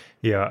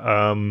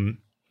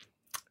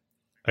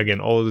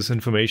 Again, all of this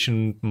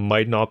information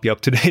might not be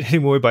up to date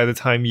anymore by the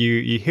time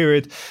you hear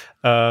it.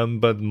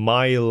 But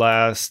my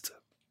last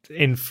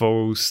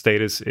info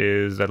status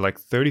is that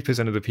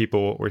 30% of the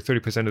people or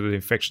 30% of the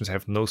infections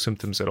have no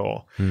symptoms at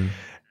all.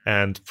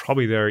 And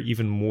probably there are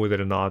even more that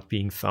are not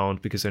being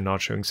found because they're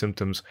not showing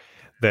symptoms,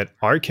 that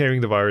are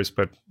carrying the virus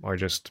but are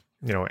just,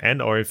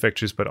 and are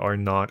infectious but are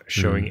not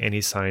showing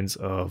any signs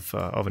of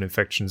an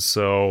infection.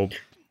 So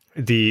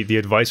the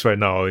advice right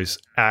now is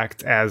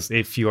act as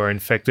if you are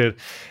infected,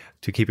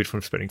 to keep it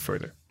from spreading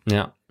further.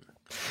 Yeah.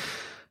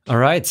 All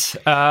right.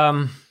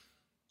 So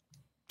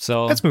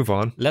let's move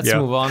on.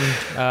 Move on.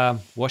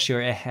 Wash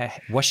your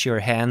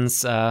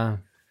hands.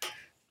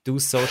 Do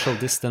social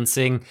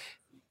distancing.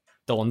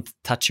 Don't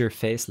touch your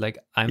face like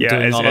I'm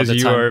doing all of the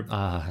time.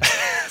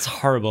 It's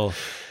horrible.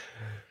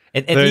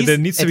 At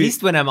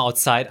least when I'm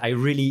outside, I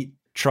really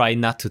try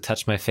not to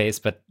touch my face.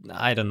 But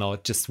I don't know,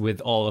 just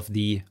with all of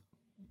the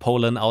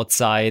pollen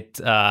outside,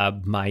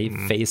 my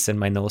face and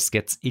my nose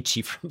gets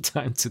itchy from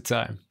time to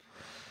time.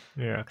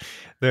 Yeah,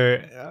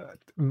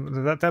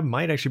 that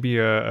might actually be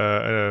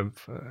an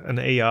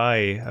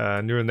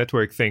AI neural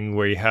network thing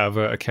where you have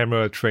a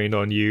camera trained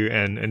on you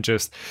and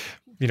just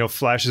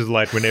flashes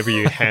light whenever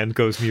your hand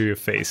goes near your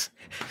face,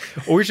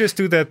 or just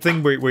do that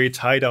thing where you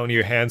tie down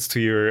your hands to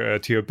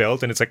your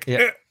belt and it's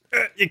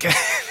you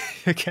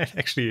can't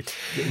actually.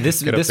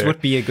 This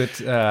would be a good.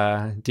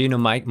 Do you know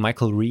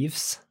Michael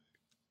Reeves?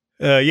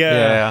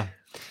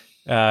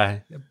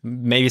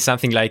 Maybe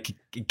something like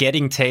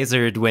getting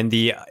tasered when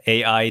the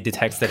AI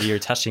detects that you're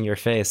touching your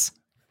face.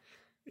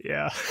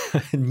 Yeah.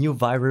 New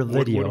viral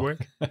video. Would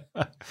work.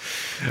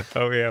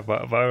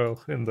 Viral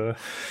in the...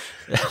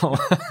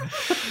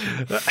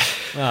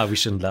 We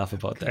shouldn't laugh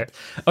about that.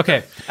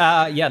 Okay,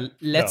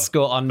 let's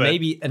go on.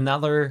 Maybe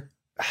another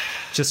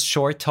just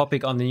short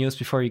topic on the news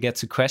before you get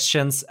to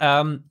questions.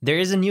 There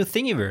is a new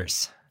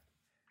Thingiverse.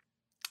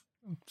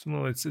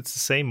 Well, it's the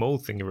same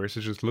old Thingiverse.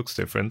 It just looks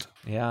different.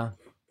 Yeah,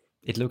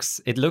 it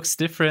looks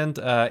different.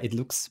 It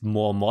looks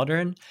more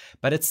modern,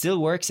 but it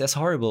still works as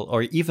horrible,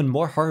 or even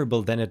more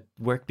horrible than it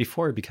worked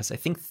before. Because I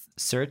think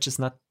search is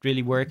not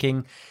really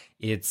working.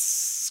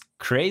 It's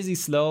crazy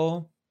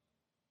slow.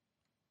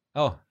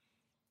 Oh,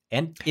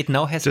 and it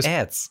now has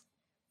ads.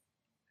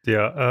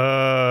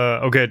 Yeah.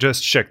 Okay.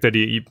 Just check that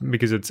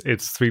because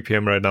it's 3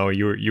 p.m. right now.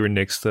 Your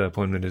next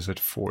appointment is at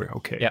 4.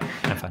 Okay. Yeah.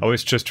 I'm fine. I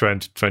was just trying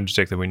to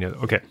check the window.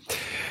 Okay.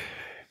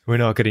 We're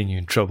not getting you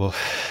in trouble.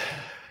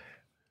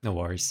 No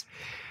worries.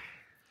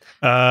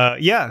 So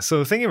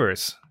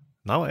Thingiverse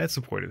now ad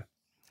supported.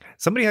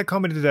 Somebody had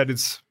commented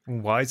that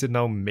why is it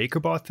now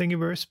MakerBot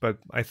Thingiverse? But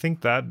I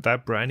think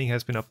that branding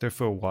has been up there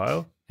for a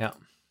while. Yeah.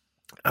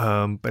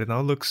 But it now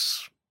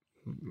looks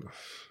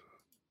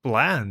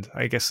bland,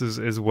 I guess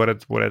is what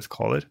I'd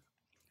call it.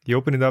 You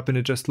open it up and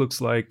it just looks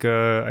like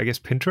I guess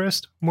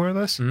Pinterest, more or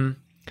less. Mm-hmm.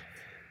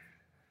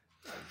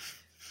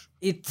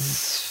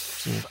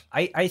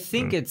 I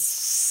think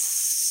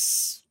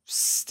it's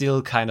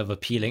still kind of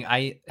appealing.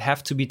 I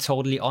have to be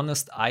totally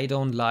honest, I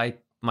don't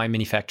like My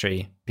Mini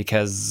Factory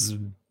because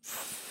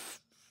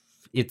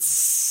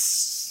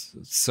it's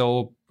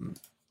so...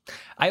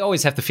 I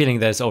always have the feeling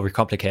that it's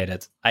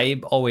overcomplicated.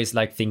 I always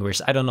like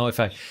Thingiverse. I don't know if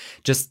I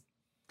just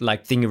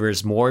like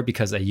Thingiverse more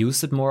because I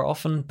use it more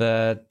often,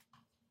 but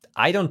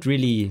I don't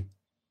really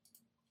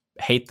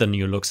hate the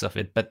new looks of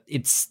it, but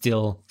it's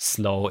still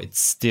slow. It's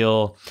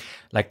still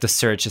like the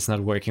search is not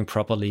working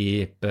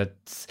properly. But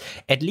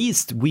at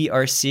least we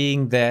are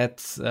seeing that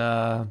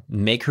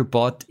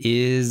MakerBot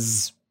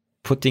is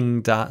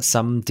putting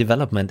some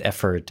development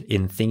effort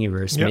in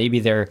Thingiverse. Yep. Maybe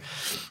they're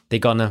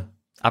gonna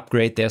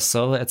upgrade their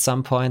server at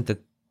some point, that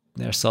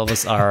their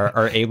servers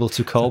are able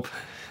to cope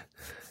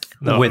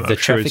with the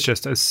sure traffic. it's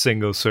just a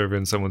single server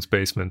in someone's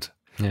basement.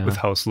 Yeah. With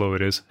how slow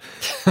it is.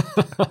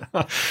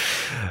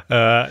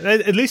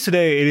 At least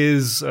today it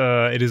is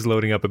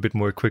loading up a bit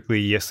more quickly.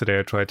 Yesterday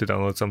I tried to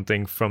download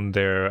something from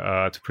there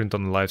to print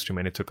on the live stream,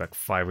 and it took like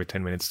 5 or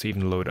 10 minutes to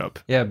even load up.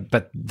 Yeah,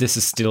 but this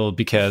is still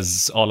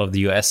because all of the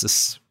US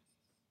is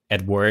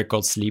at work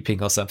or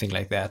sleeping or something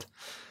like that.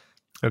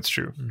 That's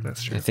true.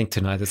 That's true. I think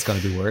tonight it's going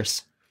to be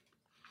worse.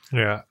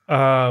 Yeah.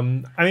 I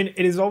mean,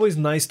 it is always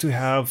nice to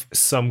have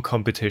some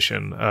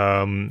competition.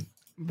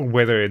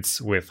 Whether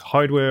it's with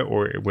hardware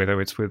or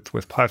whether it's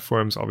with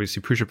platforms.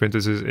 Obviously Prusa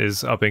Printers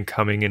is up and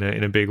coming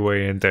in a big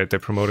way, and they're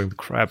promoting the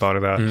crap out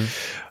of that.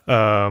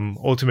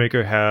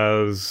 Ultimaker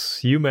has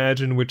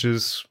Umagine, which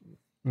is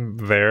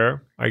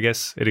there. I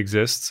guess it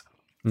exists.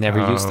 Never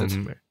used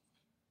it.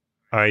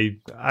 I've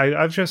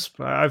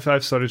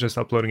started just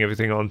uploading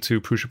everything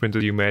onto Prusa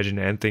Printers, Umagine,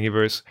 and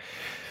Thingiverse,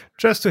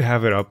 just to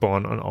have it up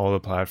on all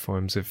the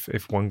platforms.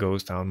 If one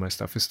goes down, my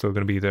stuff is still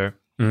going to be there.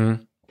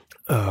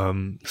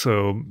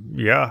 So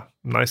yeah,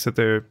 nice that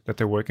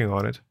they're working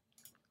on it.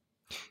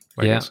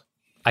 I guess.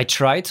 I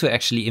tried to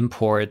actually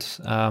import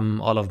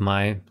all of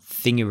my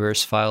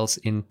Thingiverse files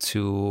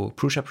into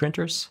Prusa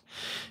Printers,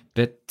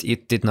 but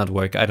it did not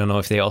work. I don't know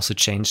if they also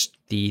changed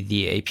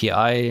the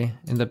API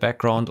in the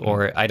background,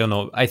 or I don't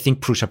know. I think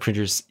Prusa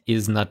Printers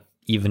is not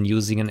even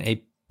using an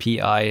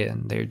API,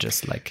 and they're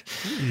just like...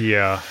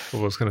 Yeah, I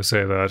was going to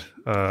say that.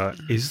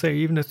 Is there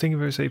even a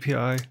Thingiverse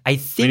API? I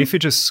think... if you're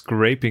just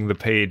scraping the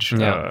page,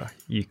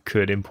 you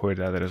could import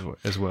that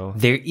as well.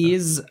 There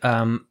is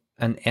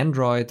an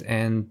Android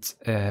and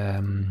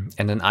an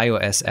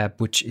iOS app,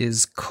 which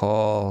is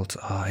called...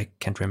 I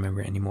can't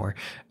remember anymore.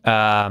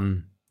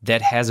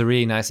 That has a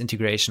really nice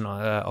integration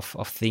of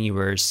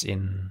Thingiverse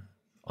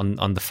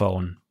on the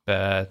phone.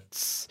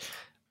 But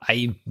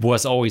I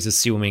was always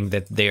assuming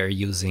that they are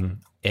using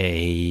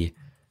an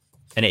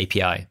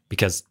API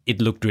because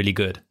it looked really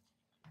good.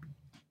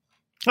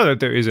 Oh,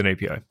 there is an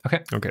API.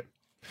 Okay.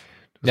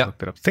 Just look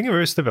that up.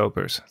 Thingiverse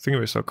developers.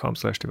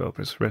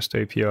 Thingiverse.com/developers. REST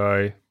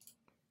API.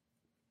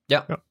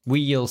 Yeah,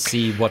 we'll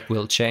see what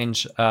will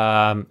change.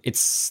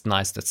 It's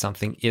nice that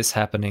something is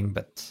happening,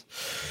 but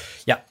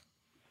yeah,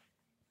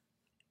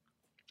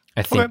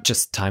 I think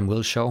just time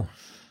will show.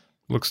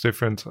 Looks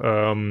different.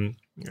 I mean,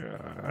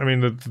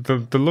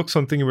 the looks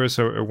on Thingiverse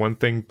are one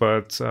thing,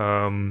 but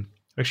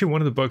actually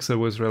one of the bugs that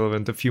was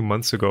relevant a few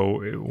months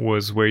ago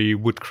was where you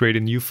would create a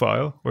new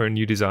file or a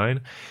new design,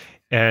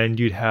 and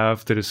you'd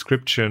have the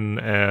description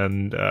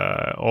and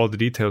all the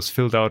details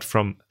filled out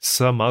from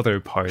some other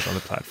part on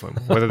the platform,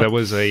 whether that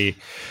was a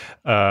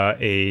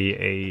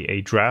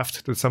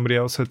draft that somebody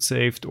else had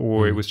saved,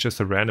 or it was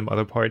just a random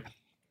other part.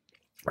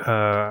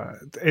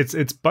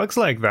 It's bugs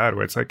like that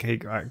where it's like, hey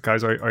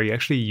guys, are you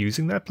actually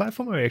using that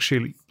platform? Are you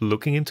actually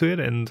looking into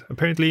it? And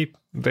apparently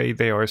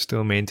they are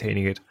still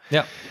maintaining it.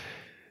 Yeah,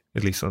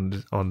 at least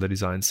on the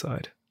design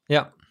side.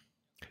 Yeah,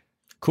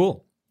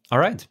 cool. All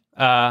right,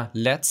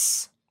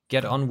 let's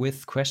get on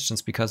with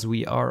questions because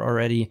we are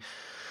already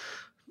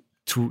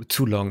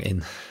too long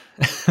in.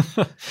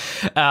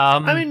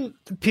 I mean,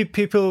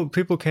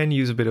 people can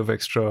use a bit of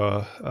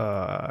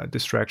extra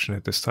distraction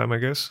at this time, I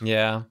guess.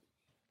 Yeah,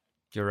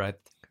 you're right.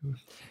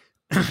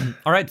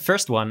 All right,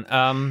 first one.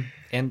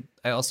 And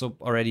I also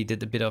already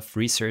did a bit of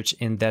research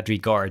in that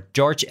regard.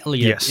 George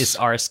Elliott is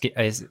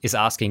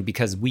asking,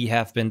 because we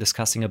have been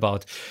discussing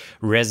about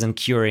resin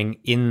curing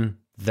in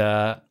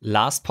the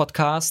last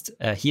podcast.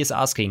 He is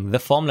asking, the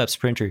Formlabs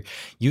printer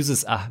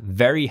uses a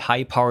very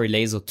high power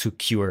laser to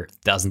cure,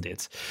 doesn't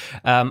it?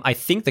 I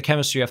think the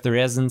chemistry of the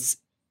resins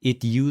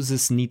it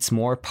uses needs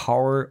more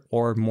power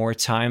or more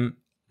time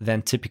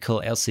than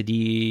typical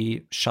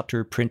LCD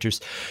shutter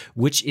printers,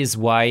 which is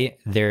why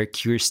their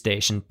cure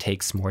station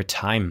takes more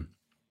time.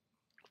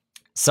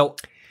 So,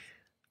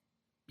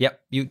 yeah,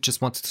 you just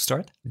wanted to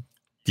start?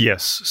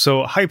 Yes.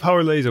 So high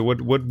power laser,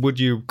 what would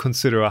you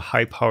consider a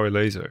high power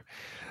laser?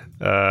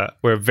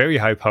 Where a very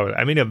high power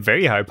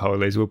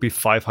laser would be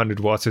 500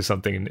 watts or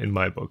something in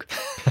my book.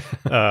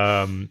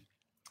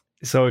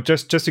 So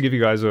just to give you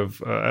guys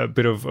a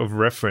bit of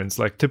reference,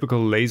 like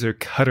typical laser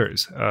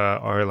cutters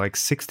are like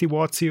 60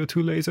 watt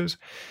CO2 lasers.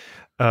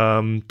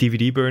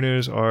 DVD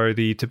burners are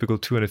the typical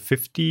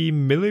 250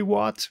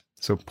 milliwatt,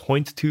 so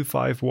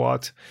 0.25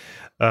 watt.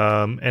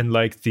 And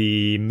like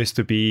the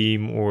Mr.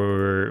 Beam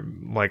or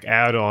like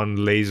add-on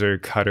laser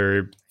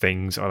cutter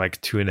things are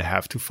like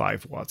 2.5 to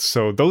 5 watts.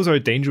 So those are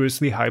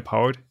dangerously high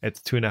powered at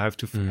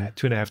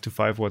 2.5 to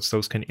 5 watts.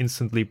 Those can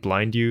instantly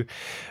blind you,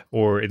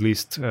 or at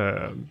least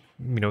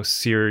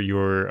sear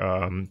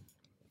your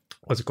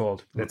what's it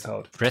called? That's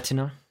how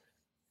retina.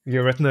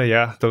 Your retina,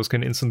 yeah. Those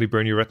can instantly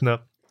burn your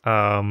retina.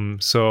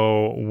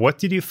 So what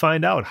did you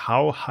find out?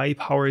 How high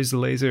power is the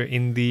laser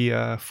in the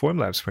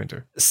Formlabs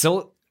printer?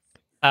 So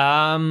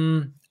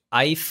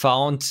I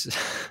found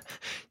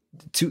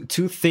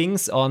two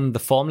things on the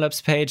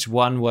Formlabs page.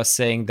 One was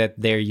saying that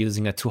they're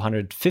using a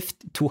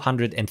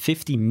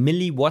 250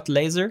 milliwatt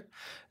laser.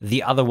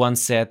 The other one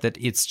said that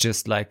it's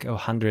just like a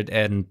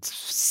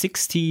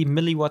 160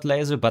 milliwatt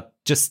laser, but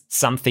just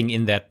something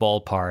in that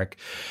ballpark,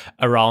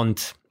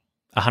 around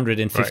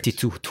 150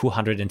 to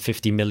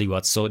 250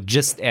 milliwatts. So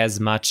just as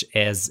much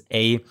as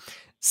a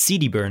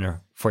CD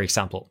burner, for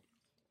example.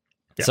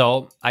 Yeah.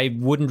 So I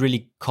wouldn't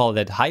really call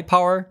that high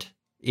powered.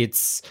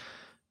 It's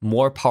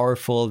more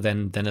powerful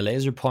than a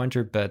laser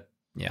pointer, but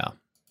yeah,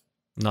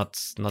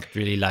 not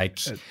really like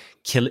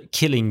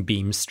killing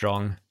beam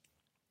strong.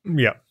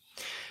 Yeah.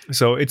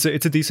 So it's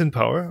a decent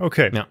power.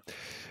 Okay. Yeah.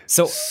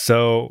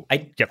 So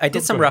I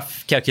did some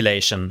rough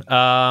calculation.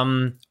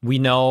 We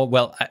know,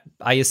 well,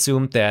 I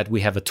assumed that we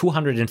have a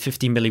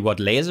 250 milliwatt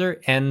laser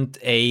and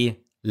a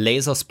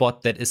laser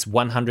spot that is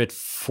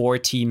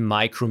 140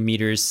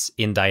 micrometers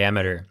in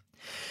diameter.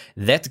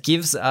 That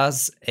gives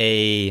us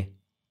a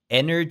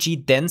energy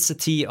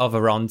density of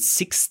around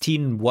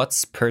 16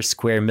 watts per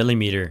square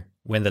millimeter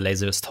when the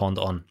laser is turned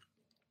on.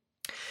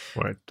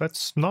 Right,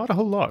 that's not a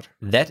whole lot.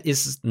 That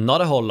is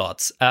not a whole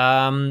lot.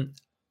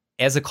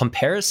 As a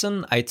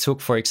comparison, I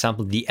took, for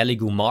example, the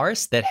Elegoo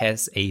Mars that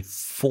has a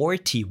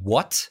 40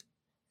 watt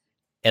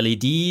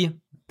LED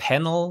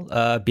panel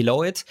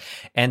below it,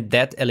 and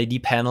that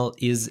LED panel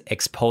is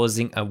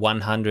exposing a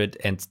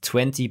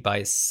 120 by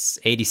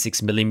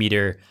 86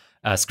 millimeter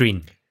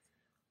screen.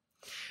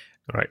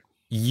 Right.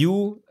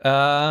 You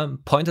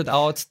pointed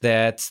out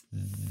that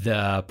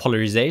the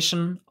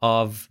polarization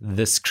of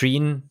the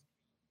screen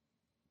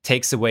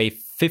takes away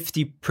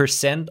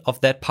 50% of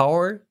that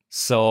power.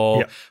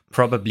 So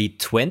probably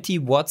 20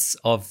 watts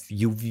of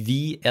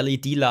UV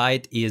LED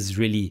light is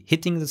really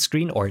hitting the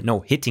screen, or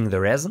hitting the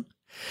resin.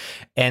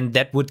 And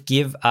that would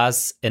give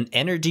us an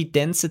energy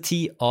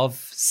density of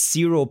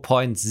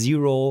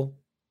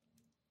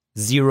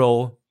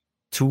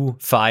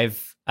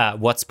 0.0025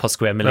 watts per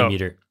square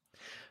millimeter.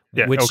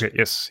 Yeah,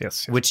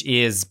 yes. Which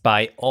is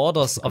by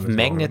orders of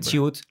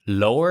magnitude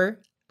lower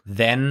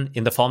than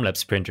in the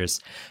Formlabs printers.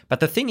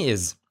 But the thing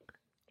is,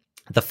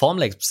 the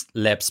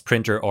Formlabs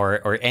printer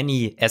or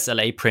any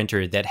SLA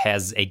printer that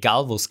has a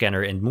Galvo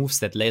scanner and moves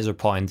that laser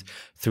point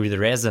through the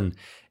resin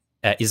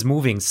is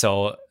moving.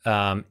 So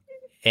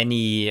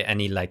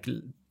any like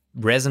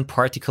resin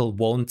particle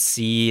won't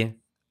see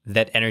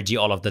that energy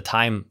all of the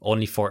time,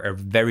 only for a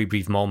very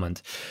brief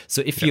moment.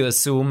 So if you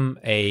assume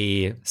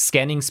a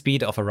scanning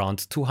speed of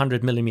around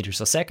 200 millimeters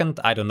a second,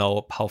 I don't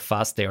know how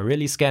fast they are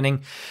really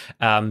scanning,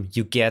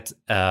 you get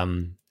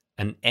an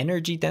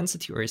energy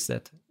density, or is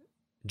that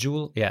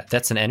joule? Yeah,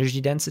 that's an energy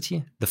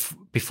density.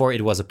 Before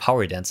it was a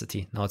power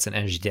density. Now it's an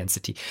energy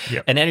density.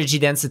 Yep. An energy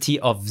density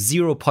of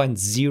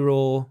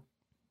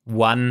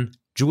 0.01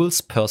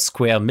 joules per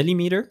square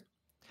millimeter.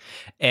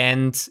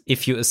 And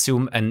if you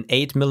assume an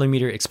 8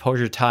 millimeter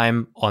exposure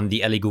time on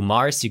the Elegoo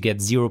Mars, you get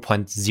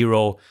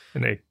 0.02.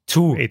 An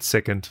 8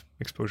 second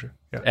exposure.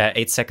 Yeah.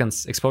 8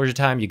 seconds exposure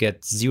time, you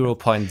get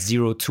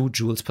 0.02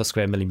 joules per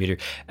square millimeter.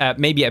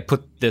 Maybe I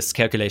put this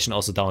calculation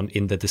also down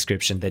in the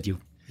description that you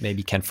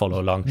maybe can follow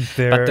along.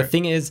 But the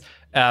thing is,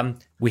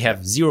 we have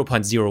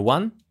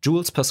 0.01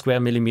 joules per square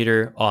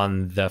millimeter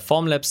on the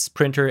Formlabs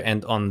printer,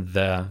 and on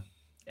the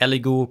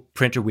Elegoo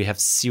printer we have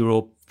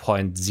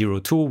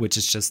 0.02, which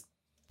is just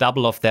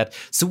double of that.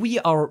 So we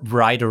are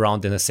right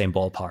around in the same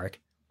ballpark.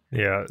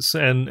 Yeah,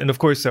 and of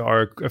course there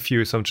are a few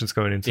assumptions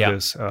going into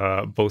this,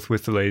 both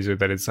with the laser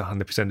that it's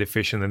 100%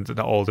 efficient and that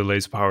all the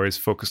laser power is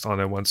focused on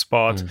that one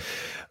spot.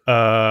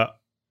 Now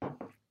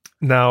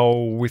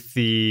with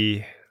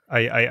the,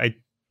 I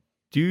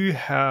do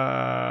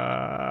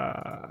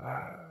have...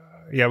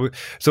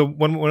 so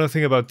one other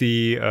thing about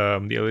the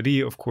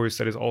LED, of course,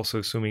 that is also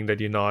assuming that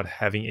you're not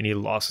having any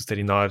losses, that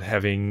you're not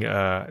having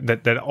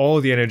that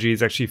all the energy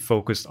is actually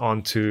focused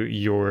onto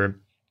your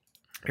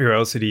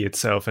LCD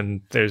itself,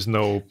 and there's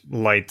no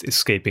light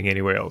escaping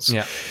anywhere else.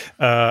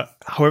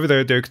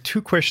 However, there are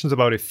two questions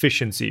about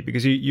efficiency,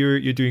 because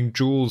you're doing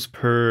joules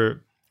per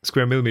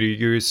square millimeter.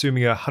 You're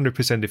assuming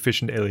 100%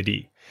 efficient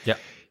LED. Yeah,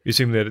 you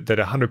assume that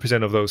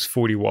 100% of those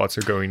 40 watts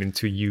are going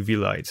into UV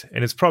light,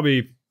 and it's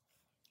probably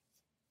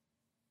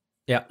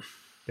Yeah.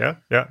 No,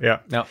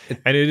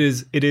 and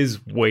it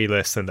is way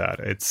less than that.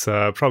 It's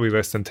probably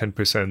less than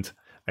 10%.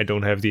 I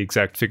don't have the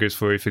exact figures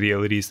for the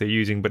LEDs they're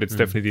using, but it's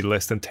definitely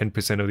less than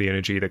 10% of the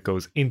energy that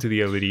goes into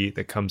the LED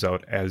that comes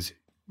out as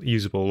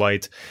usable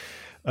light.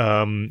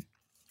 The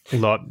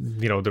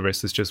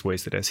rest is just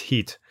wasted as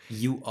heat.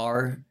 You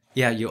are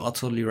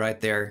totally right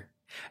there.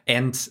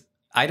 And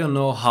I don't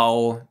know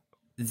how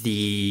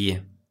the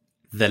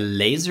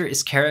laser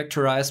is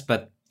characterized,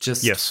 but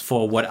just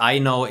for what I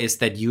know is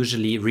that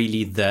usually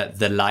really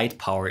the light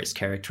power is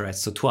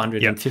characterized. So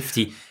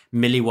 250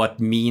 milliwatt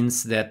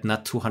means that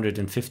not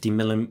 250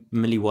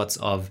 milliwatts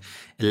of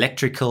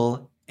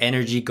electrical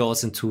energy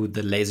goes into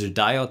the laser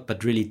diode,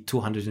 but really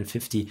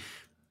 250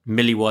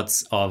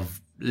 milliwatts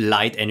of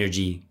light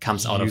energy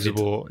comes out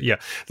usable. of it. Yeah,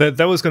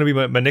 that was going to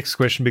be my next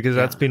question, because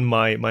that's been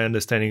my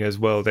understanding as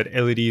well, that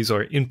LEDs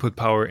are input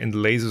power and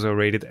lasers are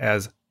rated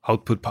as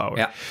output power.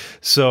 Yeah.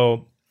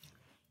 So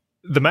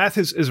the math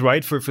is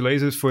right for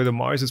lasers. For the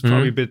Mars, it's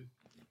probably a bit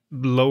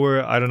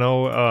lower. I don't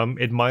know.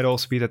 It might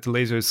also be that the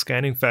laser is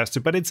scanning faster,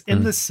 but it's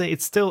in the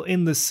it's still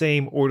in the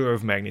same order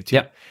of magnitude.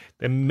 Yeah.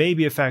 There may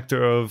be a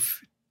factor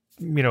of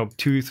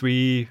 2,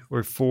 3,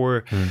 or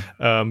 4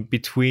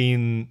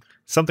 between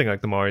something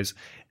like the Mars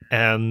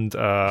and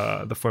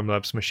the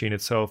Formlabs machine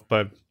itself.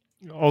 But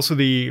also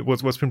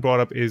what's been brought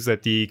up is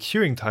that the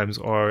curing times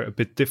are a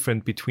bit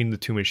different between the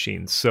two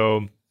machines.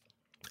 So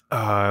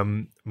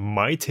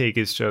my take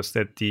is just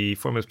that the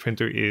Formlabs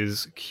printer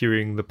is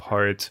curing the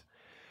part.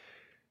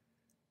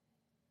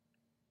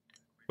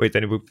 Wait,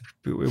 then it would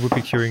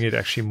be curing it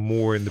actually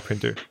more in the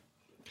printer.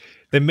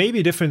 There may be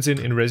a difference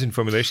in resin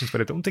formulations,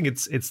 but I don't think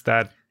it's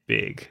that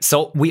big.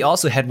 So we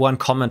also had one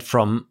comment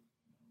from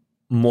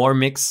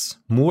Mormix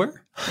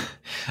Moore,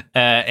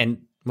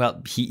 and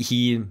well,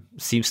 he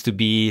seems to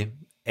be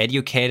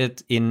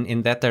educated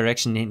in that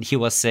direction. And he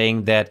was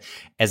saying that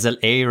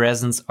SLA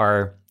resins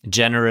are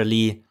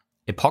generally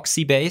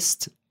epoxy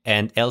based,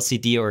 and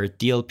LCD or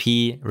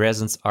DLP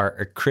resins are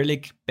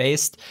acrylic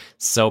based.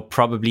 So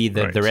probably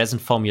the resin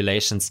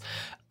formulations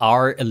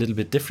are a little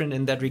bit different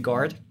in that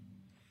regard.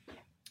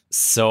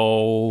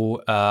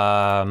 So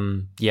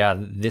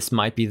this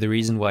might be the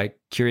reason why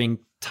curing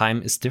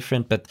time is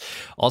different. But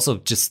also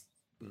just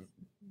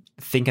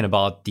thinking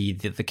about the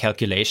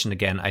calculation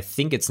again, I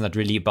think it's not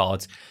really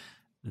about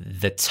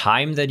the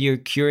time that you're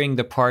curing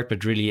the part,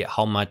 but really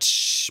how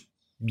much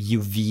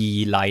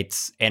UV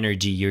light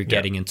energy you're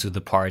getting into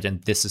the part,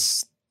 and this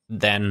is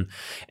then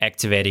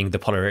activating the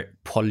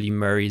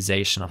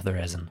polymerization of the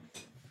resin.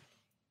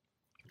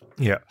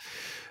 Yeah.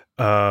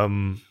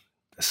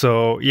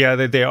 So yeah,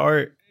 they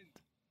are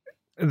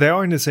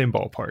in the same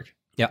ballpark.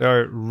 Yeah, they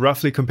are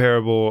roughly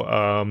comparable.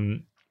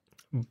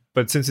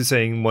 But since you're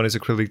saying one is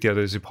acrylic, the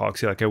other is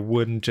epoxy, like I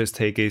wouldn't just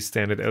take a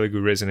standard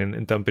Elegoo resin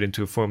and dump it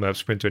into a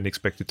Formlabs printer and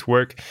expect it to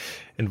work,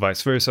 and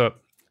vice versa.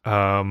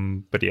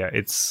 But yeah,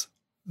 it's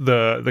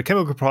the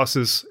chemical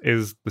process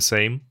is the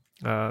same.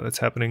 That's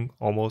happening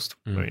almost.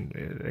 I mean,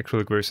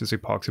 acrylic versus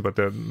epoxy, but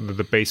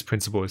the base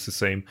principle is the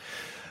same.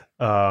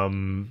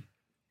 And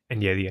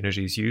yeah, the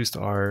energies used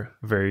are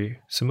very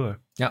similar.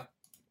 Yeah.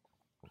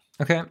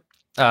 Okay.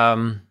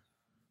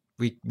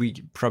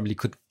 We probably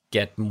could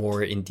get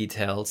more in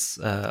details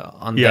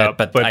on that,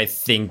 but I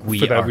think we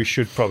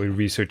should probably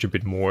research a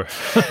bit more.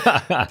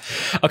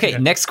 Okay,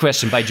 next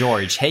question by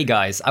George. Hey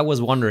guys, I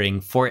was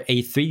wondering, for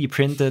a 3D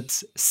printed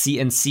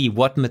CNC,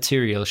 what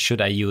material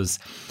should I use?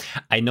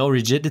 I know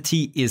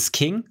rigidity is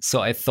king, so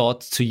I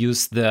thought to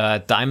use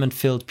the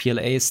diamond-filled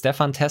PLA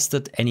Stefan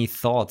tested. Any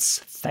thoughts?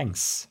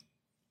 Thanks.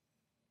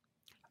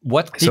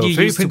 What did you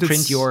use to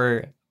print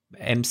your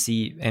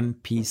MP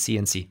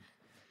CNC?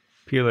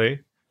 PLA.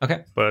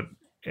 Okay. But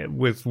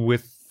with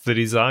the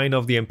design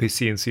of the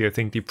MPCNC, I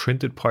think the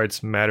printed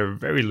parts matter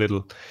very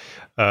little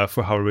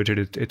for how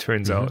rigid it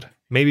turns out.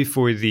 Maybe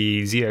for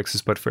the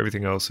Z-axis, but for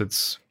everything else,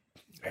 it's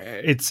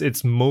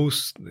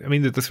most. I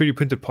mean, the 3D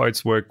printed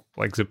parts work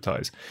like zip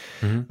ties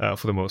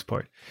for the most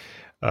part.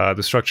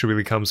 The structure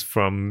really comes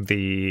from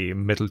the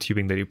metal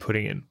tubing that you're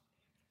putting in.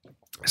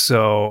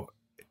 So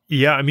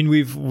yeah, I mean,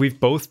 we've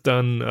both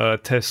done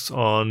tests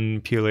on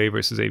PLA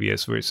versus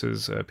ABS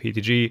versus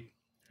PETG.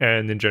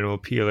 And in general,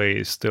 PLA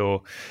is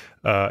still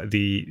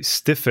the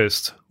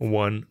stiffest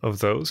one of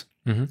those.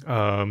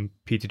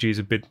 PETG is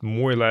a bit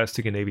more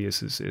elastic, and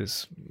ABS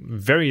is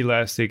very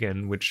elastic,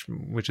 and which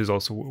is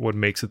also what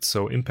makes it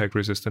so impact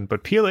resistant.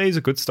 But PLA is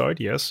a good start,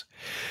 yes.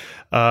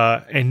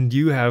 And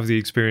you have the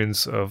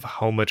experience of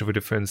how much of a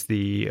difference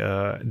the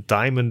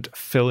diamond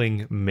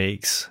filling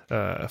makes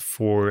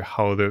for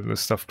how the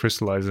stuff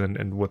crystallizes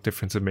and what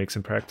difference it makes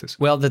in practice.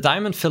 Well, the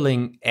diamond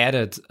filling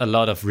added a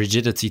lot of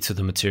rigidity to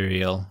the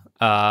material.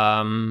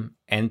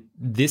 And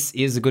this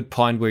is a good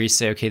point where you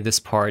say, okay, this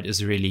part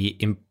is really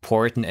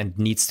important and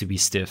needs to be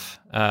stiff.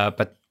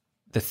 But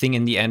the thing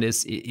in the end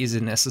is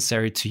it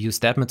necessary to use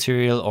that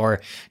material,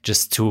 or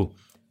just to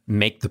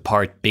make the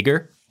part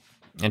bigger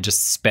and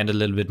just spend a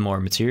little bit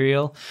more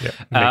material? Yeah,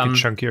 make it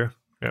chunkier.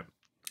 Yeah.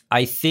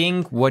 I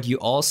think what you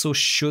also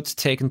should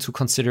take into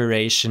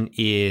consideration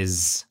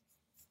is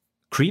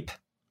creep.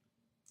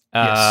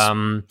 Yes,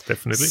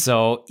 definitely.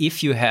 So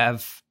if you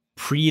have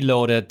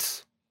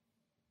preloaded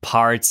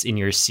parts in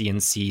your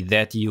CNC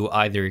that you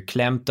either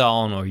clamp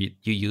down or you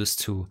use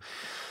to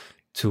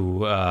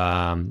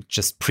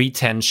just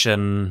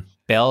pre-tension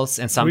belts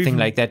and something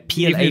like that,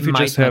 PLA even if you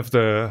might just have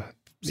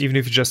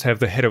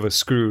the head of a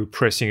screw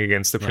pressing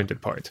against the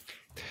printed part.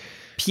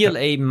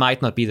 PLA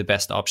might not be the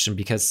best option,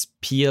 because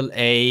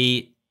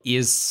PLA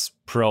is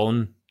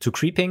prone to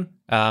creeping.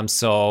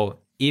 So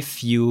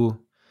if you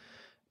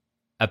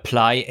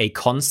apply a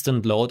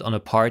constant load on a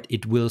part,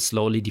 it will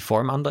slowly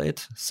deform under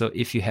it. So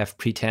if you have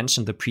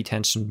pretension, the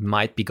pretension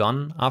might be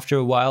gone after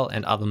a while,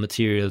 and other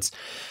materials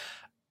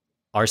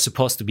are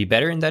supposed to be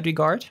better in that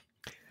regard.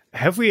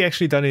 have we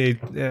actually done any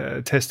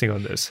testing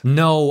on this?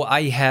 No,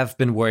 I have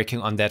been working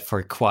on that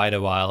for quite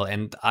a while,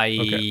 and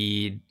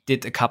I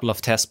did a couple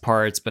of test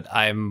parts, but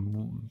I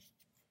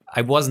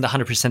wasn't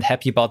 100%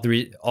 happy about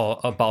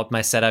about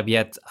my setup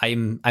yet.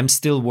 I'm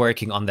still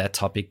working on that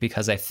topic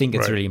because I think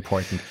it's really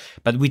important.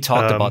 But we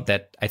talked about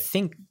that, I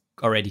think,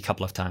 already a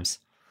couple of times.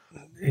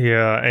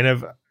 Yeah,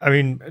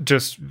 and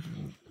just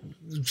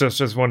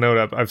one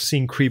note. I've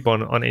seen creep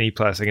on any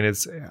plastic, and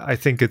I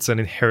think it's an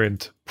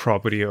inherent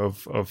property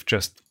of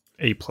just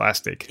a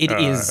plastic. It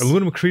is.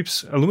 Aluminum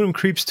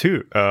creeps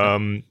too.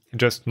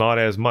 Just not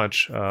as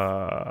much.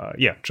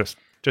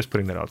 Just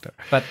putting that out there.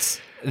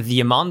 But the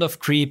amount of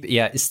creep,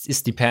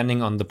 is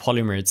depending on the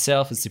polymer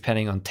itself. It's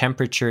depending on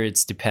temperature.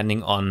 It's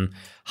depending on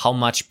how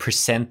much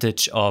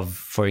percentage of,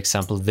 for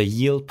example, the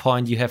yield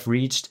point you have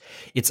reached.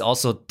 It's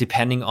also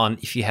depending on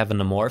if you have an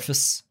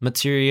amorphous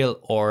material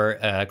or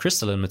a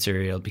crystalline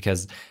material,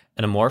 because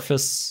an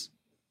amorphous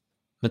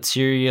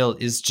material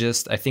is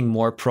just, I think,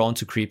 more prone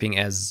to creeping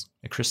as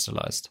a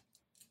crystallized.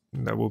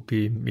 That would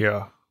be,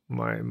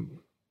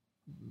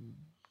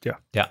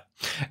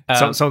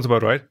 sounds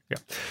about right.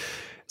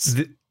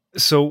 Yeah.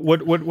 So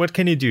what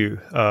can you do?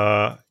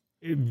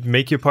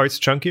 Make your parts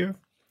chunkier?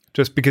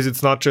 Just because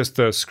it's not just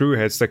the screw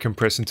heads that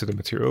compress into the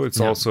material,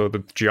 it's also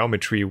the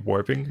geometry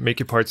warping. Make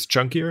your parts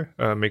chunkier.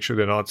 Make sure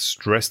they're not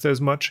stressed as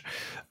much.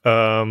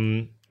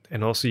 And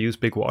also use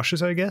big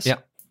washers, I guess. Yeah.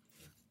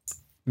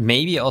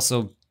 Maybe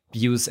also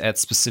use at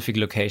specific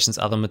locations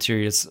other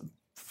materials,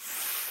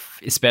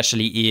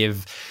 especially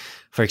if,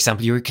 for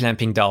example, you're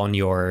clamping down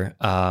your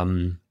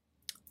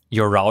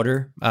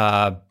router.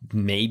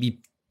 Maybe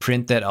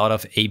print that out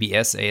of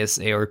ABS,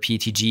 ASA, or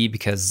PETG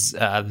because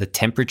the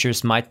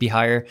temperatures might be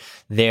higher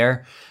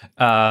there.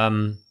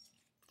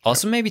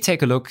 Also, maybe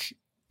take a look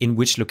in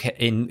which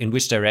in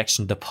which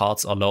direction the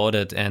parts are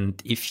loaded,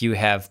 and if you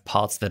have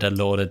parts that are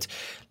loaded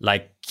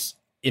like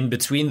in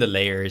between the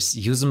layers,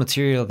 use a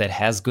material that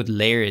has good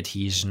layer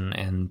adhesion.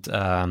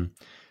 And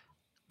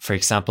for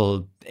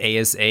example,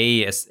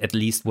 ASA, at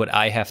least what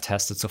I have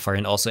tested so far,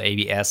 and also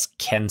ABS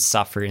can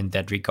suffer in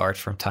that regard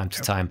from time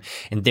to time.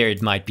 And there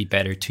it might be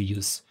better to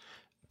use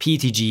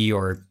PETG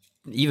or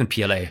even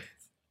PLA.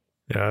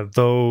 Yeah,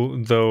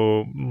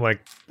 though,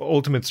 like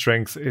ultimate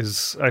strength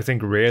is, I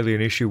think, rarely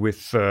an issue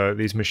with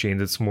these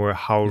machines. It's more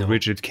how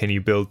rigid can you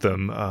build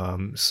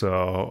them.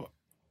 So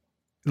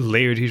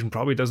layer adhesion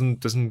probably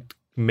doesn't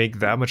make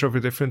that much of a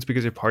difference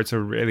because your parts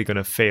are rarely going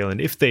to fail.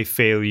 And if they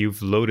fail,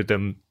 you've loaded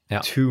them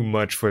too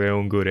much for their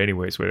own good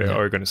anyways, where they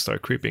are going to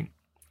start creeping.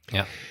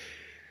 Yeah.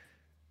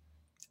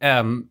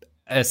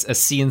 As a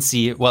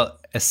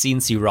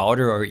CNC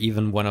router or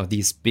even one of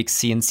these big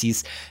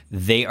CNCs,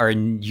 they are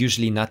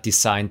usually not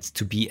designed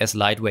to be as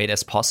lightweight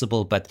as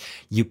possible, but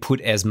you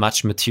put as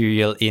much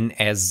material in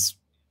as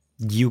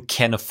you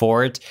can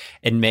afford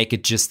and make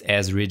it just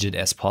as rigid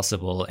as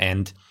possible.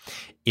 And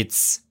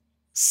it's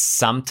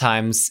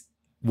sometimes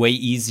way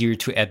easier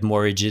to add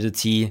more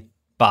rigidity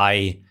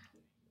by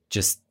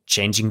just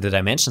changing the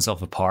dimensions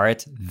of a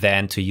part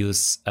than to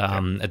use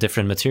a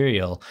different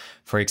material.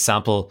 For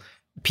example,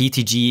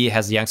 PETG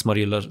has a Young's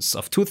modulus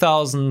of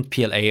 2000,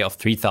 PLA of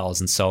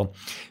 3000. So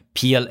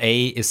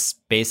PLA is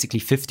basically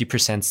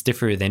 50%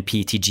 stiffer than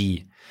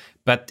PETG.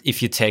 But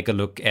if you take a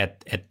look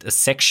at a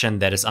section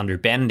that is under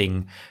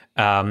bending,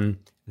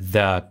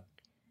 the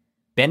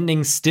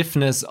bending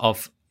stiffness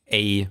of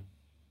a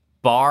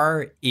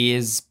bar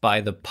is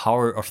by the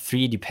power of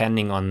 3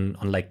 depending on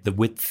like the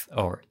width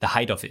or the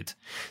height of it.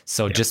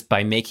 So just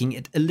by making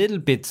it a little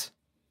bit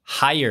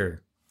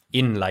higher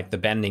in like the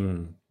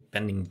bending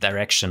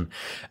direction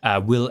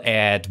will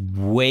add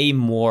way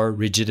more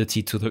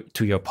rigidity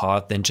to your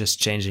part than just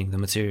changing the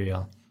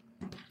material.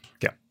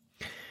 Yeah,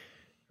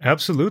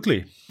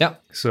 absolutely. Yeah.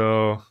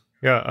 So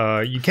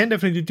you can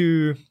definitely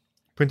do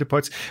printed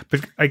parts,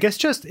 but I guess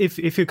just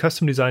if you're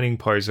custom designing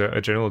parts,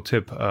 a general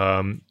tip,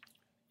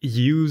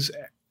 use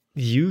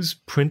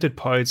printed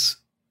parts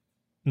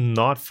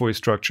not for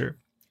structure.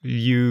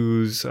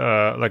 Use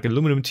like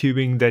aluminum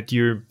tubing that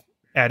you're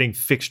adding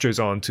fixtures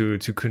onto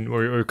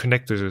or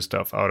connectors or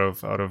stuff out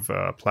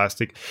of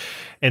plastic,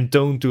 and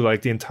don't do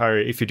like the entire.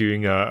 If you're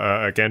doing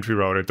a gantry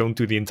router, don't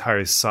do the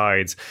entire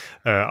sides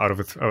out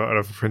of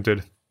a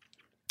printed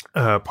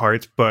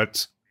part,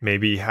 but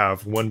maybe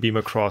have one beam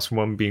across,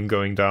 one beam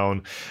going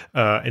down,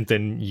 and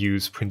then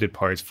use printed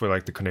parts for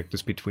like the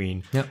connectors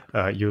between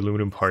your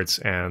aluminum parts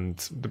and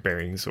the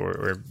bearings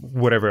or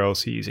whatever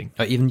else you're using.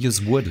 Or even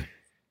use wood.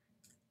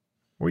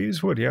 Or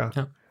use wood,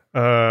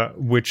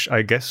 which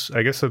I guess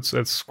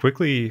let's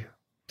quickly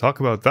talk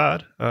about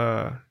that.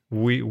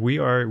 We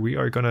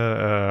are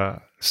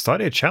gonna start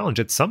a challenge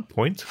at some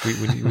point.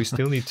 We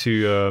still need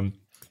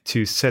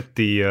to set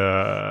the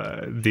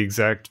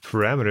exact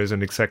parameters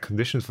and exact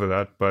conditions for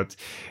that, but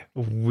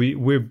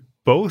we're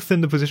both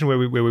in the position where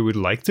we would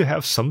like to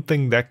have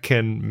something that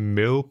can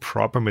mill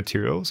proper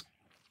materials,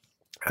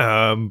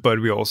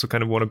 but we also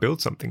kind of want to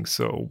build something.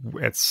 So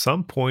at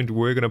some point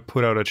we're going to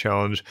put out a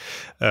challenge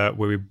where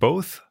we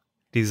both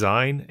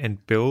design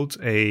and build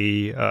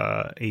a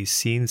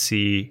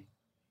CNC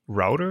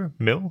router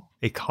mill,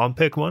 a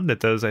compact one that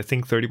does, I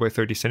think, 30 by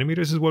 30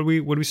 centimeters is what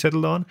we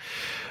settled on.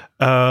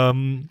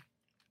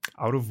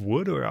 Out of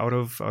wood or out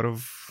of.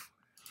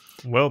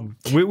 Well,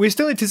 we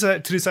still need to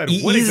decide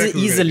what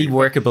exactly easily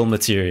workable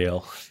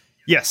material.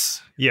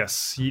 Yes,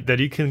 that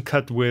you can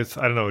cut with,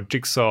 I don't know,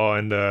 jigsaw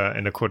and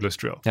a cordless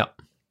drill. Yeah.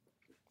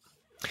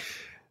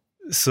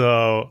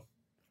 So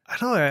I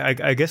don't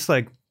know. I guess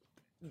like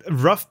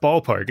rough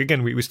ballpark.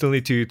 Again, we still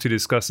need to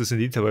discuss this in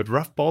detail. But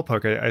rough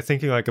ballpark, I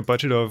thinking like a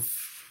budget of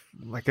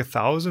like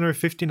 1,000 or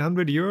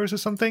 1,500 euros or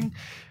something,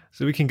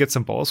 so we can get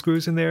some ball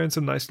screws in there and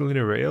some nice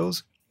linear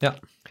rails. Yeah.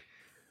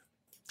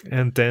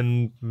 And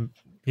then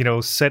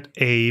set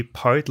a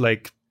part,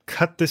 like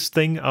cut this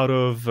thing out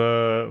of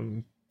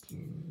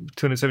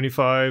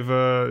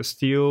 275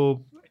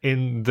 steel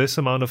in this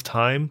amount of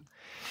time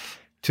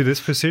to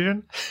this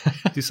precision.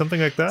 Do something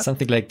like that.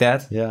 Something like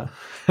that. Yeah.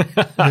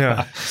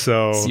 Yeah.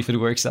 So see if it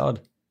works out.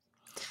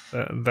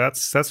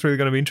 That's really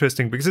going to be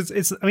interesting, because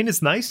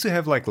it's nice to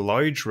have like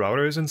large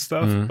routers and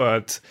stuff,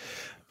 but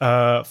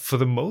for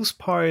the most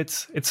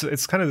part,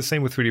 it's kind of the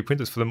same with 3D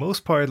printers. For the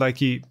most part, like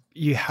you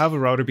have a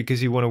router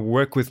because you want to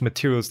work with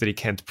materials that you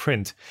can't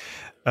print,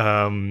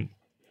 and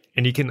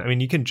you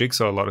can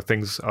jigsaw a lot of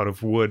things out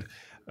of wood,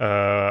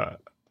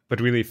 but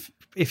really,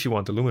 if you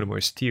want aluminum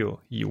or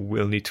steel, you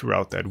will need to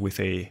route that with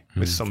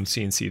some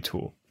CNC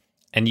tool.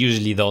 And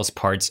usually those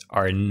parts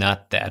are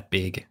not that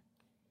big.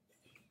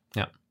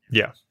 Yeah.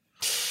 Yeah.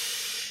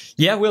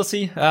 Yeah, we'll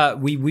see.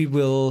 We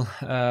will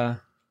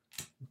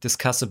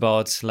discuss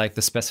about like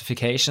the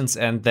specifications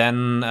and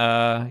then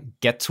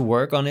get to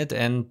work on it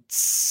and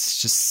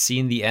just see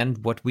in the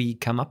end what we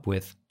come up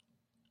with.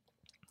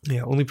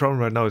 Yeah, only problem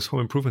right now is home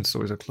improvement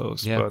stores are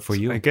closed. Yeah, but for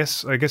you. I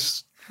guess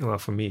well,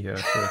 for me,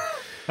 yeah.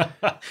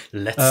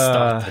 Let's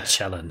start the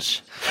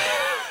challenge.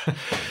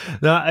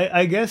 No,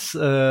 I guess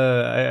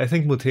I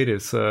think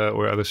Motedes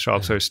or other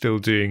shops are still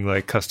doing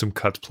like custom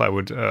cut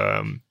plywood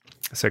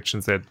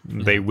sections that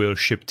they will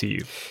ship to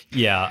you.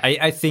 Yeah,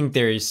 I think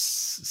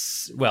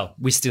there's, well,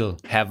 we still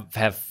have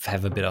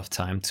a bit of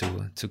time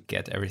to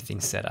get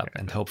everything set up,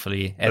 and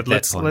hopefully at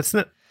that point.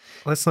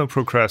 Let's not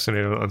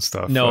procrastinate on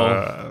stuff.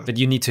 No, but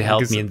you need to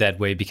help me in that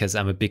way, because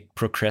I'm a big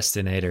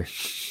procrastinator.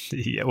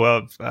 Yeah,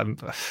 well,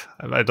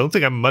 I don't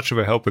think I'm much of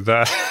a help with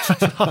that.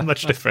 Not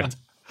much different.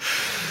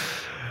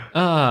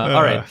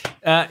 All right.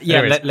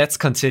 Yeah, let's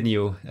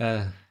continue.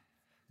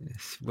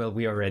 Well,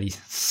 we are already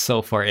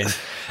so far in.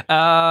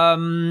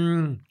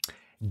 Darren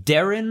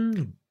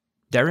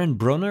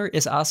Brunner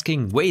is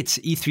asking, wait,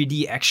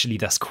 E3D actually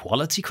does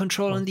quality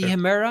control on the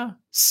Hemera?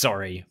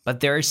 Sorry,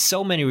 but there are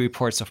so many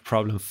reports of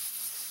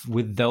problems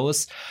with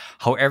those.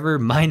 However,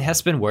 mine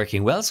has been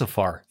working well so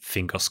far.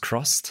 Fingers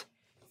crossed.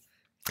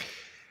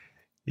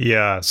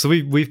 Yeah, so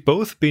we've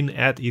both been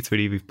at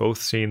E3D. We've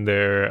both seen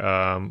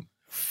their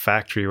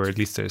factory, or at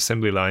least their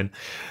assembly line,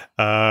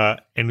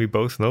 and we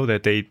both know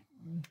that they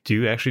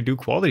do actually do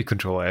quality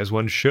control as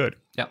one should.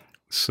 Yeah.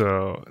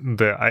 So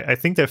I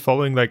think they're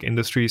following like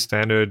industry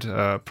standard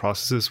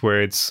processes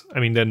where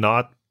they're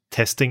not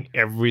testing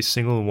every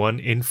single one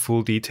in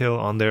full detail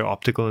on their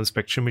optical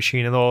inspection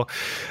machine and all,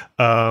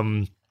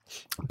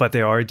 but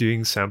they are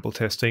doing sample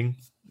testing,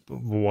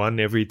 one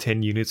every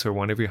 10 units or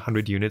one every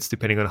 100 units,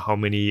 depending on how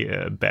many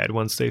bad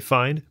ones they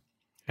find.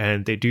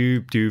 And they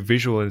do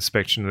visual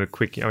inspection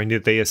and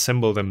they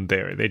assemble them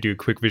there. They do a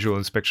quick visual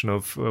inspection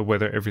of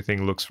whether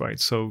everything looks right.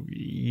 So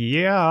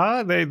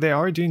yeah, they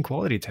are doing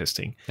quality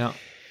testing. Yeah.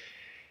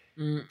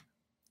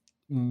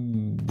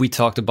 We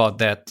talked about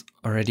that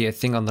already, I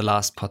think, on the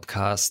last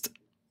podcast.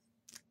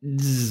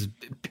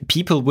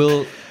 People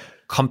will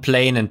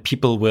complain, and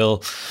people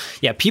will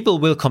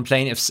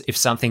complain if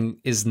something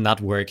is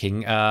not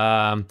working.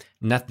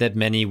 Not that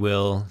many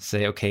will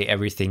say, okay,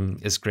 everything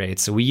is great.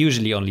 So we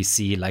usually only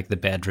see like the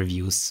bad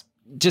reviews,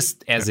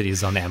 just as it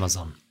is on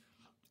Amazon.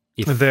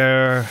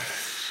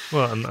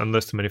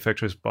 Unless the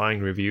manufacturer is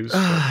buying reviews,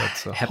 but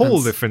that's a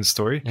whole different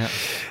story. Yeah.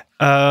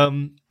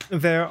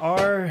 There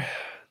are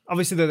a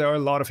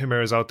lot of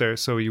Hemeras out there,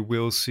 so you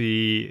will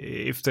see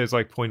if there's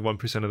like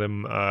 0.1% of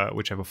them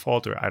which have a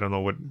fault, or I don't know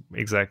what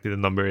exactly the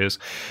number is.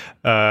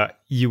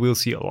 You will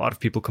see a lot of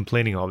people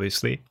complaining,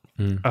 obviously,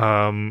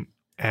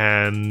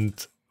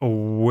 and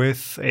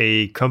with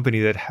a company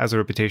that has a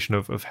reputation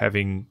of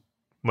having,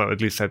 well, at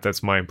least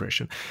that's my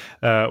impression,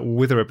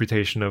 with a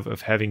reputation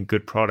of having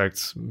good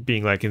products,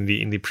 being like in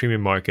the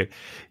premium market,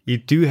 you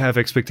do have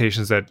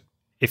expectations that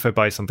if I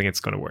buy something, it's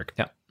going to work.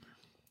 Yeah.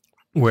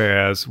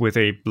 Whereas with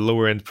a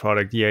lower end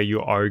product,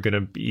 you are going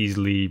to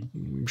easily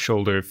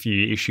shoulder a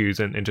few issues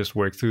and just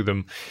work through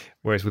them.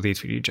 Whereas with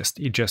E3D,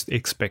 you just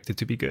expect it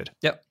to be good.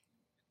 Yep.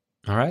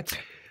 All right.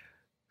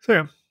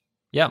 So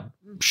yeah,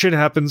 shit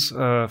happens.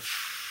 They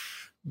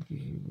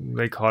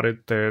caught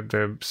it.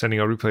 They're sending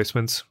out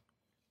replacements.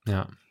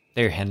 Yeah,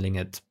 they're handling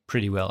it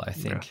pretty well, I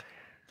think. Yeah.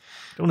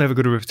 Don't have a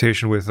good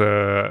reputation with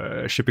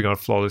shipping out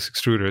flawless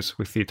extruders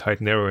with the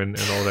Titan Arrow and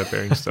all that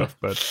bearing stuff,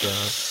 but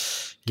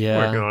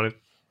working on it.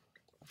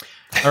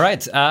 All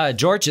right.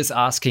 George is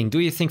asking, do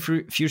you think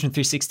Fusion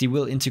 360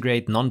 will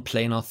integrate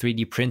non-planar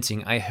 3D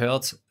printing? I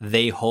heard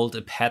they hold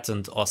a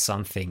patent or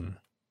something.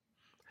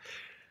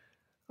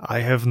 I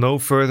have no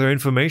further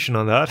information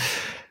on that.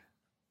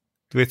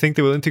 Do they think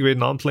they will integrate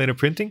non-planar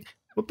printing?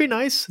 Would be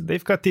nice.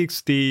 They've got the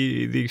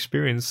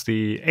experience,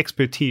 the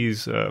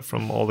expertise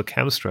from all the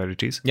CAM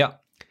strategies. Yeah.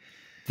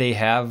 They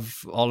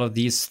have all of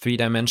these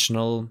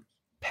 3-dimensional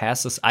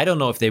passes. I don't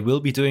know if they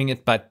will be doing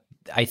it, but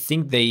I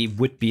think they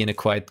would be in a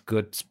quite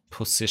good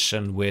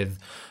position with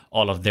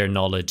all of their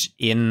knowledge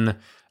in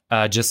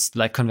just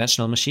like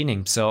conventional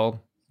machining. So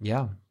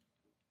yeah,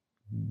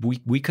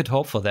 we could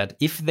hope for that.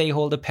 If they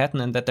hold a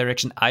patent in that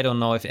direction, I don't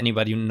know. If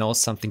anybody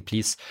knows something,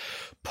 please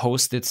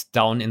post it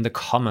down in the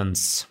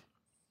comments.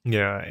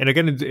 Yeah, and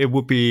again, it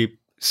would be,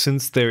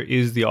 since there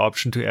is the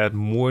option to add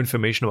more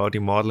information about the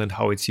model and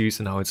how it's used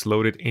and how it's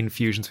loaded in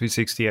Fusion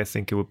 360, I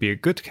think it would be a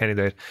good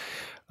candidate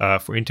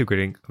for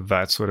integrating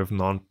that sort of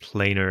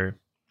non-planar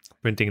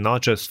printing,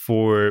 not just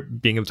for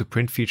being able to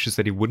print features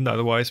that it wouldn't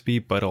otherwise be,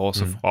 but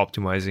also for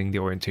optimizing the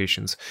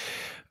orientations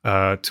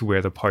to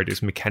where the part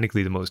is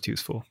mechanically the most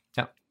useful.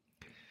 Yeah.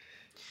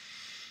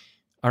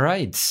 All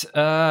right.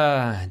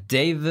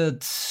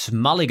 David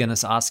Mulligan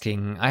is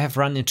asking, I have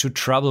run into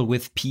trouble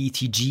with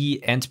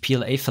PETG and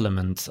PLA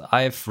filament.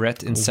 I've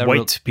read in several...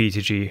 White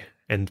PETG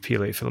and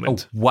PLA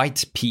filament. Oh,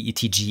 white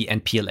PETG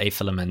and PLA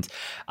filament.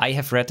 I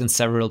have read in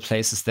several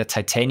places that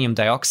titanium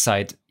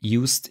dioxide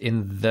used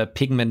in the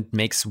pigment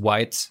makes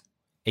white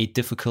a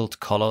difficult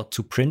color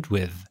to print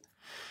with.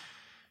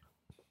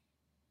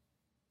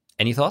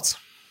 Any thoughts?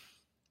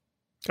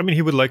 I mean,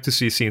 he would like to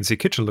see CNC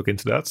Kitchen look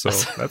into that, so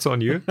that's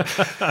on you.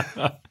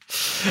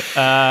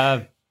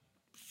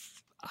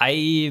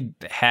 I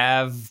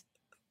have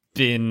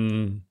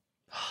been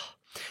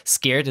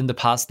scared in the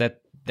past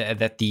that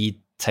the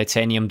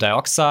titanium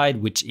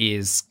dioxide, which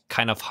is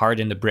kind of hard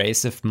and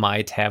abrasive,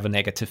 might have a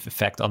negative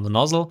effect on the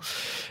nozzle.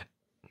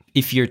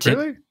 If you're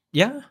really?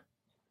 Yeah.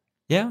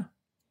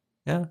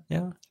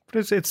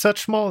 But it's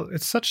such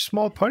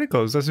small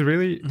particles. Does it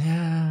really?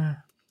 Yeah.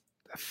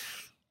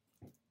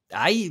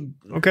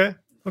 Okay.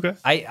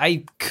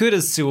 I could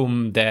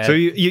assume that. So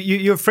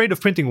you're afraid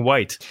of printing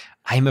white?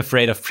 I'm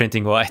afraid of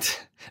printing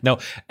white. No,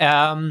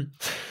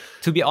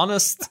 to be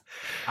honest,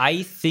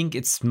 I think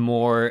it's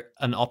more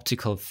an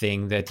optical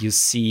thing that you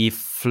see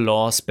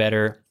flaws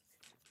better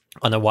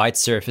on a white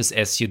surface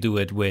as you do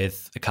it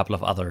with a couple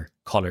of other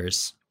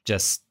colors,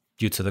 just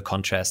due to the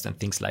contrast and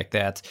things like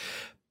that.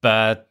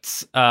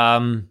 But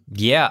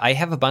yeah, I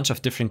have a bunch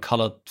of different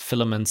colored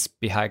filaments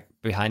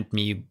behind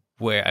me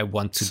where I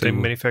want to Same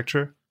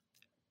manufacturer?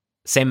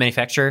 Same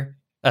manufacturer.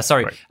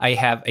 Sorry, right. I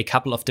have a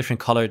couple of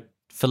different colored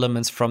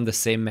filaments from the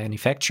same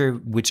manufacturer,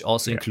 which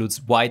also includes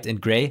white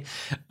and gray,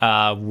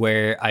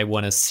 where I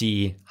want to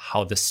see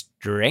how the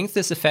strength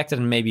is affected,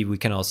 and maybe we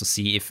can also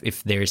see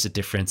if there's a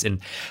difference in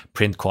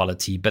print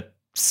quality. But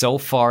so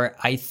far,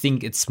 I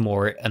think it's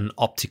more an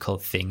optical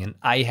thing, and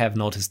I have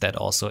noticed that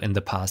also in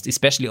the past,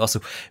 especially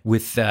also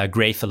with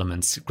gray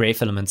filaments. Gray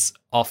filaments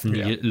often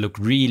look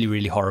really,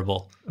 really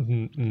horrible.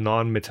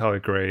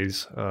 Non-metallic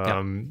grays.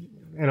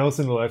 And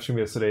also in the live stream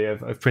yesterday,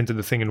 I've printed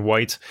the thing in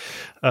white,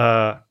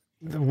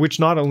 which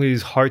not only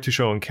is hard to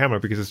show on camera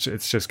because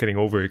it's just getting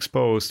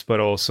overexposed, but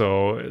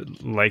also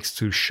likes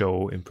to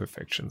show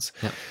imperfections.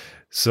 Yeah.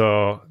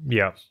 So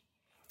yeah,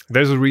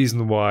 there's a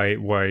reason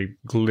why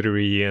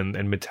glittery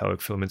and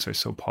metallic filaments are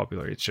so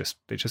popular.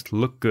 They just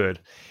look good,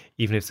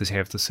 even if they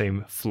have the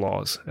same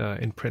flaws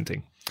in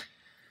printing.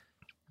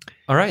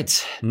 All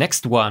right,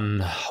 next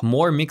one,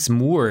 more Mix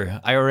Moore.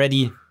 I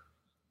already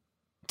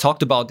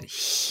talked about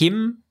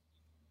him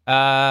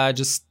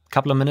just a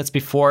couple of minutes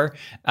before.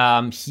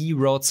 He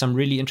wrote some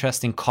really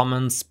interesting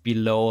comments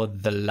below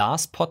the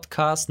last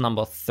podcast,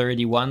 number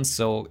 31.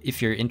 So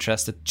if you're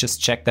interested,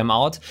 just check them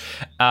out.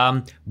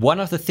 One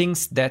of the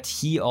things that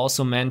he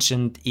also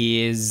mentioned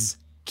is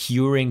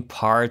curing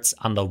parts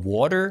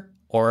underwater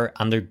or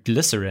under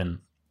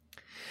glycerin,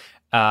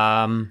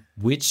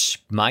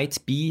 which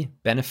might be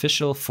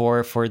beneficial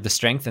for the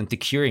strength and the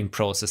curing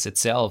process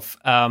itself.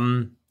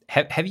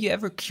 Have you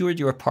ever cured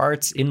your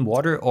parts in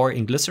water or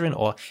in glycerin,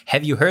 or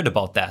have you heard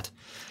about that?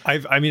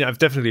 I've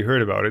definitely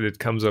heard about it. It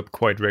comes up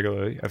quite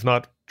regularly. I've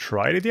not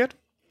tried it yet,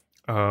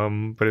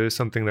 but it is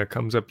something that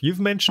comes up. You've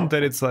mentioned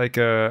that it's like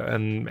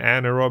an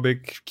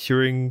anaerobic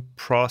curing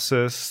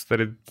process, that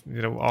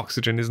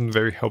oxygen isn't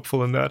very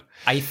helpful in that.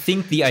 I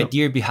think the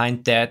idea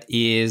behind that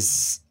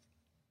is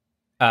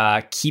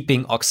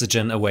keeping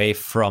oxygen away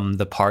from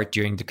the part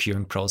during the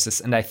curing process.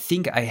 And I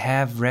think I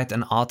have read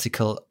an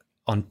article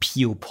on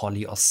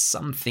PO-Poly or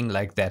something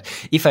like that.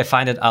 If I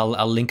find it,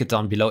 I'll link it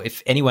down below.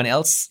 If anyone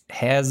else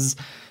has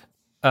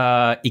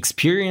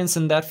experience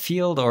in that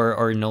field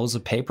or knows a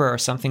paper or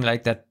something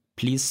like that,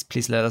 please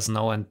let us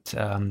know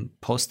and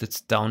post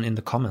it down in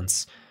the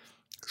comments.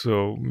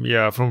 So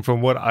yeah,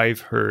 from what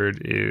I've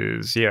heard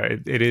is,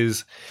 it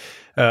is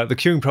the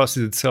curing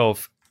process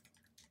itself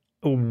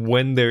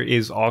when there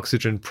is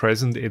oxygen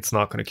present, it's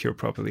not going to cure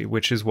properly,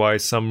 which is why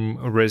some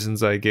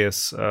resins, I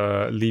guess,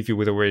 leave you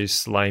with a very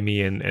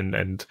slimy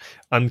and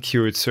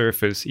uncured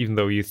surface, even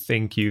though you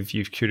think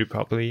you've cured it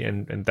properly,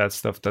 and that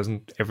stuff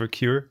doesn't ever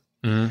cure.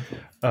 But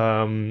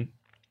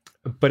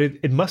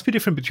it must be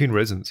different between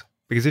resins,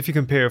 because if you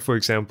compare, for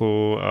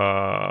example,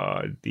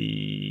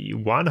 the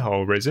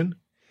Wanhao resin,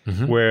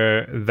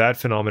 where that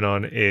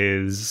phenomenon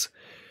is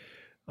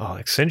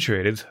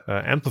accentuated,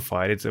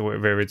 amplified, it's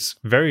where it's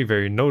very,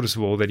 very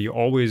noticeable that you're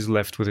always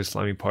left with a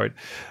slimy part.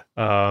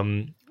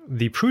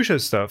 The Prusa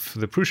stuff,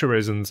 the Prusa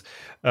resins,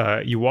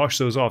 you wash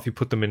those off, you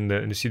put them in the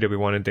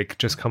CW1, and they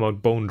just come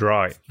out bone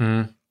dry.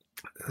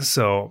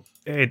 So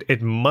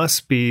it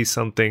must be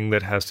something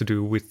that has to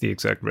do with the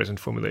exact resin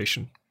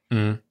formulation.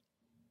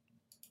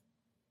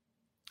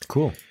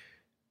 Cool.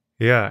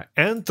 Yeah,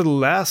 and the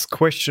last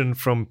question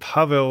from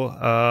Pavel.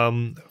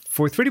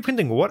 For 3D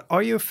printing, what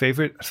are your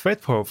favorite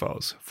thread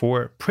profiles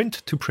for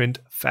print-to-print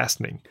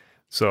fastening?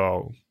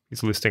 So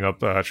he's listing up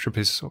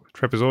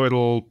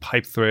trapezoidal,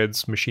 pipe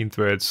threads, machine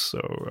threads, so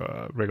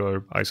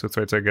regular ISO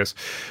threads, I guess,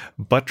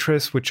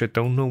 buttress, which I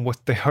don't know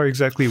what they are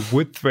exactly,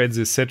 wood threads,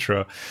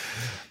 etc.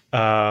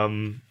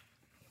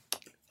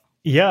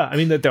 Yeah, I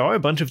mean, there are a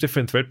bunch of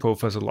different thread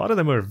profiles. A lot of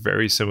them are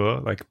very similar,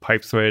 like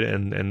pipe thread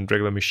and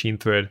regular machine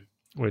thread,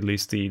 or at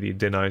least the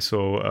DIN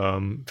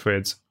ISO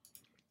threads,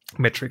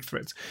 metric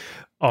threads,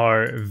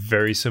 are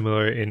very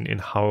similar in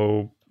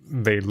how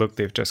they look.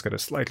 They've just got a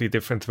slightly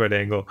different thread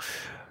angle.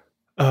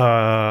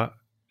 Yeah,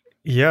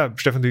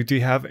 Stefan, do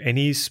you have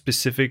any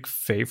specific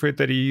favorite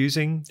that you're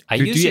using?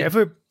 Do you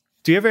ever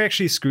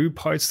actually screw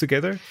parts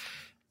together?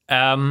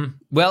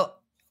 Well,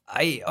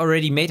 I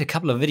already made a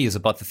couple of videos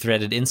about the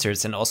threaded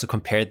inserts and also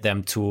compared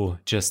them to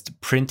just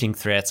printing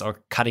threads or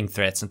cutting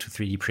threads into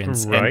 3D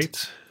prints. Right.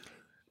 And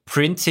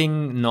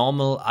printing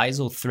normal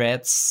ISO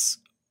threads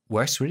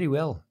works really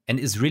well and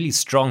is really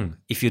strong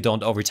if you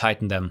don't over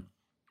tighten them.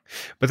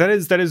 But that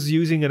is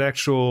using an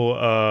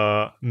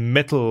actual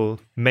metal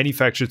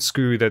manufactured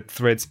screw that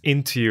threads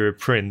into your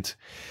print.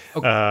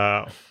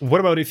 Okay. What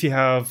about if you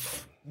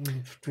have? Do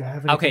you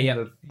have anything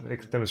that I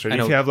can demonstrate?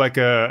 If you have like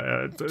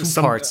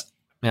some parts.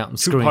 Yeah,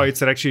 two parts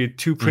that actually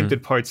two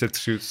printed parts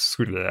that's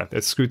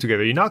screwed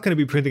together. You're not going to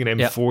be printing an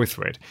M4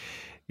 thread.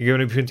 You're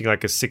going to be printing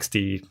like a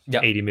 60,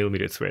 80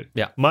 millimeter thread.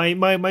 Yeah.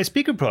 My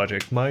speaker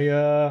project, my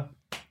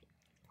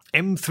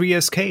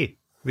M3SK,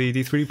 the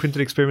 3D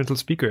printed experimental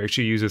speaker,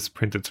 actually uses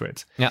printed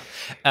threads. Yeah.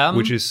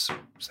 Which is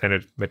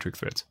standard metric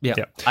threads.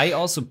 Yeah. I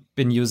also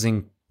been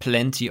using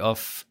plenty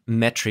of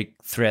metric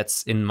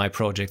threads in my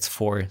projects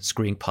for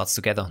screwing parts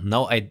together.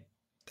 Now I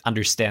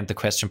understand the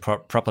question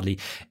properly.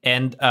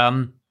 And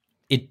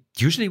it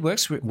usually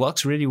works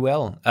really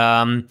well.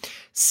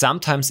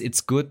 Sometimes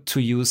it's good to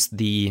use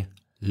the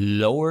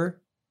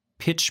lower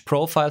pitch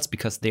profiles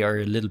because they are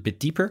a little bit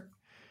deeper.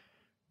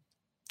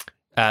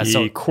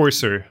 The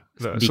coarser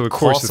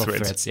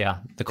threads. Yeah,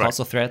 the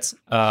coarser threads.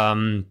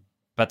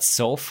 But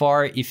so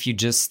far, if you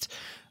just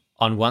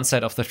on one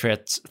side of the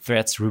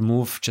threads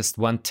remove just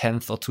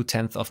 1/10 or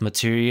 2/10 of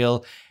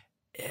material,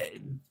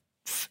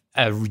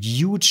 a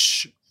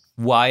huge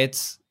wide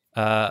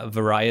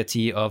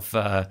variety of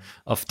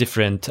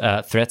different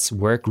threads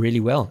work really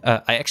well.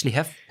 I actually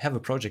have a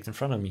project in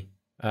front of me.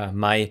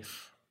 My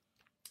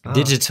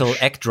digital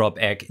egg drop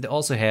egg. It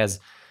also has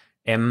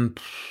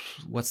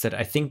what's that?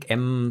 I think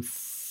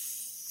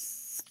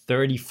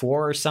M34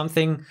 or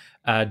something.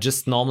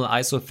 Just normal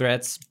ISO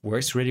threads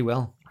works really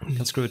well. You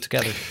can screw it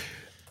together.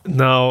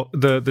 Now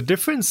the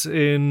difference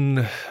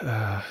in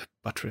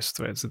buttress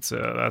threads,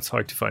 that's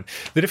hard to find.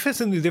 The difference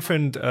in the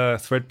different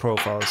thread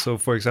profiles. So,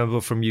 for example,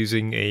 from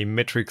using a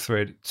metric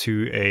thread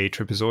to a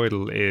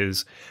trapezoidal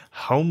is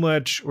how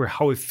much or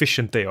how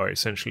efficient they are,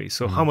 essentially.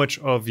 So, how much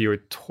of your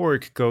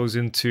torque goes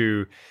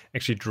into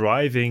actually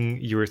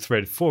driving your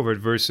thread forward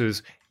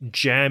versus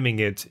jamming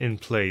it in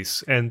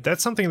place. And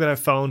that's something that I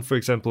found, for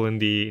example, in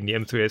the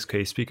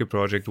M3SK speaker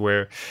project,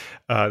 where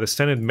the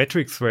standard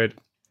metric thread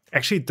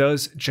actually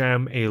does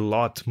jam a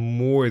lot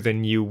more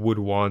than you would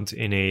want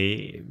in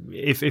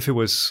if it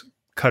was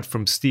cut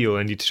from steel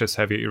and you just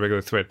have your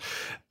irregular thread.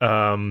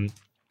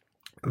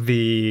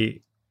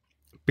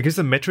 Because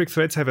the metric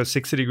threads have a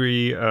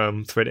 60-degree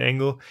thread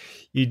angle,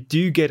 you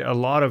do get a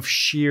lot of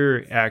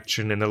shear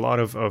action and a lot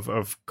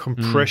of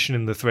compression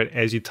in the thread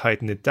as you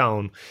tighten it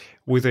down.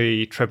 With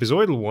a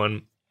trapezoidal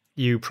one,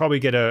 you probably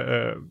get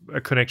a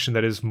connection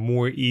that is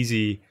more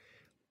easily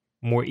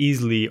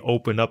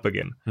open up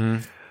again.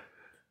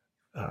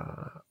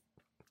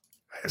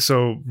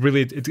 So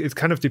really, it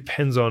kind of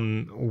depends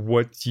on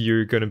what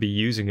you're going to be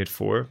using it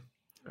for.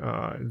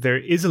 There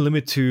is a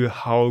limit to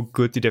how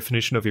good the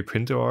definition of your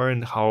printer are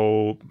and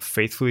how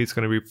faithfully it's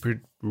going to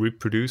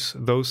reproduce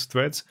those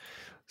threads.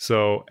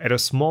 So at a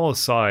small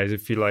size,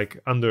 if you like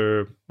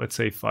under, let's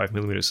say, 5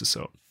 millimeters or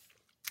so,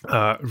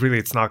 really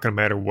it's not going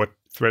to matter what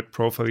thread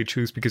profile you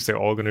choose because they're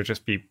all going to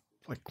just be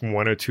like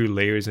 1 or 2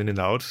 layers in and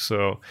out.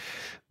 So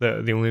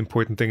the only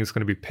important thing is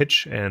going to be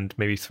pitch and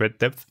maybe thread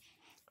depth.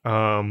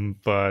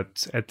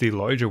 But at the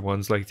larger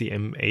ones, like the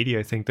M80,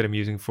 I think that I'm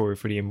using for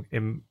the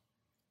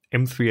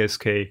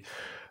M3SK,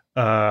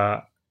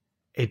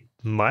 it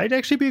might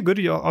actually be a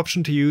good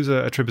option to use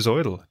a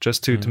trapezoidal,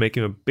 just to make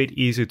him a bit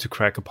easier to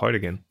crack apart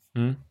again.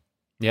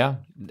 Yeah,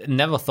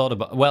 never thought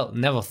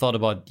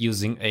about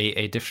using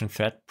a different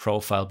thread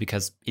profile,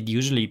 because it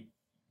usually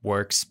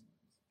works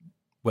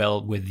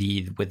well with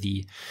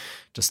the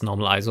just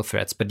normal ISO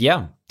threads. But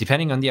yeah,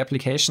 depending on the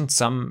application,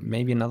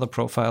 maybe another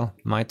profile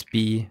might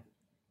be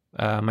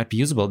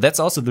usable. That's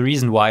also the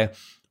reason why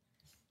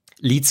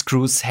lead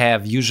screws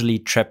have usually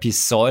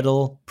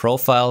trapezoidal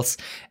profiles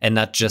and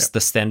not just the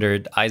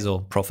standard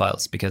ISO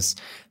profiles, because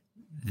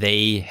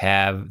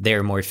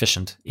they're more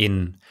efficient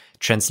in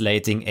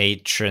translating a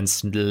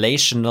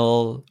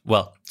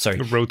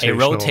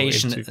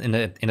rotation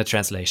in a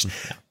translation.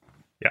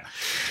 Yeah.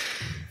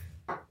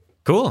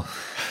 Cool.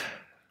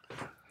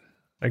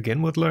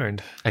 Again, what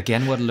learned. That's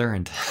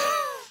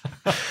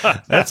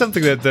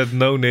something that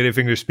no native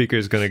English speaker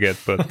is going to get,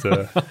 but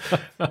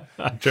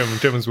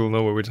Germans will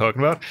know what we're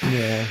talking about.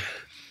 Yeah.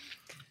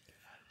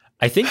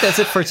 I think that's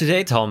it for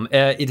today, Tom.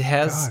 It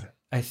has, God.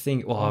 I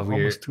think, Almost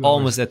we're 2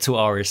 almost at 2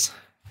 hours.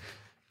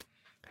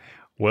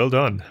 Well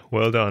done.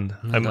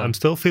 I'm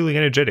still feeling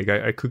energetic.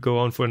 I could go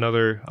on for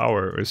another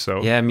hour or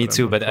so. Yeah, me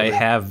too. But I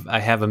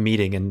have a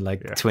meeting in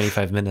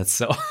 25 minutes.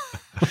 So.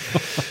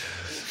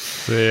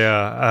 So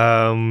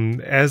yeah.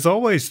 As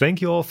always,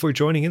 thank you all for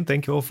joining in.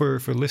 Thank you all for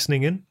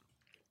listening in.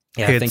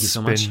 Yeah, thank you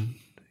so much.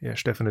 Yeah,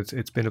 Stefan,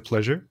 it's been a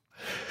pleasure.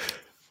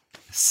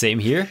 Same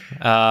here.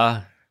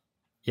 I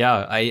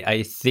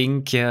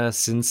think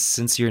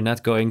since you're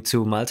not going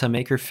to Malta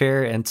Maker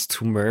Faire and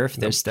to Merv,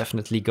 there's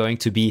definitely going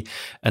to be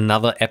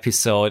another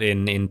episode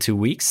in 2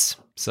 weeks.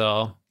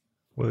 So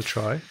we'll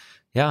try.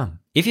 Yeah.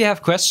 If you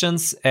have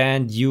questions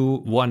and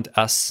you want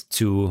us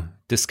to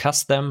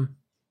discuss them,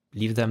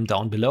 leave them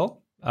down below.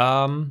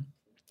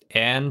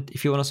 And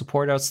if you want to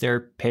support us, there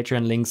are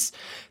Patreon links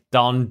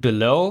down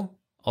below.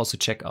 Also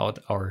check out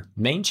our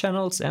main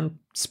channels and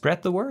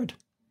spread the word.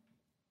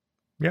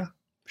 Yeah.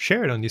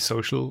 Share it on your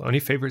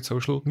favorite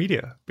social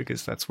media,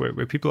 because that's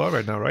where people are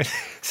right now, right?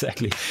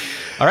 Exactly.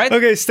 All right.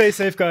 Okay, stay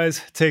safe,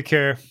 guys. Take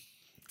care.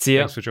 See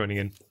ya. Thanks for joining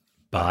in.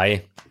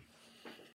 Bye.